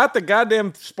forgot the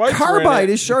goddamn spikes. were in Carbide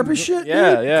it. is sharp as shit.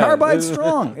 Yeah, dude. yeah. Carbide's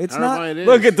strong. It's not. Carbide is.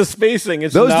 Look at the spacing.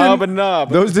 It's knob and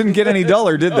knob. Those didn't get any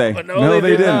duller, did they? No,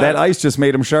 they did didn't. not. That ice just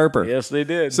made them sharper. Yes, they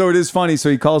did. So it is funny. So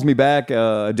he calls me back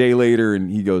a day later,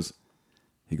 and he goes,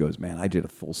 man, I did a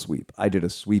full sweep. I did a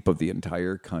sweep of the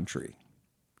entire country.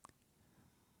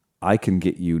 I can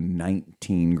get you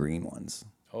 19 green ones.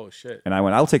 Oh shit. And I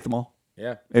went, I'll take them all.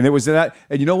 Yeah. And it was that.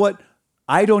 And you know what?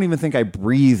 I don't even think I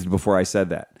breathed before I said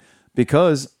that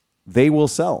because they will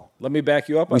sell. Let me back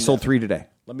you up on We that. sold 3 today.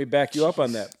 Let me back you up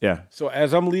on that. Yeah. So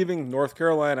as I'm leaving North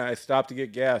Carolina, I stopped to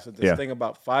get gas at this Yeah. thing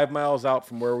about 5 miles out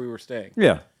from where we were staying.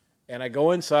 Yeah. And I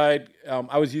go inside.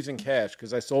 I was using cash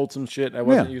because I sold some shit and I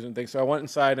wasn't Yeah. using things. So I went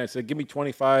inside and I said, give me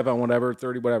 25 on whatever,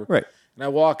 30, whatever. Right. And I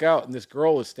walk out and this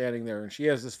girl is standing there and she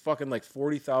has this fucking like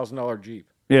 $40,000 Jeep.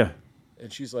 Yeah.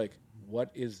 And she's like,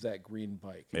 what is that green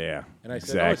bike? Yeah. And I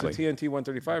said, exactly. oh, it's a TNT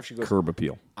 135. She goes, Curb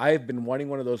appeal. I've been wanting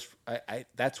one of those.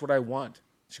 That's what I want.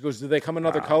 She goes, do they come in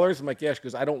other colors? I'm like, yeah. She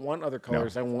goes, I don't want other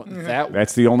colors. I want that one.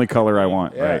 That's the only color I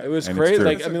want. Yeah, right? it was And it's crazy. true.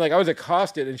 Like, I mean, like I was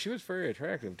accosted, and she was very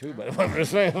attractive too. But I'm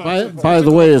just saying. By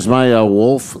the way, is my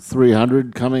Wolf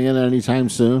 300 coming in anytime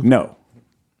soon? No.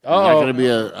 Not going to be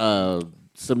a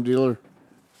sim dealer?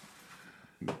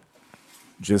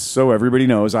 Just so everybody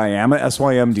knows, I am a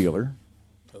SYM dealer.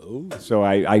 Oh. So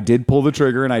I did pull the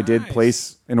trigger and I did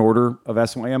place an order of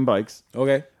SYM bikes.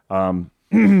 Okay. What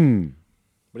do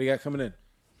you got coming in?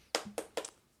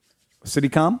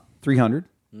 CityCom, 300.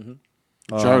 Which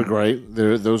are great.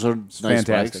 Those are nice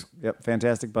Fantastic. bikes. Yep,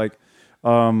 fantastic bike.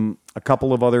 A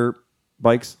couple of other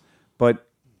bikes, but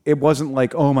it wasn't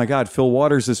like, oh my God, Phil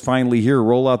Waters is finally here.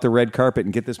 Roll out the red carpet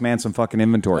and get this man some fucking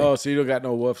inventory. Oh, so you don't got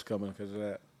no wolves coming because of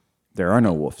that. There are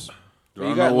no wolves. There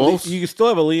You are got no wolves? You still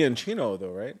have a Leonchino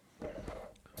though, right?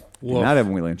 Not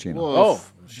Evan Wheelanchino. Oh,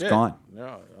 shit. gone.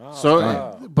 No. Oh.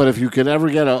 So, but if you could ever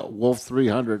get a Wolf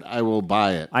 300, I will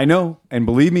buy it. I know. And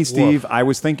believe me, Steve, I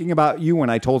was thinking about you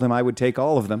when I told him I would take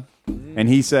all of them. And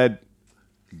he said,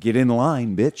 get in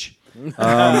line, bitch.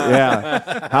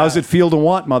 Yeah. How's it feel to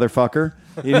want, motherfucker?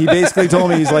 And he basically told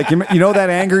me, he's like, you know that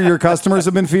anger your customers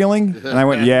have been feeling? And I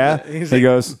went, yeah. He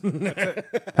goes,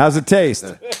 how's it taste?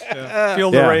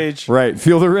 Feel the rage. Right.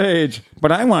 Feel the rage.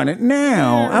 But I want it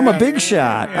now. I'm a big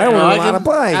shot. I own a lot of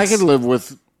bikes. I can live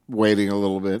with waiting a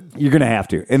little bit. You're gonna have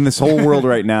to in this whole world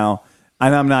right now,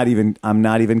 and I'm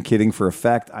not even kidding for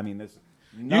effect. I mean, this.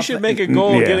 You should make a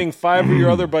goal of getting 5 of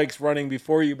your other bikes running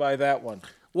before you buy that one.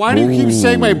 Why do you keep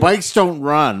saying my bikes don't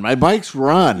run? My bikes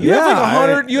run. You have like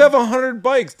 100. You have 100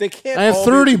 bikes. They can't. I have all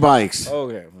 30 be- bikes,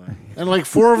 Okay. and like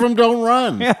 4 of them don't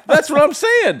run. That's what I'm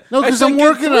saying. No, I 'cause said I'm get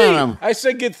working 3. on 'em. I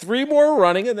said get 3 more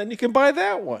running, and then you can buy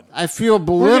that one. I feel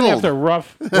We're gonna have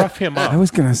belittled. to rough him up. I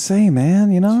was gonna say,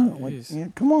 man,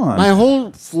 come on, My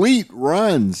whole fleet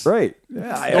runs. right? Only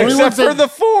Except one for thing- the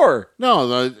 4.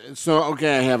 No,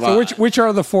 okay. I have So a which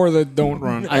are the 4 that don't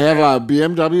run? I have a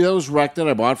BMW that was wrecked that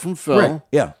I bought from Phil. Right,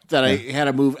 yeah. That I had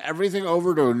to move everything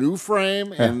over to a new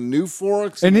frame and new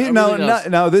forks. And And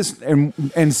now this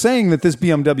and saying that this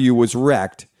BMW was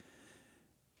wrecked.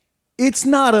 It's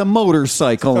not a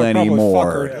motorcycle Probably anymore.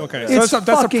 fucker. Okay, It's so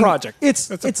that's a fucking- project. It's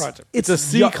That's a project. It's It's a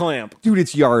C-clamp. dude.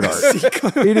 It's yard art.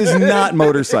 It is not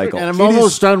motorcycle. And I'm It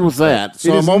almost is- done with that.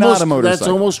 So it is I'm almost not a motorcycle. That's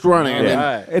almost running. And Yeah.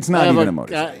 then It's I not have even a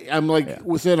motorcycle. I'm like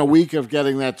within a week of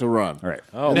getting that to run. All right.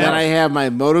 And then I have my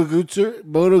Moto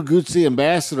Guzzi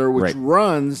Ambassador, which Right.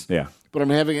 runs. Yeah. But I'm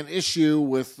having an issue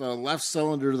with the left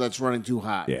cylinder that's running too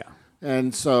hot. Yeah.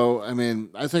 And so, I mean,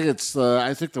 I think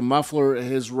the muffler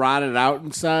has rotted out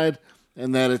inside,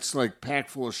 and that it's like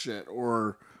packed full of shit,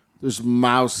 or there's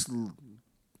mouse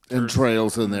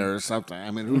entrails in there or something. I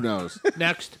mean, who knows?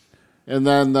 Next. And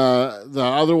then the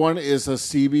other one is a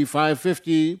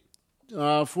CB550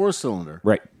 4-cylinder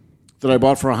Right. that I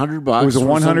bought for $100. It was a from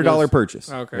 $100 somebody's-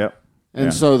 purchase. Okay. Yep.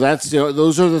 And so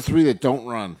those are the 3 that don't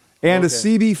run. And a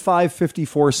CB550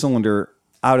 4-cylinder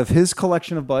out of his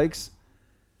collection of bikes,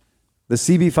 the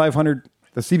CB500,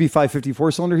 the CB550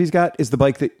 4-cylinder he's got is the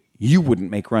bike that you wouldn't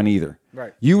make run either.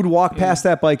 Right. You would walk past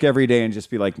that bike every day and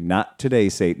just be like, not today,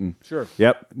 Satan. Sure.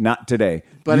 Yep, not today.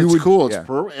 But You it's would- cool. It's yeah.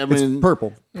 it's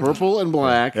purple. purple and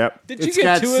black. Yep. Did you It's get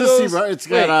got 2 of sissy those?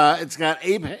 bar- It's got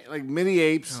ape like mini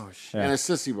apes and a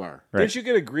sissy bar. Right. Did you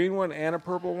get a green one and a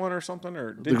purple one or something?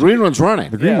 Or did The green one's running.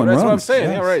 The green one that's runs. what I'm saying.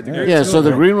 Yes. Yeah, right. The green Yeah, one. so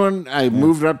the green one I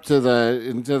moved up to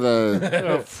into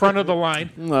the Front of the line.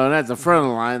 no, not the front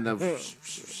of the line.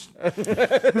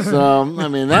 So I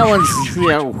mean that one's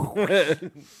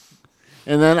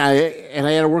and then I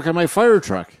had to work on my fire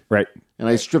truck Right. and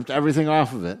I stripped everything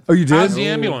off of it. Oh, you did? How's the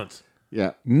ambulance?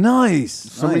 Yeah, Nice.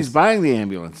 somebody's Nice. buying the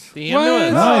ambulance. The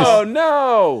ambulance. Nice. Oh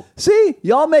no! See,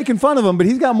 y'all making fun of him, but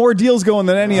he's got more deals going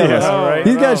than any of us. right.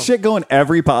 He's got shit going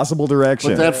every possible direction.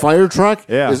 But that fire truck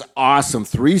Yeah. is awesome.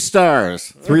 3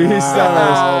 stars, 3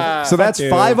 stars. So that's you.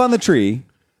 5 on the tree,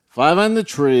 5 on the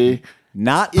tree.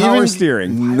 not power Even-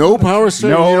 steering. No power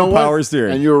steering. No You know what? power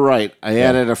steering. And you're right. I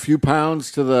added a few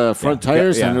pounds to the front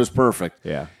tires, yeah. and it was perfect.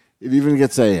 Yeah. It even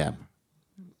gets AM.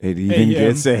 It even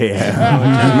gets a So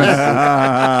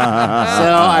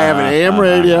I have an AM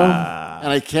radio,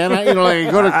 and I cannot, like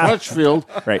I go to Crutchfield.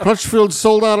 Right. Crutchfield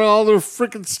sold out of all their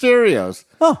freaking stereos.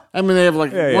 Oh. I mean, they have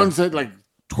like yeah. ones that like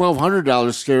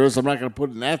 $1,200 stereos. I'm not going to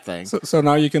put in that thing. So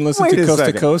now you can listen Wait to a Coast to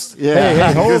second. Coast.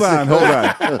 Hey, hold on.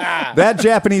 That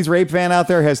Japanese rape van out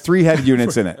there has 3 head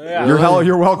units in it.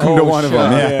 You're welcome to one of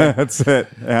them. shit. Yeah, that's it.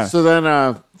 Yeah. So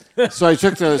then, so I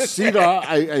took the seat off.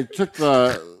 I took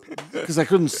because I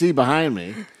couldn't see behind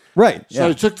me. Right. So Yeah.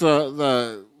 I took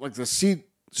the seat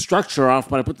structure off,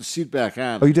 but I put the seat back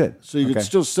on. Oh, you did? So you Okay. could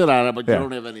still sit on it, but Yeah. you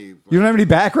don't have any. You don't have any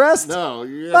backrest? No,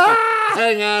 you have to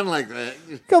hang on like that.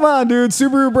 Come on, dude.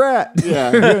 Subaru Brat.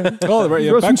 Yeah, Oh, right. Yeah,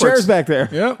 Throw some backwards. chairs back there.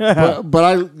 Yeah. but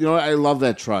I love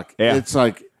that truck. Yeah. It's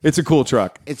like It's a cool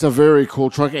truck. it's a very cool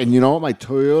truck, and you know what? My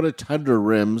Toyota Tundra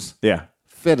rims Yeah.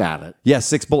 fit on it. Yeah,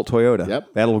 6-bolt Toyota. Yep.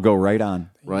 That'll go right on.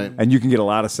 Right. And you can get a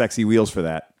lot of sexy wheels for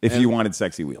that if you wanted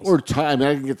sexy wheels. Or I mean,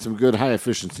 I can get some good high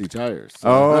efficiency tires.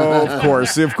 Oh, of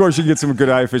course. Of course you can get some good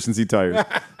high efficiency tires.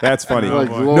 That's funny.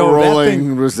 Like low that rolling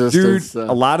thing- resistance. Dude,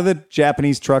 a lot of the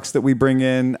Japanese trucks that we bring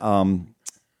in,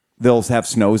 they'll have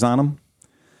snows on them.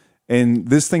 And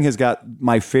this thing has got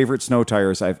my favorite snow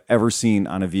tires I've ever seen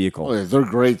on a vehicle. Oh, yeah, they're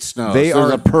great snow. They They're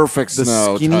are the perfect the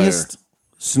snow skinniest tire.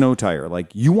 snow tire.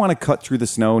 Like you want to cut through the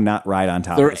snow, not ride on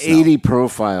top. They're of the snow. 80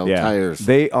 profile Yeah. tires.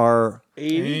 They are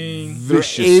 80. They're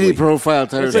viciously. 80 profile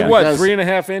tires. It's like what, because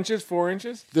 3.5 inches, 4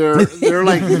 inches? They're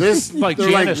like this. Like they're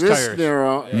like Janus this tires.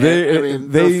 narrow. They-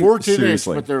 they're 14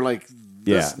 seriously. inch, but they're like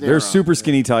Yeah, this narrow. they're super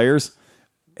skinny tires.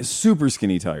 Super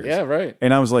skinny tires. Yeah, right.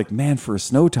 And I was like, man, for a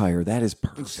snow tire, that is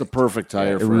perfect. It's the perfect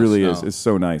tire. It for really snow. is. It's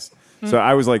so nice. So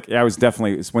I was like, I was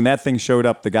definitely when that thing showed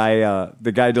up. The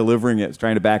guy delivering it was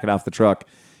trying to back it off the truck,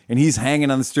 and he's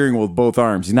hanging on the steering wheel with both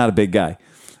arms. He's not a big guy,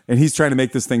 and he's trying to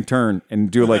make this thing turn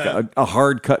and do like a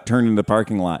hard cut turn in the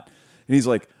parking lot. And he's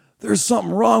like, "There's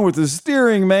something wrong with the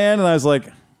steering, man." And I was like,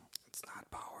 "It's not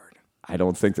powered." I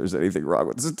don't think there's anything wrong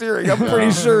with the steering. I'm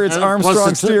pretty sure it's And plus Armstrong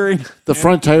the steering. The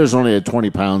front tires only had 20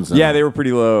 pounds. In Yeah, them. they were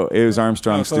pretty low. It was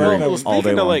Armstrong so steering that Well, was all day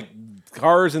speaking of long. like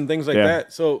cars and things like Yeah.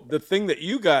 that, so the thing that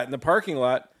you got in the parking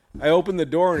lot, I opened the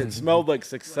door and it smelled like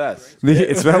success.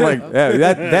 It smelled like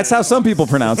that's how some people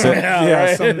pronounce it.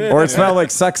 Or it smelled like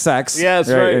sex. Yeah, that's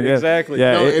right, Yeah. exactly.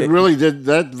 Yeah, No, it- it really did.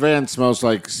 That van smells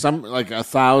like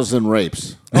 1,000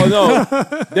 rapes. Oh no,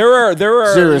 there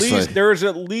are Seriously. there's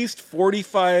at least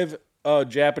 45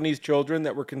 Japanese children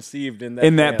that were conceived in that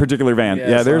van. particular van. Yes,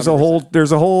 Yeah, there's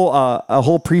 100%. a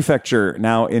whole prefecture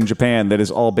now in Japan that is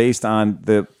all based on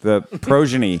the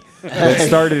progeny that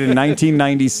started in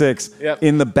 1996 Yep.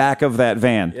 in the back of that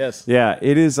van. Yes. Yeah,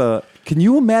 it is a. Can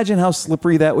you imagine how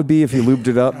slippery that would be if you lubed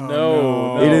it up?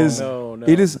 No, It is. No.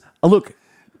 It is. Look,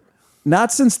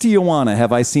 not since Tijuana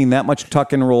have I seen that much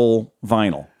tuck and roll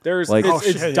vinyl. There's like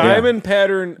it's diamond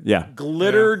pattern, Yeah.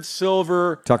 glittered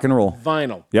silver tuck and roll.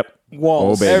 vinyl. Yep.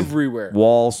 Walls Oh, baby. everywhere.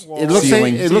 Walls. It looks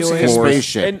ceiling, like, it looks like a floors.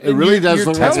 spaceship. And it really does you're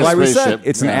look That's like why a we spaceship. said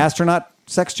it's an Yeah. astronaut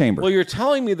sex chamber. Well, you're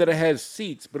telling me that it has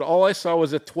seats, but all I saw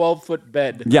was a 12-foot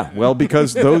bed Yeah, well,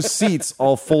 because those seats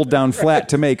all fold down flat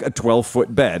to make a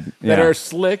 12-foot bed. that Yeah. are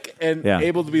slick and Yeah.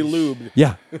 able to be lubed.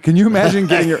 Yeah. Can you imagine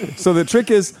getting your. So the trick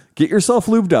is get yourself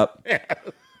lubed up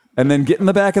and then get in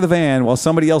the back of the van while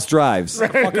somebody else drives.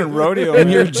 Fucking rodeo.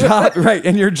 And your job, right?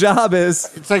 And your job is.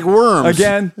 It's like worms.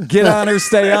 Again, get on her,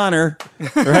 stay on her,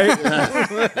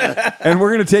 right? And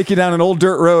we're gonna take you down an old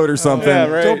dirt road or something. Yeah,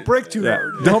 right. Don't break too Yeah.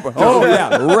 hard. Don't. Oh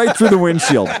yeah, right through the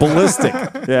windshield, ballistic.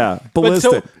 Yeah, But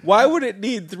ballistic. so, why would it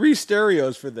need 3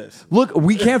 stereos for this? Look,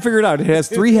 we can't figure it out. It has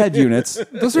 3 head units.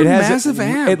 Those are it has massive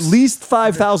amps. At least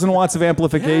 5,000 watts of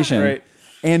amplification, Yeah, right.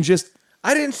 and just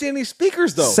I didn't see any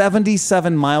speakers though.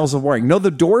 77 miles of wiring. No,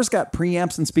 the doors got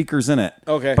preamps and speakers in it.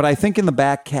 Okay. But I think in the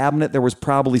back cabinet there was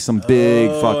probably some big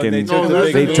fucking. they took No, the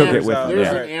there's big they took it amps with out. them.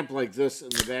 There's Yeah. an amp like this in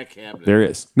the back cabinet. There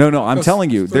is. No, I'm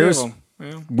telling you, 3 of there's them.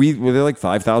 Yeah. they're like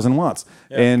 5,000 watts,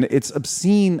 and it's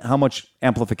obscene how much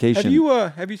amplification.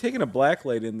 Have you taken a black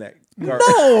light in that car?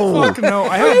 No, Fuck no.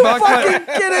 I have a black fucking light.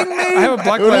 kidding me? I have a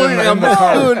black light in my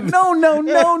car. No, I no,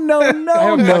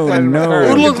 have a black light in my car. It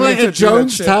would no. look like a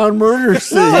Jonestown murder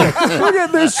scene. Look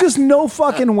at, there's just no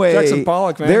fucking way. Jackson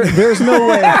Pollock, man. There's no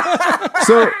way.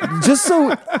 So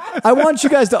I want you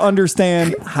guys to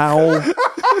understand how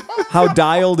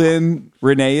dialed in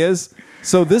Renee is.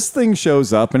 So this thing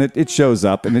shows up, and it shows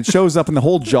up, and it shows up, and the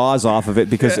whole jaw's off of it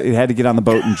because it had to get on the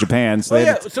boat in Japan. So Oh, they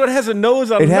yeah, had to- so it has a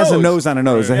nose on it a has nose. a nose on a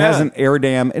nose. It has Yeah. an air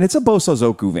dam, and it's a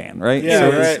Bosozoku van, right? Yeah, So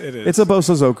right. It is. It's a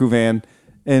Bosozoku van,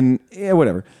 and yeah,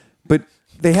 whatever. But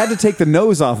they had to take the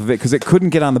nose off of it because it couldn't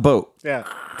get on the boat. Yeah.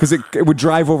 Because it would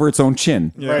drive over its own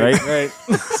chin, right? Right.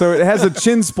 So it has a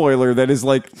chin spoiler that is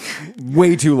like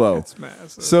way too low. It's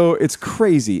massive. So it's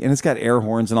crazy, and it's got air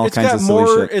horns and all It's kinds got of silly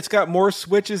more. shit. It's got more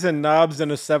switches and knobs than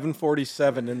a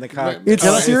 747 in the cockpit.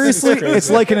 It's seriously,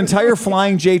 it's like an entire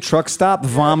Flying J truck stop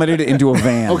vomited into a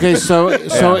van. Okay, so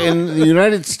in the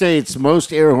United States,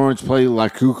 most air horns play La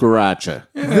Cucaracha.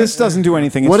 This doesn't do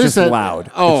anything. It's What just is that?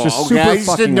 loud. Oh, it's just okay. super I just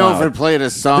fucking didn't know loud. if it played a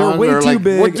song They're way or too like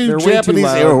big. what do They're way too Japanese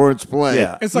loud. air horns play?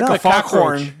 Yeah. It's like No. a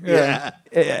foghorn. Yeah.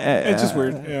 Yeah. It's just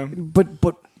weird. Yeah. But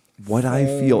what I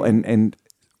feel and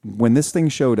when this thing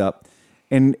showed up,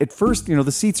 and at first,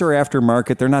 the seats are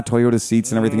aftermarket. They're not Toyota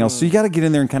seats and everything else. So you got to get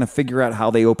in there and kind of figure out how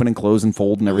they open and close and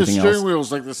fold and The everything steering else.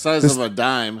 wheel's like the size of a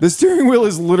dime. The steering wheel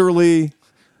is literally.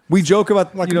 We joke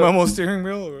about Like a Momo steering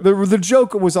wheel. the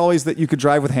joke was always that you could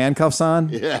drive with handcuffs on.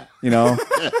 Yeah.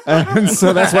 And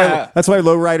so that's why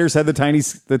lowriders had the tiny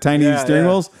steering yeah.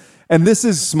 wheels. And this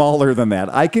is smaller than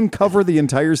that. I can cover the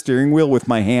entire steering wheel with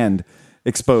my hand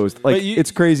exposed. Like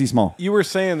it's crazy small. You were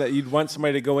saying that you'd want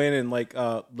somebody to go in and like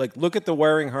look at the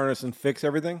wiring harness and fix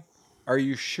everything. Are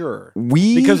you sure?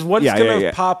 Because what's going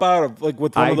to pop out of with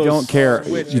one I of those don't care.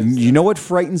 switches? You know what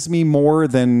frightens me more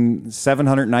than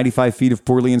 795 feet of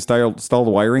poorly installed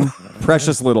wiring?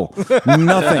 Precious little.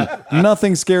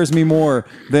 Nothing scares me more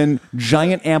than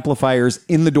giant amplifiers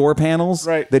in the door panels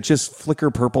that just flicker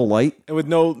purple light. And with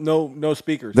no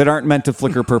speakers. That aren't meant to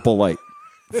flicker purple light.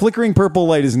 Flickering purple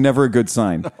light is never a good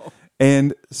sign. No.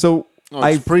 And so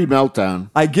it's pre-meltdown.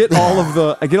 I get all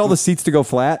the seats to go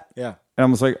flat. Yeah. And I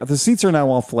was like, the seats are now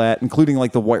all flat, including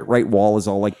like the right wall is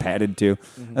all like padded too.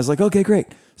 I was like, okay, great.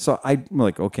 So I'm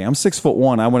like, okay, I'm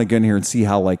 6'1". I want to get in here and see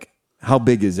how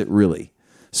big is it really.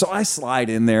 So I slide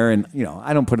in there, and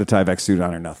I don't put a Tyvek suit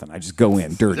on or nothing. I just go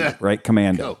in dirty, right,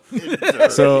 commando.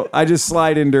 So I just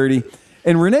slide in dirty,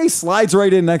 and Renee slides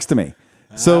right in next to me.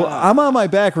 So I'm on my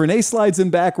back. Renee slides in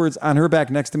backwards on her back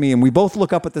next to me, and we both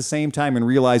look up at the same time and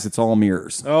realize it's all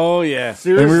mirrors. Oh yeah,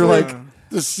 seriously? And we were like.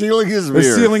 The ceiling is mirrored.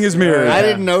 The ceiling is mirrored. I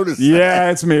didn't notice that.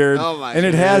 Yeah, it's mirrored. Oh my and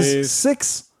it has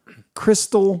 6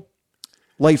 crystal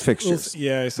light fixtures.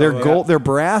 Yeah, I saw they're that. gold. They're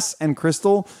brass and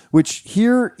crystal, which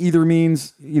here either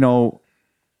means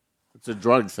it's a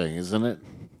drug thing, isn't it?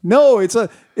 No, it's an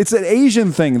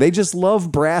Asian thing. They just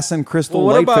love brass and crystal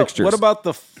light fixtures. What about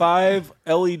the 5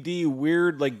 LED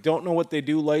weird, don't know what they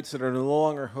do lights that are no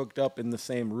longer hooked up in the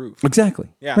same roof? Exactly.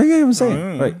 Yeah. Right, I'm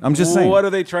saying. Right. I'm just saying. What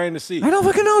are they trying to see? I don't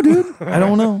fucking know, dude. I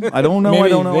don't know. Maybe I don't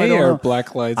know. They are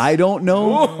black lights. I don't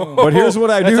know. But here's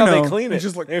what I do That's how know. they clean it. It's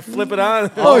just like- they flip it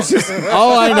on. Oh, it's just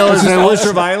All I know is I wish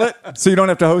ultraviolet, so you don't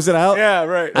have to hose it out. Yeah,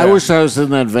 right. I wish I was in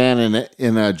that van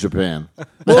in Japan.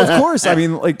 Well, of course. I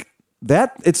mean,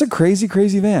 it's a crazy,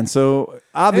 crazy van. So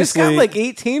obviously, it's got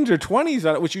 18s or 20s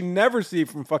on it, which you never see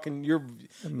from fucking your.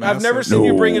 I've never seen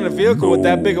you bring in a vehicle with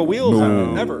that big of wheels on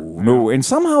it. Never. No, and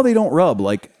somehow they don't rub.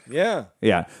 Yeah.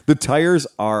 The tires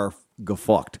are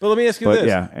fucked. But let me ask you this: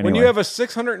 yeah, when you have a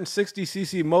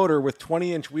 660cc motor with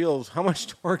 20-inch wheels, how much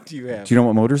torque do you have? Do you know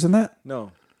what motor's in that?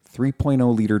 No.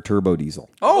 3.0 liter turbo diesel.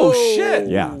 Oh shit!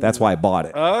 Yeah, that's why I bought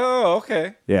it. Oh,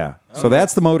 okay. Yeah, so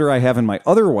that's the motor I have in my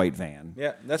other white van.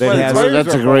 Yeah, that's That why has- the tires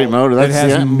That's are a great bald. motor. That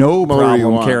That's has the no motor you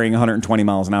problem want. carrying 120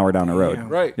 miles an hour down the road.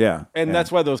 Right. Yeah. And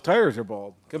that's why those tires are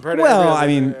bald compared to. Well,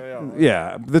 every I other- mean,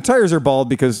 yeah, the tires are bald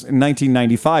because in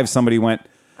 1995 somebody went,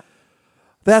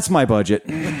 "That's my budget."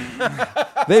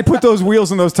 They put those wheels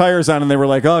and those tires on, and they were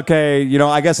like, "Okay,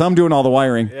 I guess I'm doing all the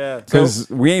wiring because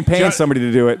we ain't paying somebody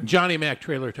to do it." Johnny Mac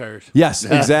trailer tires. Yes,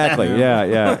 exactly.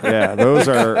 Yeah. Those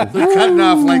are They're cutting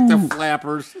off like the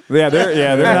flappers.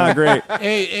 they're not great.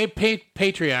 Hey,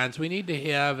 Patreons, we need to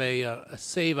have a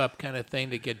save up kind of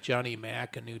thing to get Johnny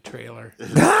Mac a new trailer.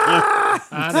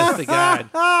 Honest to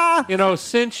God,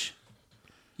 since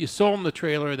you sold him the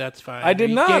trailer, that's fine. I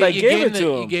did not. I gave it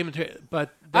to him. You gave him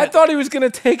but I thought he was going to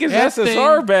take his that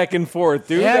SSR thing- back and forth,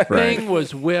 dude. that thing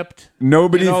was whipped.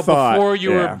 Nobody thought before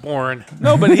you yeah. were born.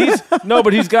 No, but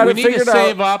he's got We it need to figured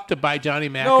save out. up to buy Johnny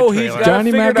Mac No, a he's trailer. got-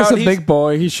 Johnny figured Mac is out a he's- big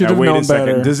boy. He should Now, have wait known a second.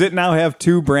 better. Does it now have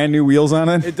 2 brand new wheels on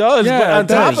it? It does, Yeah, but on it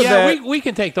top does. of yeah, that, we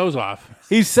can take those off.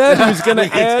 he said he was going to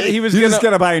add. He was You going just to.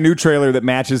 gotta buy a new trailer that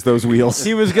matches those wheels.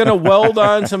 He was going to weld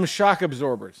on some shock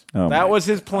absorbers. Oh, that my was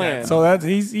his plan. So that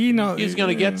he's He's going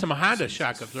to get some Honda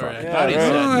shock absorber. I Yeah, thought he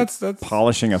right. said. that's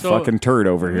Polishing a So- fucking turd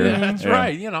over here. Yeah, that's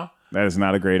right. That is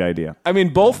not a great idea. I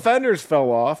mean, both fenders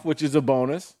fell off, which is a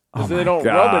bonus because they don't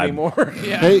God. rub anymore.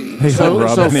 Yeah. Hey, so, don't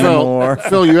rub so anymore.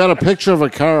 Phil, you had a picture of a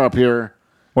car up here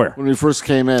Where? when we first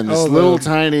came in. This little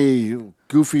tiny,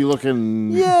 goofy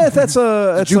looking. Yeah, that's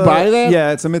a. Did you buy that?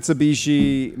 Yeah, it's a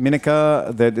Mitsubishi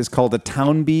Minica that is called a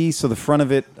Town Bee. So the front of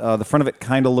it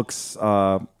kind of looks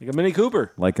Like a Mini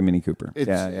Cooper. like a Mini Cooper.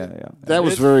 It's- Yeah. That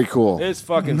was It's- very cool. It's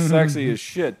fucking sexy as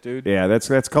shit, dude. Yeah,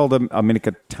 that's called a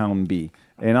Minica Town Bee.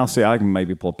 And I'll say I can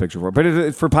maybe pull a picture for it,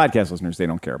 but for podcast listeners, they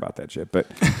don't care about that shit. But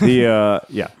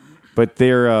but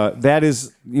that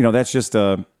is that's just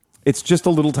it's just a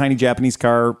little tiny Japanese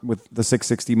car with the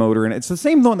 660 motor, and it's the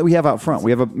same one that we have out front. We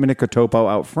have a Minica Topo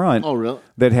out front. Oh, really?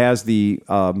 That has the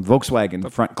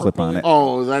Volkswagen front clip on it.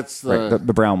 Oh, that's Right,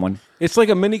 the brown one. It's like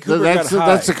a Mini Cooper.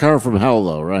 that's a car from hell,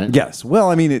 though, right? Yes. Well,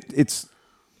 I mean it's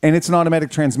an automatic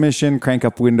transmission, crank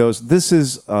up windows. This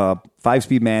is a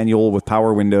 5-speed manual with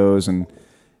power windows, and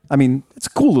I mean it's a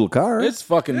cool little car. It's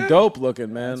fucking dope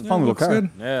looking, man. fun little car. good.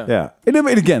 Yeah. And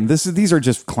again, these are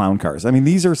just clown cars. I mean,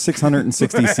 these are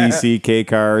 660cc K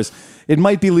cars. It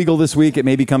might be legal this week. It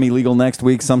may become illegal next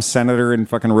week. Some senator in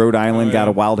fucking Rhode Island got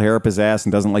a wild hair up his ass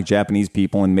and doesn't like Japanese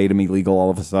people and made them illegal all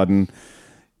of a sudden.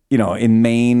 In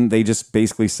Maine, they just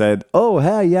basically said, "Oh,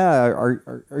 hey, yeah,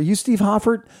 are you Steve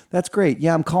Hoffert? That's great.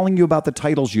 Yeah, I'm calling you about the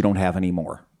titles you don't have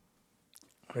anymore."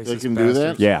 They can do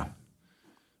that? Yeah.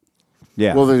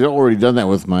 Yeah. Well, they've already done that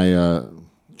with my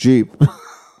Jeep.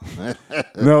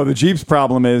 No, the Jeep's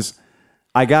problem is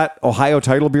I got Ohio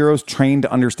title bureaus trained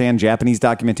to understand Japanese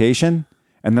documentation,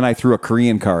 and then I threw a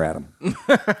Korean car at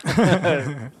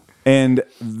them. And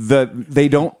they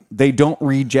don't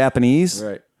read Japanese,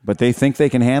 Right. but they think they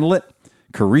can handle it.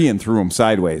 Korean threw them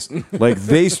sideways. Like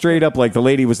they straight up, like the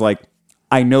lady was like,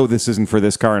 I know this isn't for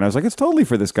this car. And I was like, it's totally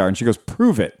for this car. And she goes,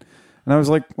 prove it. And I was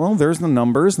like, well, there's the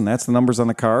numbers, and that's the numbers on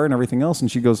the car and everything else. And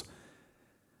she goes,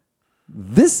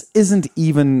 this isn't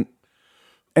even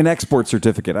an export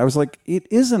certificate. I was like, it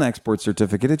is an export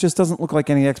certificate. It just doesn't look like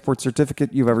any export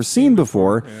certificate you've ever seen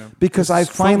before because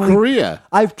from Korea.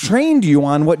 I've trained you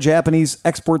on what Japanese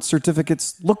export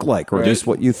certificates look like, or at least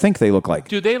what you think they look like.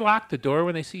 Do they lock the door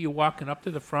when they see you walking up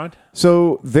to the front?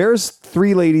 So there's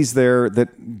 3 ladies there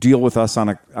that deal with us on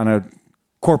a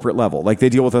corporate level, like they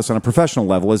deal with us on a professional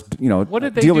level as What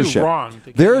did they do dealership. wrong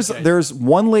to get you guys? There's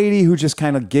one lady who just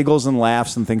kind of giggles and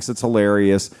laughs and thinks it's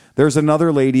hilarious. There's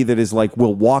another lady that is like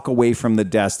will walk away from the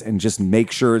desk and just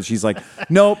make sure she's like,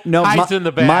 nope, Hides in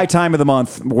the back. my time of the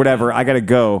month, whatever, I gotta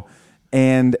go,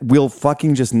 and will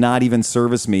fucking just not even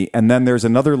service me. And then there's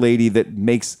another lady that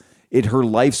makes it her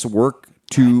life's work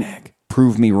to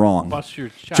prove me wrong, Bust your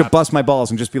to chops. bust my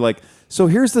balls and just be like, so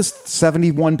here's this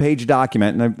 71-page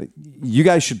document, and you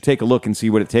guys should take a look and see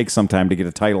what it takes sometime to get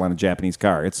a title on a Japanese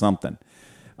car. It's something.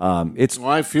 It's Well,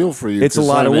 I feel for you. It's a 'cause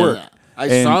lot of work. I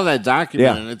And- saw that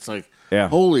document, yeah. and it's like, Yeah.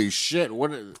 holy shit!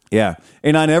 What? yeah,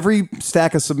 and on every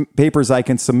stack of papers I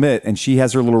can submit, and she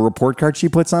has her little report card she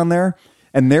puts on there,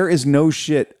 and there is no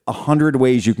shit 100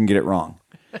 ways you can get it wrong.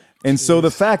 And so the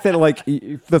fact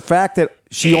that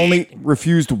she only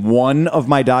refused one of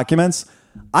my documents,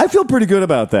 I feel pretty good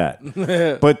about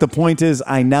that. But the point is,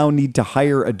 I now need to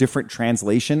hire a different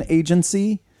translation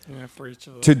agency for each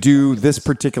of those. to do this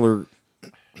particular,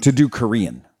 to do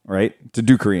Korean, right? To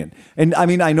do Korean. And I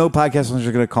mean, I know podcast listeners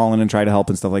are going to call in and try to help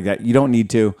and stuff like that. You don't need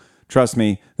to. Trust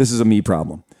me, this is a me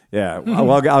problem. Yeah,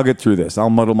 I'll get through this. I'll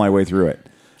muddle my way through it.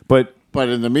 But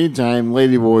in the meantime,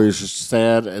 Ladyboy is just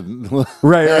sad and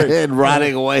Right. and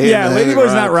rotting away. yeah, in the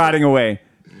Ladyboy's not garage. rotting away.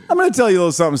 I'm going to tell you a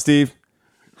little something, Steve.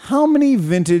 How many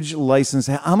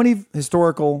how many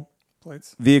historical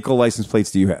Plates. vehicle license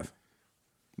plates do you have?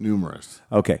 Numerous.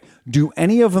 Okay. Do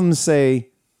any of them say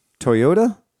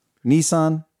Toyota,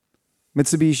 Nissan,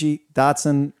 Mitsubishi,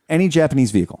 Datsun, any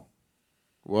Japanese vehicle?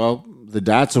 Well, the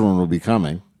Datsun one will be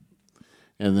coming,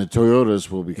 and the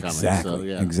Toyotas will be coming. Exactly. So,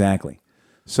 yeah. Exactly.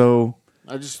 So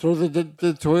I just throw the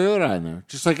Toyota on there,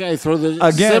 just like I throw the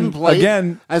Again- Sim plate.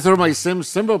 again- I throw my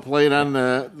symbol plate on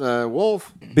the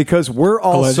Wolf. because we're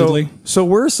also Allegedly. so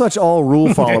we're such all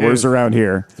rule followers around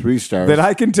here 3 stars. that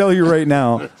I can tell you right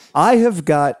now, I have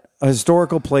got a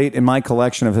historical plate in my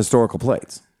collection of historical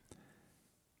plates.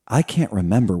 I can't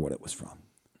remember what it was from.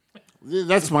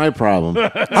 That's my problem. I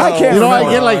can't You know, remember.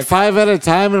 I get like 5 at a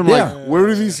time, and I'm Yeah. like, where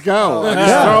do these go? I just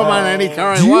Yeah. throw them on any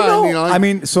car I Do you want. know? You know, like, I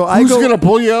mean, so I who's go. going to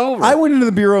pull you over? I went into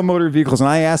the Bureau of Motor Vehicles and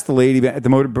I asked the lady at the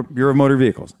Bureau of Motor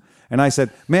Vehicles, and I said,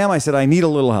 "Ma'am, I said I need a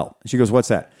little help." She goes, "What's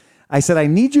that?" I said, "I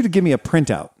need you to give me a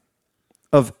printout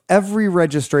of every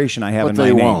registration I have But in my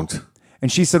they name." won't.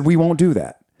 And she said, "We won't do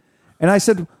that." And I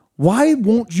said, "Why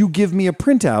won't you give me a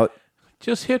printout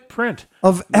Just hit print.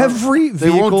 of every they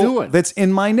won't vehicle do it. that's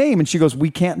in my name?" And she goes, "We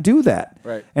can't do that."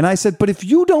 Right. And I said, "But if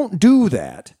you don't do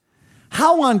that,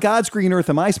 how on God's green earth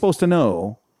am I supposed to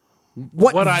know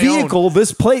what What I vehicle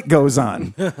this plate goes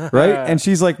on?" Right? And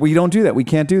she's like, "We don't do that. We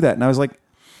can't do that." And I was like,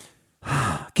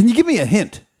 "Can you give me a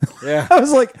hint?" Yeah. I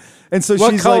was like, and so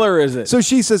What she's color like, is it? So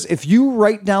she says, if you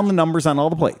write down the numbers on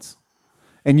all the plates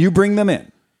and you bring them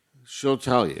in, She'll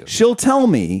tell you. she'll tell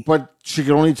me. But she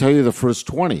can only tell you the first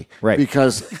 20. Right.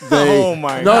 Because they. Oh,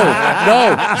 my No,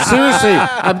 seriously.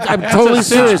 I'm totally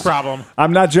It's a serious. problem.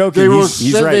 I'm not joking. They will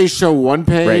He's say right. they show one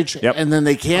page, Right. Yep. and then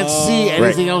they can't see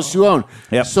anything else you own.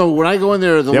 Yep. So when I go in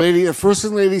there, the Yep. the first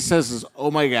thing the lady says is,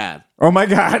 "Oh my god," Oh my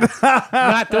God.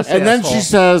 Not this and then asshole.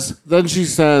 she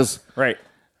says, Right.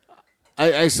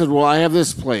 I said, well, I have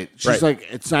this plate. She's Right. like,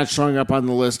 it's not showing up on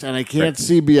the list, and I can't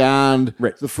see beyond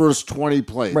Right. the first 20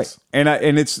 plates. Right. And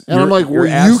it's And I'm like, well,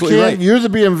 you absolutely can't. right. You're the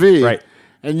BMV, Right.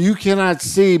 And you cannot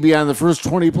see beyond the first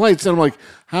 20 plates. And I'm like,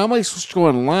 how am I supposed to go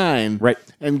online, Right.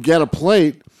 and get a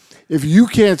plate if you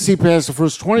can't see past the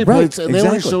first 20 Right, plates, and they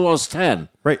only exactly. show us 10?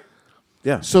 Right.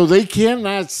 Yeah. So they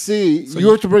cannot see.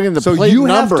 You have to bring in the So plate you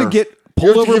number. have to get You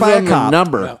pulled have to over give by a them the cop.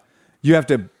 number. You have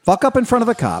to fuck up in front of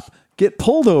a cop, get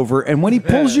pulled over, and when he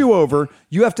pulls you over,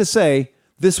 you have to say,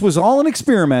 "This was all an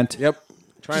experiment." Yep.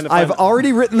 Trying to I've find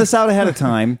already written this out ahead of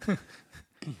time,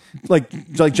 like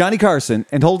Johnny Carson,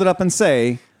 and hold it up and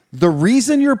say, "The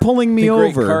reason you're pulling me the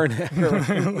great over."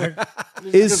 Carn-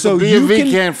 is so the you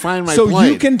BMV can't find my so you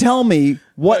plate. can tell me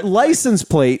what license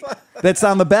plate that's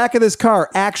on the back of this car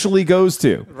actually goes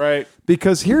to. Right.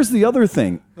 Because here's the other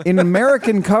thing. In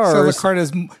American cars... So the card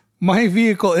is, my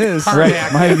vehicle is. Right,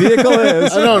 my vehicle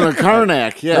is... I know, the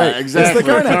Karnak. Yeah, Right. exactly. It's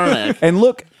the Karnak. And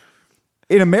look,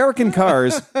 in American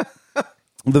cars,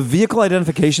 the vehicle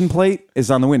identification plate is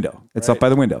on the window. It's up by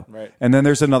the window. Right. And then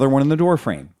there's another one in the door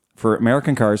frame. For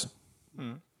American cars,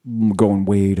 going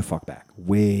way to fuck back.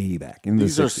 Way back. In the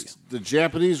These are 60s. the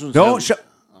Japanese ones. Don't shut...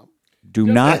 Do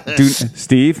not do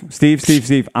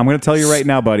Steve. I'm going to tell you right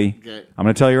now, buddy. Okay. I'm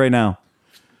going to tell you right now.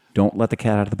 Don't let the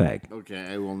cat out of the bag.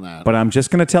 Okay, I will not. But I'm just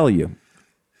going to tell you,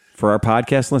 for our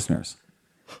podcast listeners,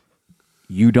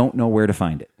 you don't know where to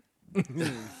find it.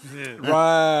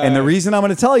 Right. And the reason I'm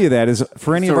going to tell you that is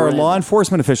for any of our law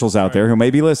enforcement officials out there who may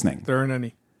be listening. There aren't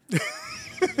any.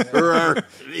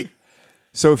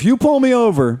 So if you pull me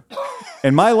over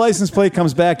and my license plate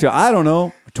comes back to, I don't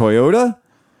know, Toyota.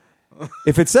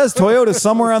 If it says Toyota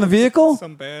somewhere on the vehicle,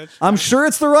 Some badge. I'm sure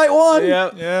it's the right one.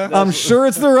 Yeah. I'm sure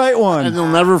it's the right one. and they'll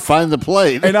never find the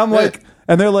plate. And I'm like,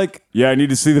 and they're like, yeah, I need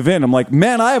to see the VIN. I'm like,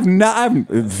 man, I have not,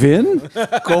 VIN?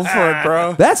 Go for it,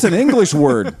 bro. That's an English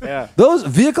word. Yeah. Those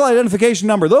vehicle identification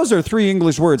number, those are 3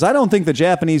 English words. I don't think the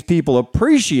Japanese people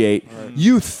appreciate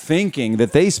you thinking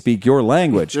that they speak your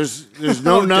language. There's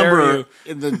no How dare number you.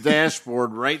 in the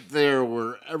dashboard right there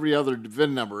where every other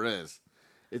VIN number is.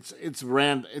 It's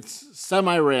random. It's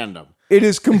semi-random. It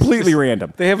is completely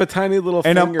random. They have a tiny little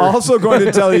And finger. I'm also going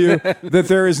to tell you that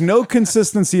there is no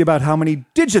consistency about how many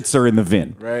digits are in the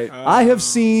VIN. Right. I have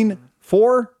seen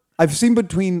 4. I've seen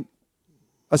between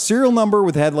a serial number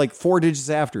with had like 4 digits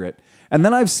after it, and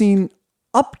then I've seen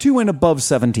up to and above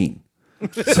 17.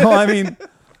 So I mean,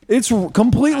 it's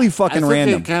completely fucking I think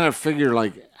random. they kind of figure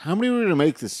like, how many are we going to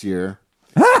make this year?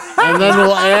 And then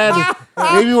we'll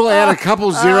add a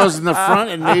couple zeros in the front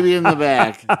and maybe in the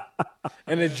back.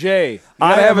 And a J. You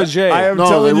gotta have a J. I am No,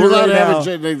 telling they you will right not have now,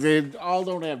 a J. They all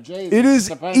don't have J's. it is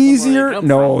Depends on where they easier. come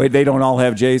No, from. they don't all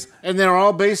have J's. And they're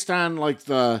all based on like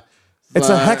the It's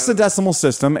a hexadecimal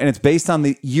system, and it's based on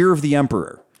the year of the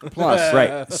emperor. plus.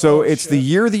 Right. So it's the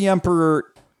year the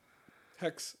emperor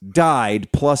Hex. died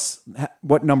plus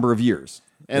what number of years.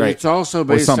 And Right. it's also Or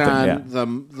based something, on yeah.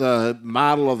 the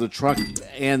model of the truck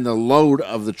and the load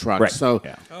of the truck. Right, So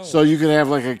yeah. so you could have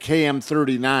like a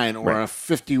KM39 or Right. a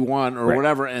 51 or Right.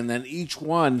 whatever, and then each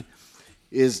one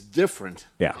is different.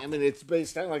 Yeah. I mean, it's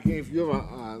based on like if you have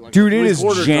a like Dude, a it is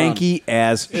 3/4 janky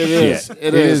as shit. is. It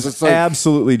It is. is It's like-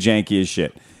 absolutely janky as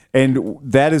shit. And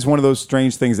that is one of those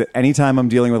strange things that anytime I'm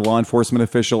dealing with a law enforcement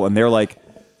official and they're like,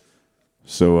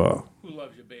 so, Who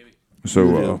loves you,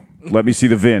 baby? let me see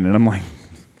the VIN. And I'm like,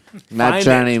 not Find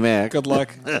Johnny Mac. Good luck.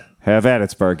 have at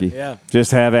it, Sparky. Yeah.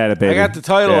 Just have at it, baby. I got the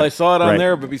title. I saw it on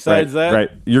there, but besides right, that- Right.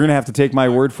 You're going to have to take my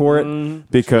word for it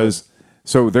because,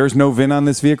 so there's no VIN on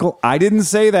this vehicle. I didn't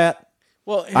say that.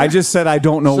 Well, I just said I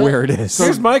don't know where it is.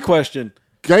 here's my question.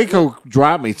 Geico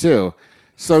dropped me too.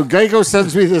 So Geico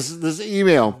sends me this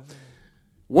email.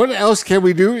 What else can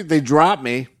we do? They drop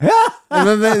me. And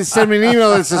then they send me an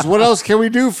email that says, "What else can we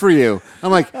do for you?" I'm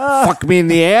like, "Fuck me in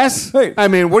the ass." Hey. I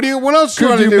mean, what else do you Could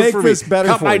want to you do make for this me? better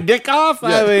Cut for my you? dick off?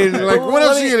 I mean, like, what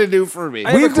else are you gonna do for me?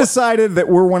 We've decided that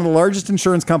we're one of the largest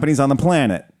insurance companies on the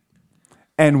planet.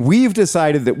 And we've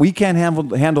decided that we can't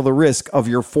handle the risk of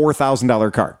your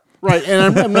 $4,000 car. Right,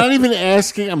 and I'm not even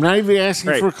asking. I'm not even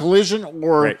asking Right. for collision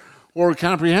or Right. or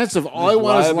comprehensive. All I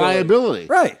want is liability.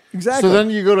 Right, exactly. So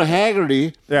then you go to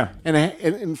Haggerty. Yeah. And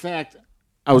in fact,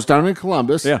 I was down in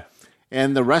Columbus. Yeah.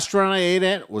 And the restaurant I ate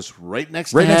at was right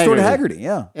next right to next door to Haggerty. Haggerty,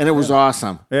 yeah. And it was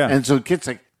awesome. Yeah. And so the kid's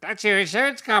like, "That's your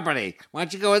insurance company. Why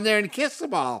don't you go in there and kiss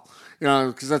them all?" You know,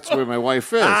 because that's where my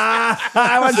wife is.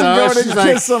 I want So you going she's to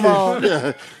like- kiss them all.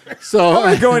 So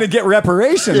I'm going to get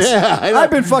reparations. Yeah, I know. I've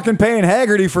been fucking paying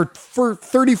Haggerty for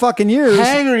 30 fucking years.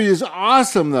 Haggerty is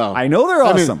awesome, though. I know they're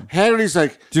I mean, awesome. Haggerty's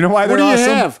like, Do you know why what they're do you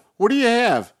awesome? have? What do you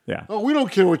have? Yeah. Oh, we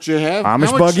don't care what you have. Amish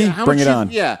How much- buggy? how Bring much it you-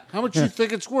 on. Yeah. How much you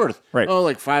think it's worth? Right. Oh,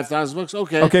 like $5,000.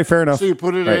 Okay. Okay, fair enough. So you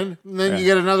put it Right. in, and then Yeah. you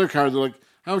get another car. They're like,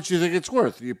 "How much do you think it's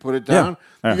worth?" You put it down.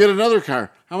 Yeah. You get another car.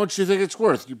 How much do you think it's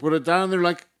worth? You put it down. They're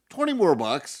like, $20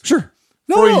 more. Sure.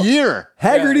 For a year.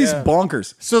 Haggerty's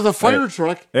bonkers. So the fire Right.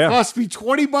 truck Yeah. costs me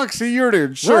 $20 a year to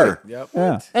insure. Yep.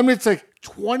 Yeah. I mean, it's like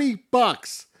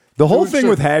 $20. The whole to thing insure.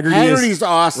 with Haggerty Haggerty's is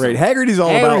awesome. Right. Haggerty's all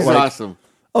Haggerty's about like, awesome.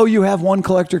 oh, you have one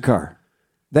collector car.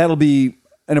 That'll be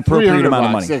an appropriate $300 amount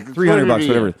of money. yeah, $300,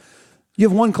 whatever. You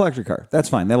have one collector car. That's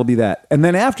fine. That'll be that. And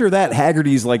then after that,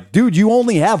 Haggerty's like, dude, you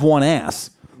only have one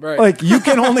ass. Right. Like, you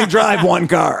can only drive one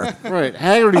car. Right.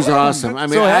 Haggerty's awesome. I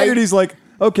mean, So Haggerty's like,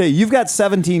 okay, you've got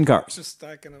 17 cars. Just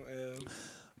stacking them.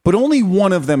 but only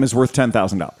one of them is worth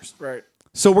 $10,000. Right.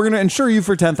 So we're going to insure you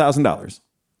for $10,000.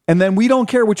 And then we don't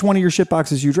care which one of your shit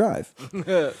boxes you drive.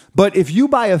 But if you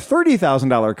buy a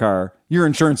 $30,000 car, your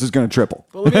insurance is going to triple.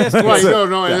 Well, let me ask you. Right,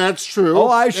 no, and that's true. Oh,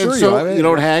 I assure and so, you. I mean, you know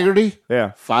what, Haggerty?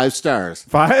 Yeah. 5 stars.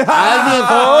 Five.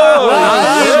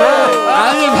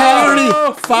 I give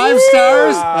Haggerty 5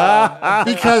 stars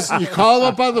because you call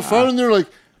up on the phone and they're like,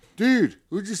 dude,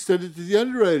 we just sent it to the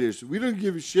underwriters. We don't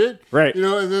give a shit. Right. You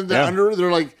know, and then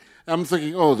they're like, I'm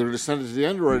thinking, oh, they're going to send it to the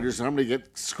underwriters and I'm going to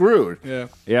get screwed. Yeah.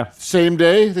 Yeah. Same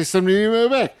day, they send me an email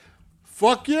back.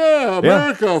 Fuck yeah,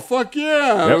 America. Fuck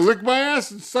yeah. Yep. Lick my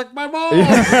ass and suck my balls. You know,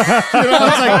 it's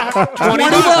like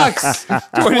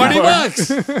 $20.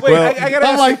 $20. Wait, I gotta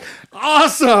I'm ask like,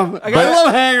 awesome. I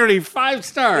love Haggerty. 5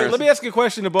 stars. let me ask you a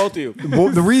question to both of you. Well,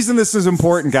 the reason this is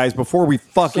important, guys, before we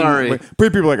fucking Sorry.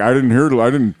 people are like, I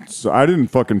didn't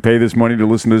fucking pay this money to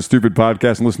listen to this stupid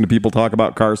podcast and listen to people talk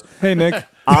about cars. Hey, Nick.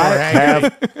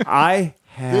 I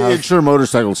have They insure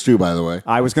motorcycles too, by the way.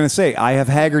 I was going to say, I have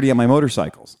Haggerty on my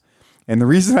motorcycles. And the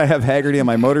reason I have Haggerty on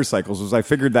my motorcycles was I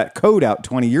figured that code out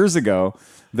 20 years ago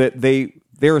that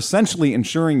they're essentially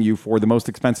insuring you for the most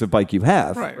expensive bike you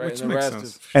have. Right, which and the makes rest sense.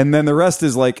 is- And then the rest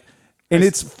is like, and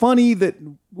it's funny that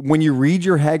when you read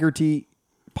your Haggerty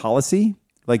policy,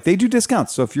 like they do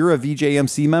discounts. So if you're a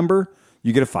VJMC member,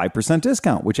 you get a 5%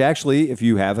 discount, which actually, if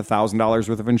you have $1,000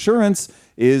 worth of insurance,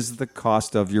 is the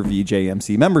cost of your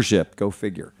VJMC membership. Go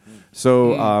figure.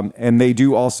 So, and they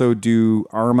do also do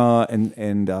ARMA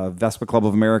and Vespa Club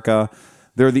of America.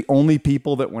 They're the only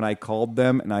people that when I called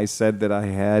them and I said that I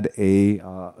had a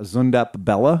Zundap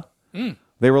Bella,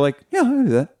 they were like, yeah, I do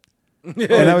that.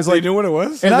 And I was They like, knew what it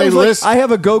was? and And I they was list- like, I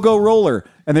have a go-go roller.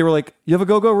 And they were like, you have a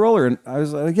go-go roller? And I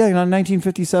was like, yeah, you know,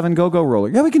 1957 go-go roller.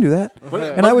 Yeah, we can do that.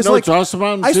 And I was no, like, it's awesome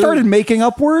on them, I too. started making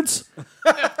up words.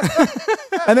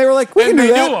 And they were like, we can And do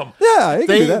they that. knew 'em. Yeah, you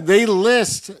can do that.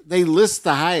 They list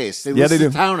the highest. They Yeah, list they the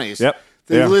do. townies. Yep.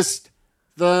 They Yeah. list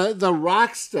the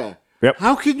Rocksta. Yep.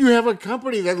 How can you have a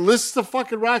company that lists the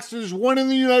fucking Rocksta? There's one in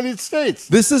the United States.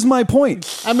 This is my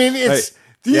point. I mean, it's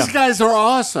these yeah. guys are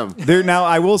awesome. There now,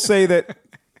 I will say that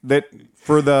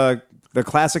for the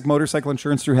classic motorcycle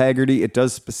insurance through Haggerty, it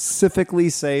does specifically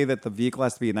say that the vehicle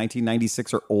has to be a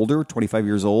 1996 or older, 25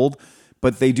 years old.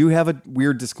 But they do have a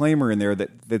weird disclaimer in there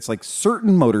that's like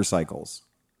certain motorcycles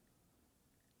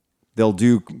they'll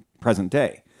do present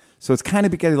day. So it's kind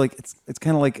of becoming like it's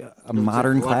kind of like a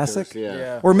modern collectors, classic,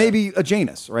 yeah. or maybe a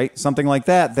Janus, right? Something like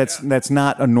that. That's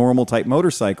not a normal type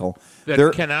motorcycle. That They're-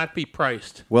 cannot be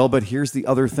priced. well, but here's the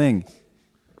other thing: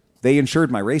 they insured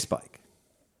my race bike,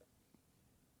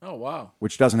 Oh, wow.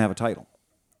 which doesn't have a title.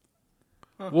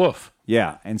 Woof.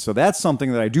 Yeah, and so that's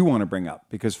something that I do want to bring up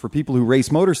because for people who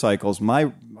race motorcycles,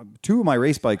 two of my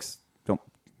race bikes don't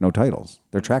no titles.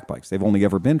 They're track bikes. They've only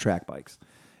ever been track bikes,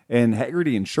 and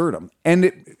Haggerty insured them. And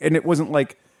it wasn't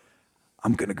like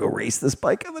I'm gonna go race this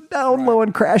bike on the down low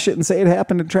and crash it and say it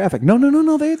happened in traffic. No.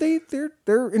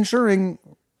 They're insuring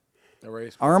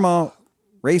Arma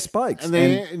race bikes, And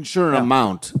they insure an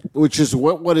amount, which is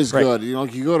what is Right. good. You know,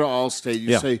 like you go to Allstate, you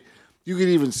Yeah. say you can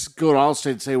even go to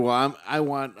Allstate and say, "Well, I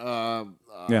want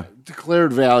Yeah.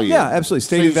 declared value." Yeah, absolutely. So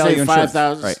Stated you say value insurance.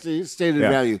 5,000 Right. stated Yeah.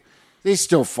 value. They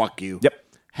still fuck you. Yep.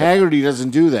 Haggerty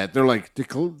doesn't do that. They're like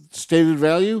stated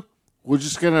value. We're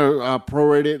just gonna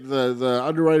prorate it. The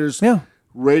underwriters Yeah.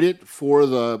 rate it for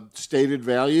the stated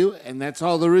value, and that's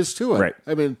all there is to it. Right.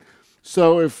 I mean,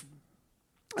 so if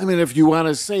you want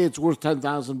to say it's worth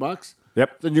 $10,000,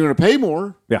 Yep. then you're going to pay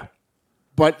more, Yeah.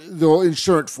 but they'll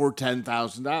insure it for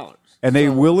 $10,000. And they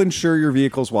will insure your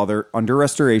vehicles while they're under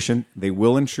restoration. They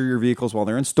will insure your vehicles while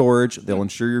they're in storage. They'll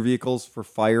insure your vehicles for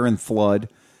fire and flood.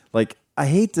 Like, I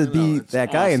hate to be it's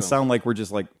that guy and awesome. sound like we're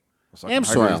just like sucking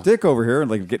Amsoil. Haggerty's dick over here and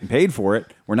like getting paid for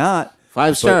it. We're not.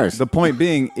 5 But stars. the point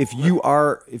being, if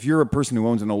you're a person who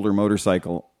owns an older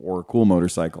motorcycle or a cool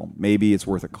motorcycle, maybe it's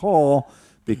worth a call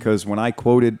because when I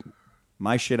quoted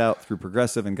my shit out through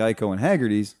Progressive and Geico and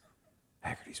Haggerty's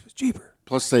was cheaper.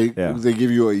 Plus, they Yeah. give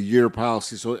you a year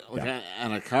policy. So like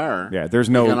on a car, Yeah, there's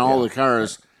no- like on all yeah. the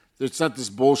cars. It's not this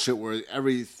bullshit where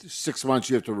every 6 months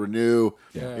you have to renew.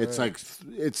 It's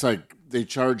like they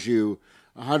charge you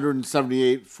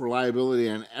 $178 for liability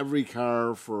on every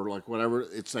car for like whatever.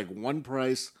 It's like one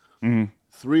price,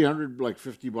 $300 like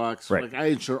 $50. Right. Like I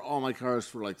insure all my cars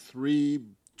for like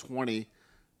 $320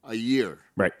 a year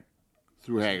Right.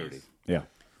 through Haggerty. Yeah,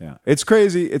 yeah, it's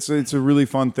crazy. It's a really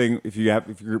fun thing if you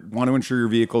want to insure your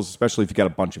vehicles, especially if you got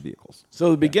a bunch of vehicles.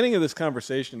 So the beginning of this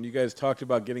conversation, you guys talked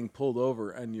about getting pulled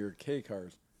over on your K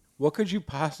cars. What could you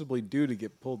possibly do to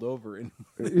get pulled over?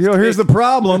 Here's the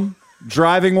problem: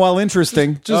 driving while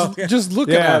interesting. Just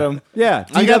looking at him. Yeah,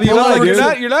 I got pulled DWI, over.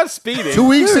 dude. You're not speeding. 2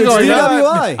 weeks Dude, ago, it's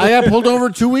I DWI. got pulled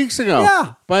over 2 weeks ago.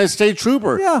 Yeah. By a state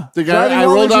trooper. Yeah. The guy, Driving I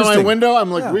while rolled down my interesting. window.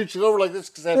 I'm like Yeah. reaching over like this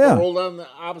because I have Yeah. to roll down the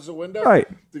opposite window. Right.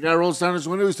 The guy rolls down his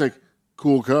window. He's like,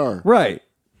 "Cool car. Right.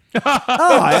 Oh,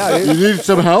 yeah. You need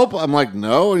some help?" I'm like,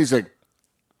 "No." And he's like,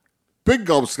 "Big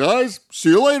gulps, guys. See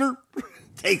you later."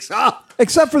 Takes off.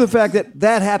 Except for the fact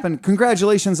that happened.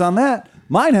 Congratulations on that.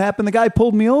 Mine happened. The guy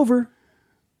pulled me over.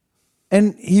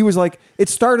 And he was like, it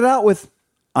started out with,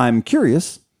 "I'm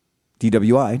curious,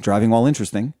 DWI, driving while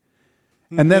interesting."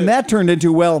 And then that turned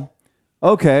into, well,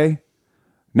 okay,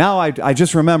 now I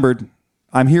just remembered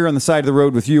I'm here on the side of the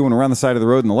road with you and we're on the side of the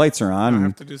road and the lights are on. I and-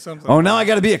 have to do something. Oh, now I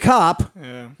got to be a cop.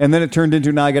 Yeah. And then it turned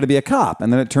into, now I got to be a cop.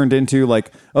 And then it turned into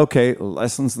like, okay,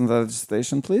 license and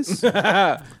registration, please.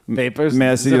 Papers. May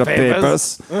I see your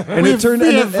papers? And We it turned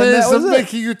have and that ways was of it.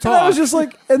 making you And I was talk. just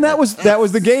like, and that was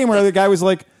the game where the guy was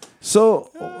like, so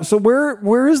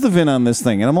where is the VIN on this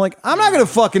thing? And I'm like, I'm not gonna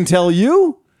fucking tell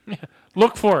you.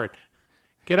 Look for it.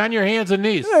 Get on your hands and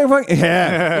knees. Yeah,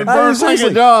 I Barks like a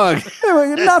seriously, dog.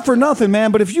 not for nothing,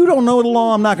 man. But if you don't know the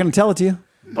law, I'm not gonna tell it to you.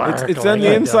 It's on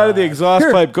the inside of the exhaust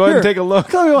Here, pipe. Go ahead and here. take a look.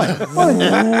 Tell me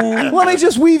what. Let me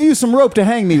just weave you some rope to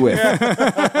hang me with.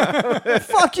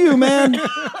 Fuck you, man.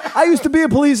 I used to be a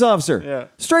police officer. Yeah.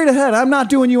 Straight ahead. I'm not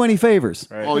doing you any favors.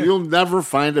 Oh, you'll never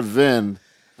find a VIN.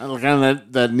 Like on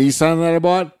that Nissan that I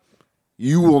bought,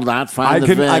 you will not find the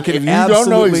VIN. I can if you don't know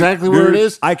absolutely- exactly where it dude,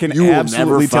 is, I can you will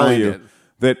absolutely never tell find you it.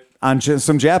 that on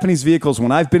some Japanese vehicles,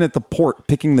 when I've been at the port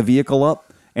picking the vehicle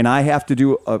up and I have to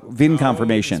do a VIN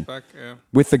confirmation Yeah.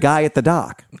 with the guy at the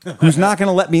dock who's not going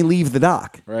to let me leave the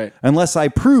dock Right. unless I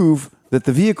prove that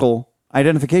the vehicle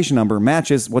identification number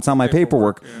matches what's on my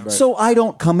paperwork. So I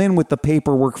don't come in with the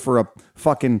paperwork for a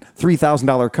fucking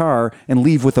 $3,000 car and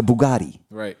leave with a Bugatti.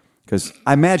 Right. Because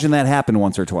I imagine that happened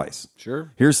once or twice.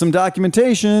 Sure. Here's some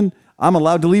documentation. I'm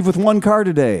allowed to leave with one car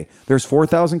today. There's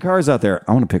 4,000 cars out there.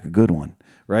 I want to pick a good one,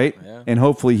 right? Yeah. And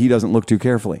hopefully he doesn't look too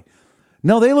carefully.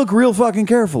 No, they look real fucking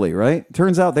carefully, right?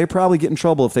 Turns out they probably get in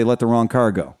trouble if they let the wrong car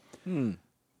go.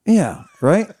 Yeah,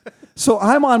 right? So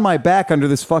I'm on my back under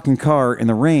this fucking car in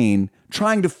the rain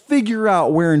trying to figure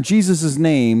out where in Jesus'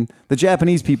 name the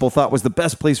Japanese people thought was the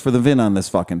best place for the VIN on this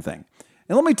fucking thing.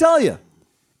 And let me tell you,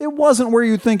 it wasn't where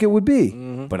you'd think it would be.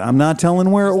 But I'm not telling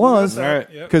where it was Right.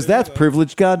 because that's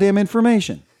privileged goddamn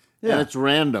information. Yeah, it's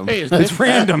random. Hey, is It's Nick,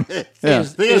 random. Yeah.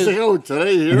 is, They gotta is, say, "Oh,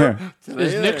 today here, Yeah. today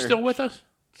is Nick there." still with us?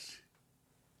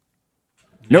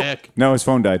 Nope. Nick. No, his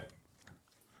phone died.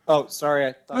 Oh, sorry.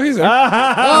 I thought Oh, he's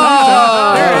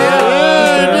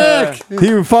there.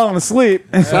 He was falling asleep.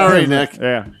 Sorry, Nick.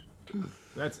 Yeah.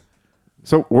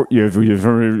 So,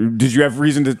 did you have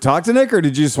reason to talk to Nick, or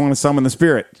did you just want to summon the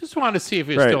spirit? Just wanted to see if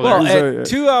he's Right. still Well, there. at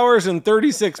 2 hours and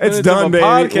 36 minutes done, of a baby.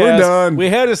 podcast, We're done. we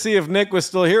had to see if Nick was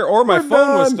still here or my We're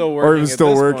phone was done. still working. Or it was at still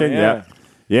this working. point, Yeah.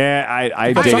 Yeah, I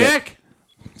Hi, dig it. Nick.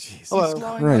 Hello.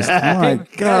 Christ. My Guys,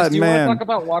 God, do you want man. to talk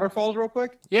about waterfalls real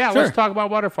quick? Yeah, let's talk about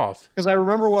waterfalls. Because I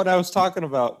remember what I was talking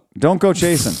about Don't go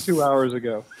chasing. 2 hours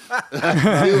ago.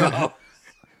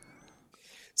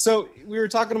 So we were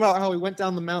talking about how we went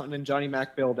down the mountain and Johnny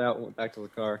Mac bailed out and went back to the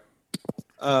car.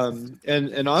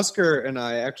 And Oscar and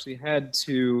I actually had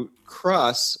to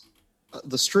cross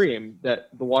the stream that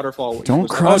the waterfall was. Don't Oh,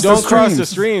 cross don't the cross the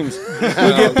streams. streams. We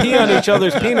get pee on each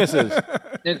other's penises.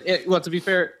 Well, to be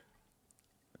fair.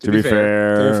 To be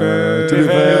fair.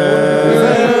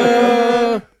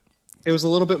 It was a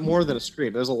little bit more than a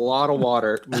stream. There was a lot of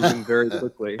water moving very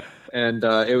quickly, and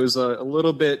it was a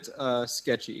little bit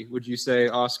sketchy. Would you say,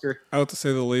 Oscar? Out to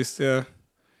say the least. Yeah.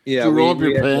 Yeah. You roll up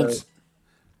your had, pants,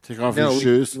 take off no, your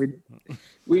shoes.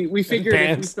 we figured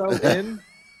Pants.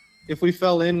 if we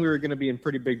fell in, we were going to be in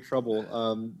pretty big trouble.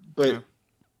 But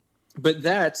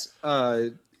that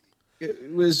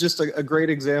it was just a great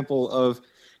example of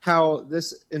how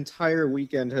this entire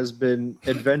weekend has been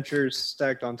adventures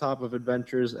stacked on top of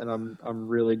adventures, and I'm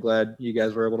really glad you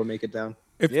guys were able to make it down.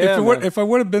 If Yeah, man. if I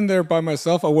would have been there by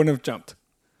myself, I wouldn't have jumped.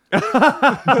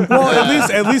 Well,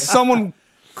 at least someone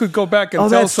could go back and Oh,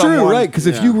 tell that's someone. true, right? Because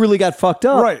if you really got fucked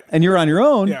up, Right. and you're on your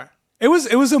own, Yeah. It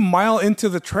was a mile into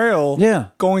the trail. Yeah.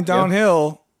 Going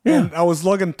downhill. Yeah. And I was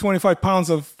lugging 25 pounds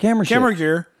of Camera shit.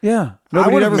 gear. yeah, I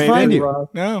nobody would would've ever made find it. you.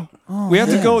 No. We had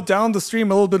to go down the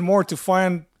stream a little bit more to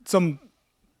find some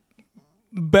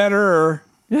better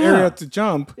area to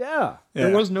jump. Yeah. Yeah.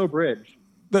 There was no bridge.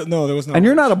 No, there was no. And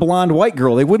you're not a blonde white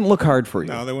girl. They wouldn't look hard for you.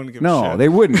 No, they wouldn't give a No, shit. they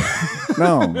wouldn't.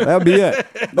 No, that would be it.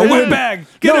 a wet bag.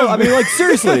 Get No, him. I mean, like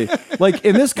seriously, like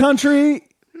in this country,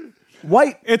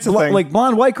 It's a thing. like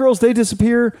blonde white girls, they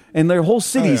disappear, and their whole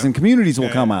cities and communities will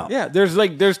come out. Yeah, there's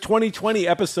 2020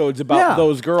 episodes about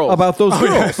those girls. About those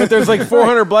girls. But there's like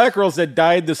 400 black girls that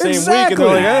died the same week, and they're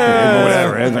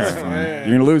like, whatever.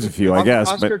 You're gonna lose a few, I guess.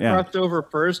 Oscar But yeah. crossed over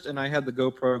first, and I had the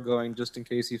GoPro going just in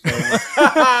case he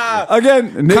fell.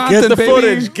 Again, Nick, get the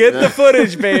footage. Get the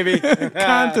footage, baby.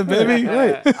 Content, baby.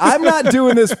 I'm not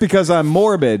doing this because I'm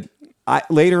morbid.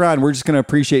 Later on, we're just going to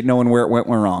appreciate knowing where it went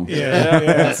wrong.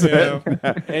 Yeah.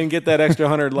 And get that extra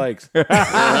 100 likes.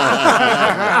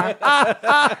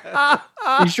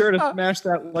 Be sure to smash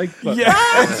that like button.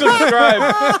 And subscribe.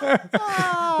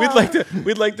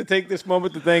 We'd like to take this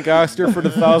moment to thank Oscar for the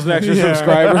 1,000 extra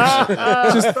subscribers.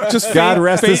 Just God fade-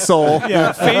 rest his soul.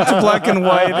 Yeah, fade to black and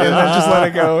white, and then just let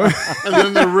it go. And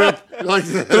then the rip. Like A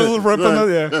little rip on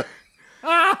the,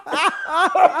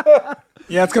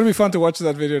 yeah, it's gonna be fun to watch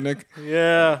that video, Nick.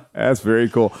 Yeah. That's very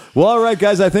cool. Well, all right,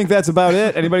 guys, I think that's about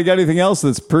it. Anybody got anything else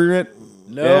that's prurient?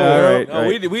 No, Yeah, all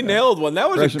right. We nailed one. That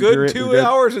was Fresh a and good purient, 2 we're good.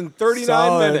 hours and 39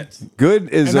 Solid. minutes. Good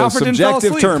is And a Alfred didn't fall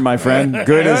subjective asleep. term, my friend.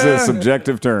 Good is a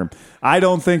subjective term. I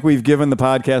don't think we've given the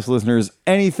podcast listeners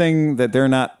anything that they're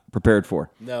not prepared for.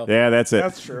 No. Yeah, that's it.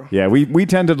 That's true. Yeah, we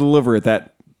tend to deliver at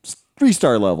that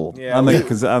 3-star level Yeah, on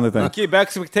the thing. Keep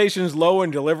expectations low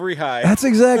and delivery high. That's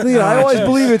exactly it. I always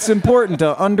believe it's important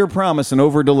to under-promise and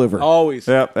over-deliver. Always.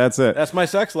 Yep, that's it. That's my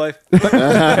sex life.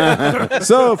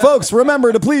 So, folks,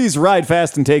 remember to please ride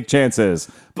fast and take chances.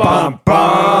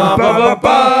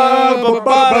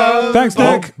 Thanks,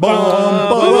 Nick. Nick,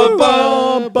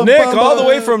 all the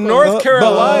way from North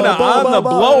Carolina on the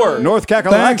blower. North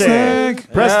Kakalaki. Thanks,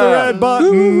 Nick. Press the red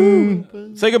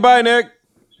button. Say goodbye, Nick.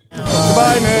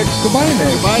 Goodbye, Nick. Goodbye,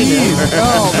 Nick. Goodbye, Nick.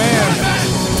 Oh man.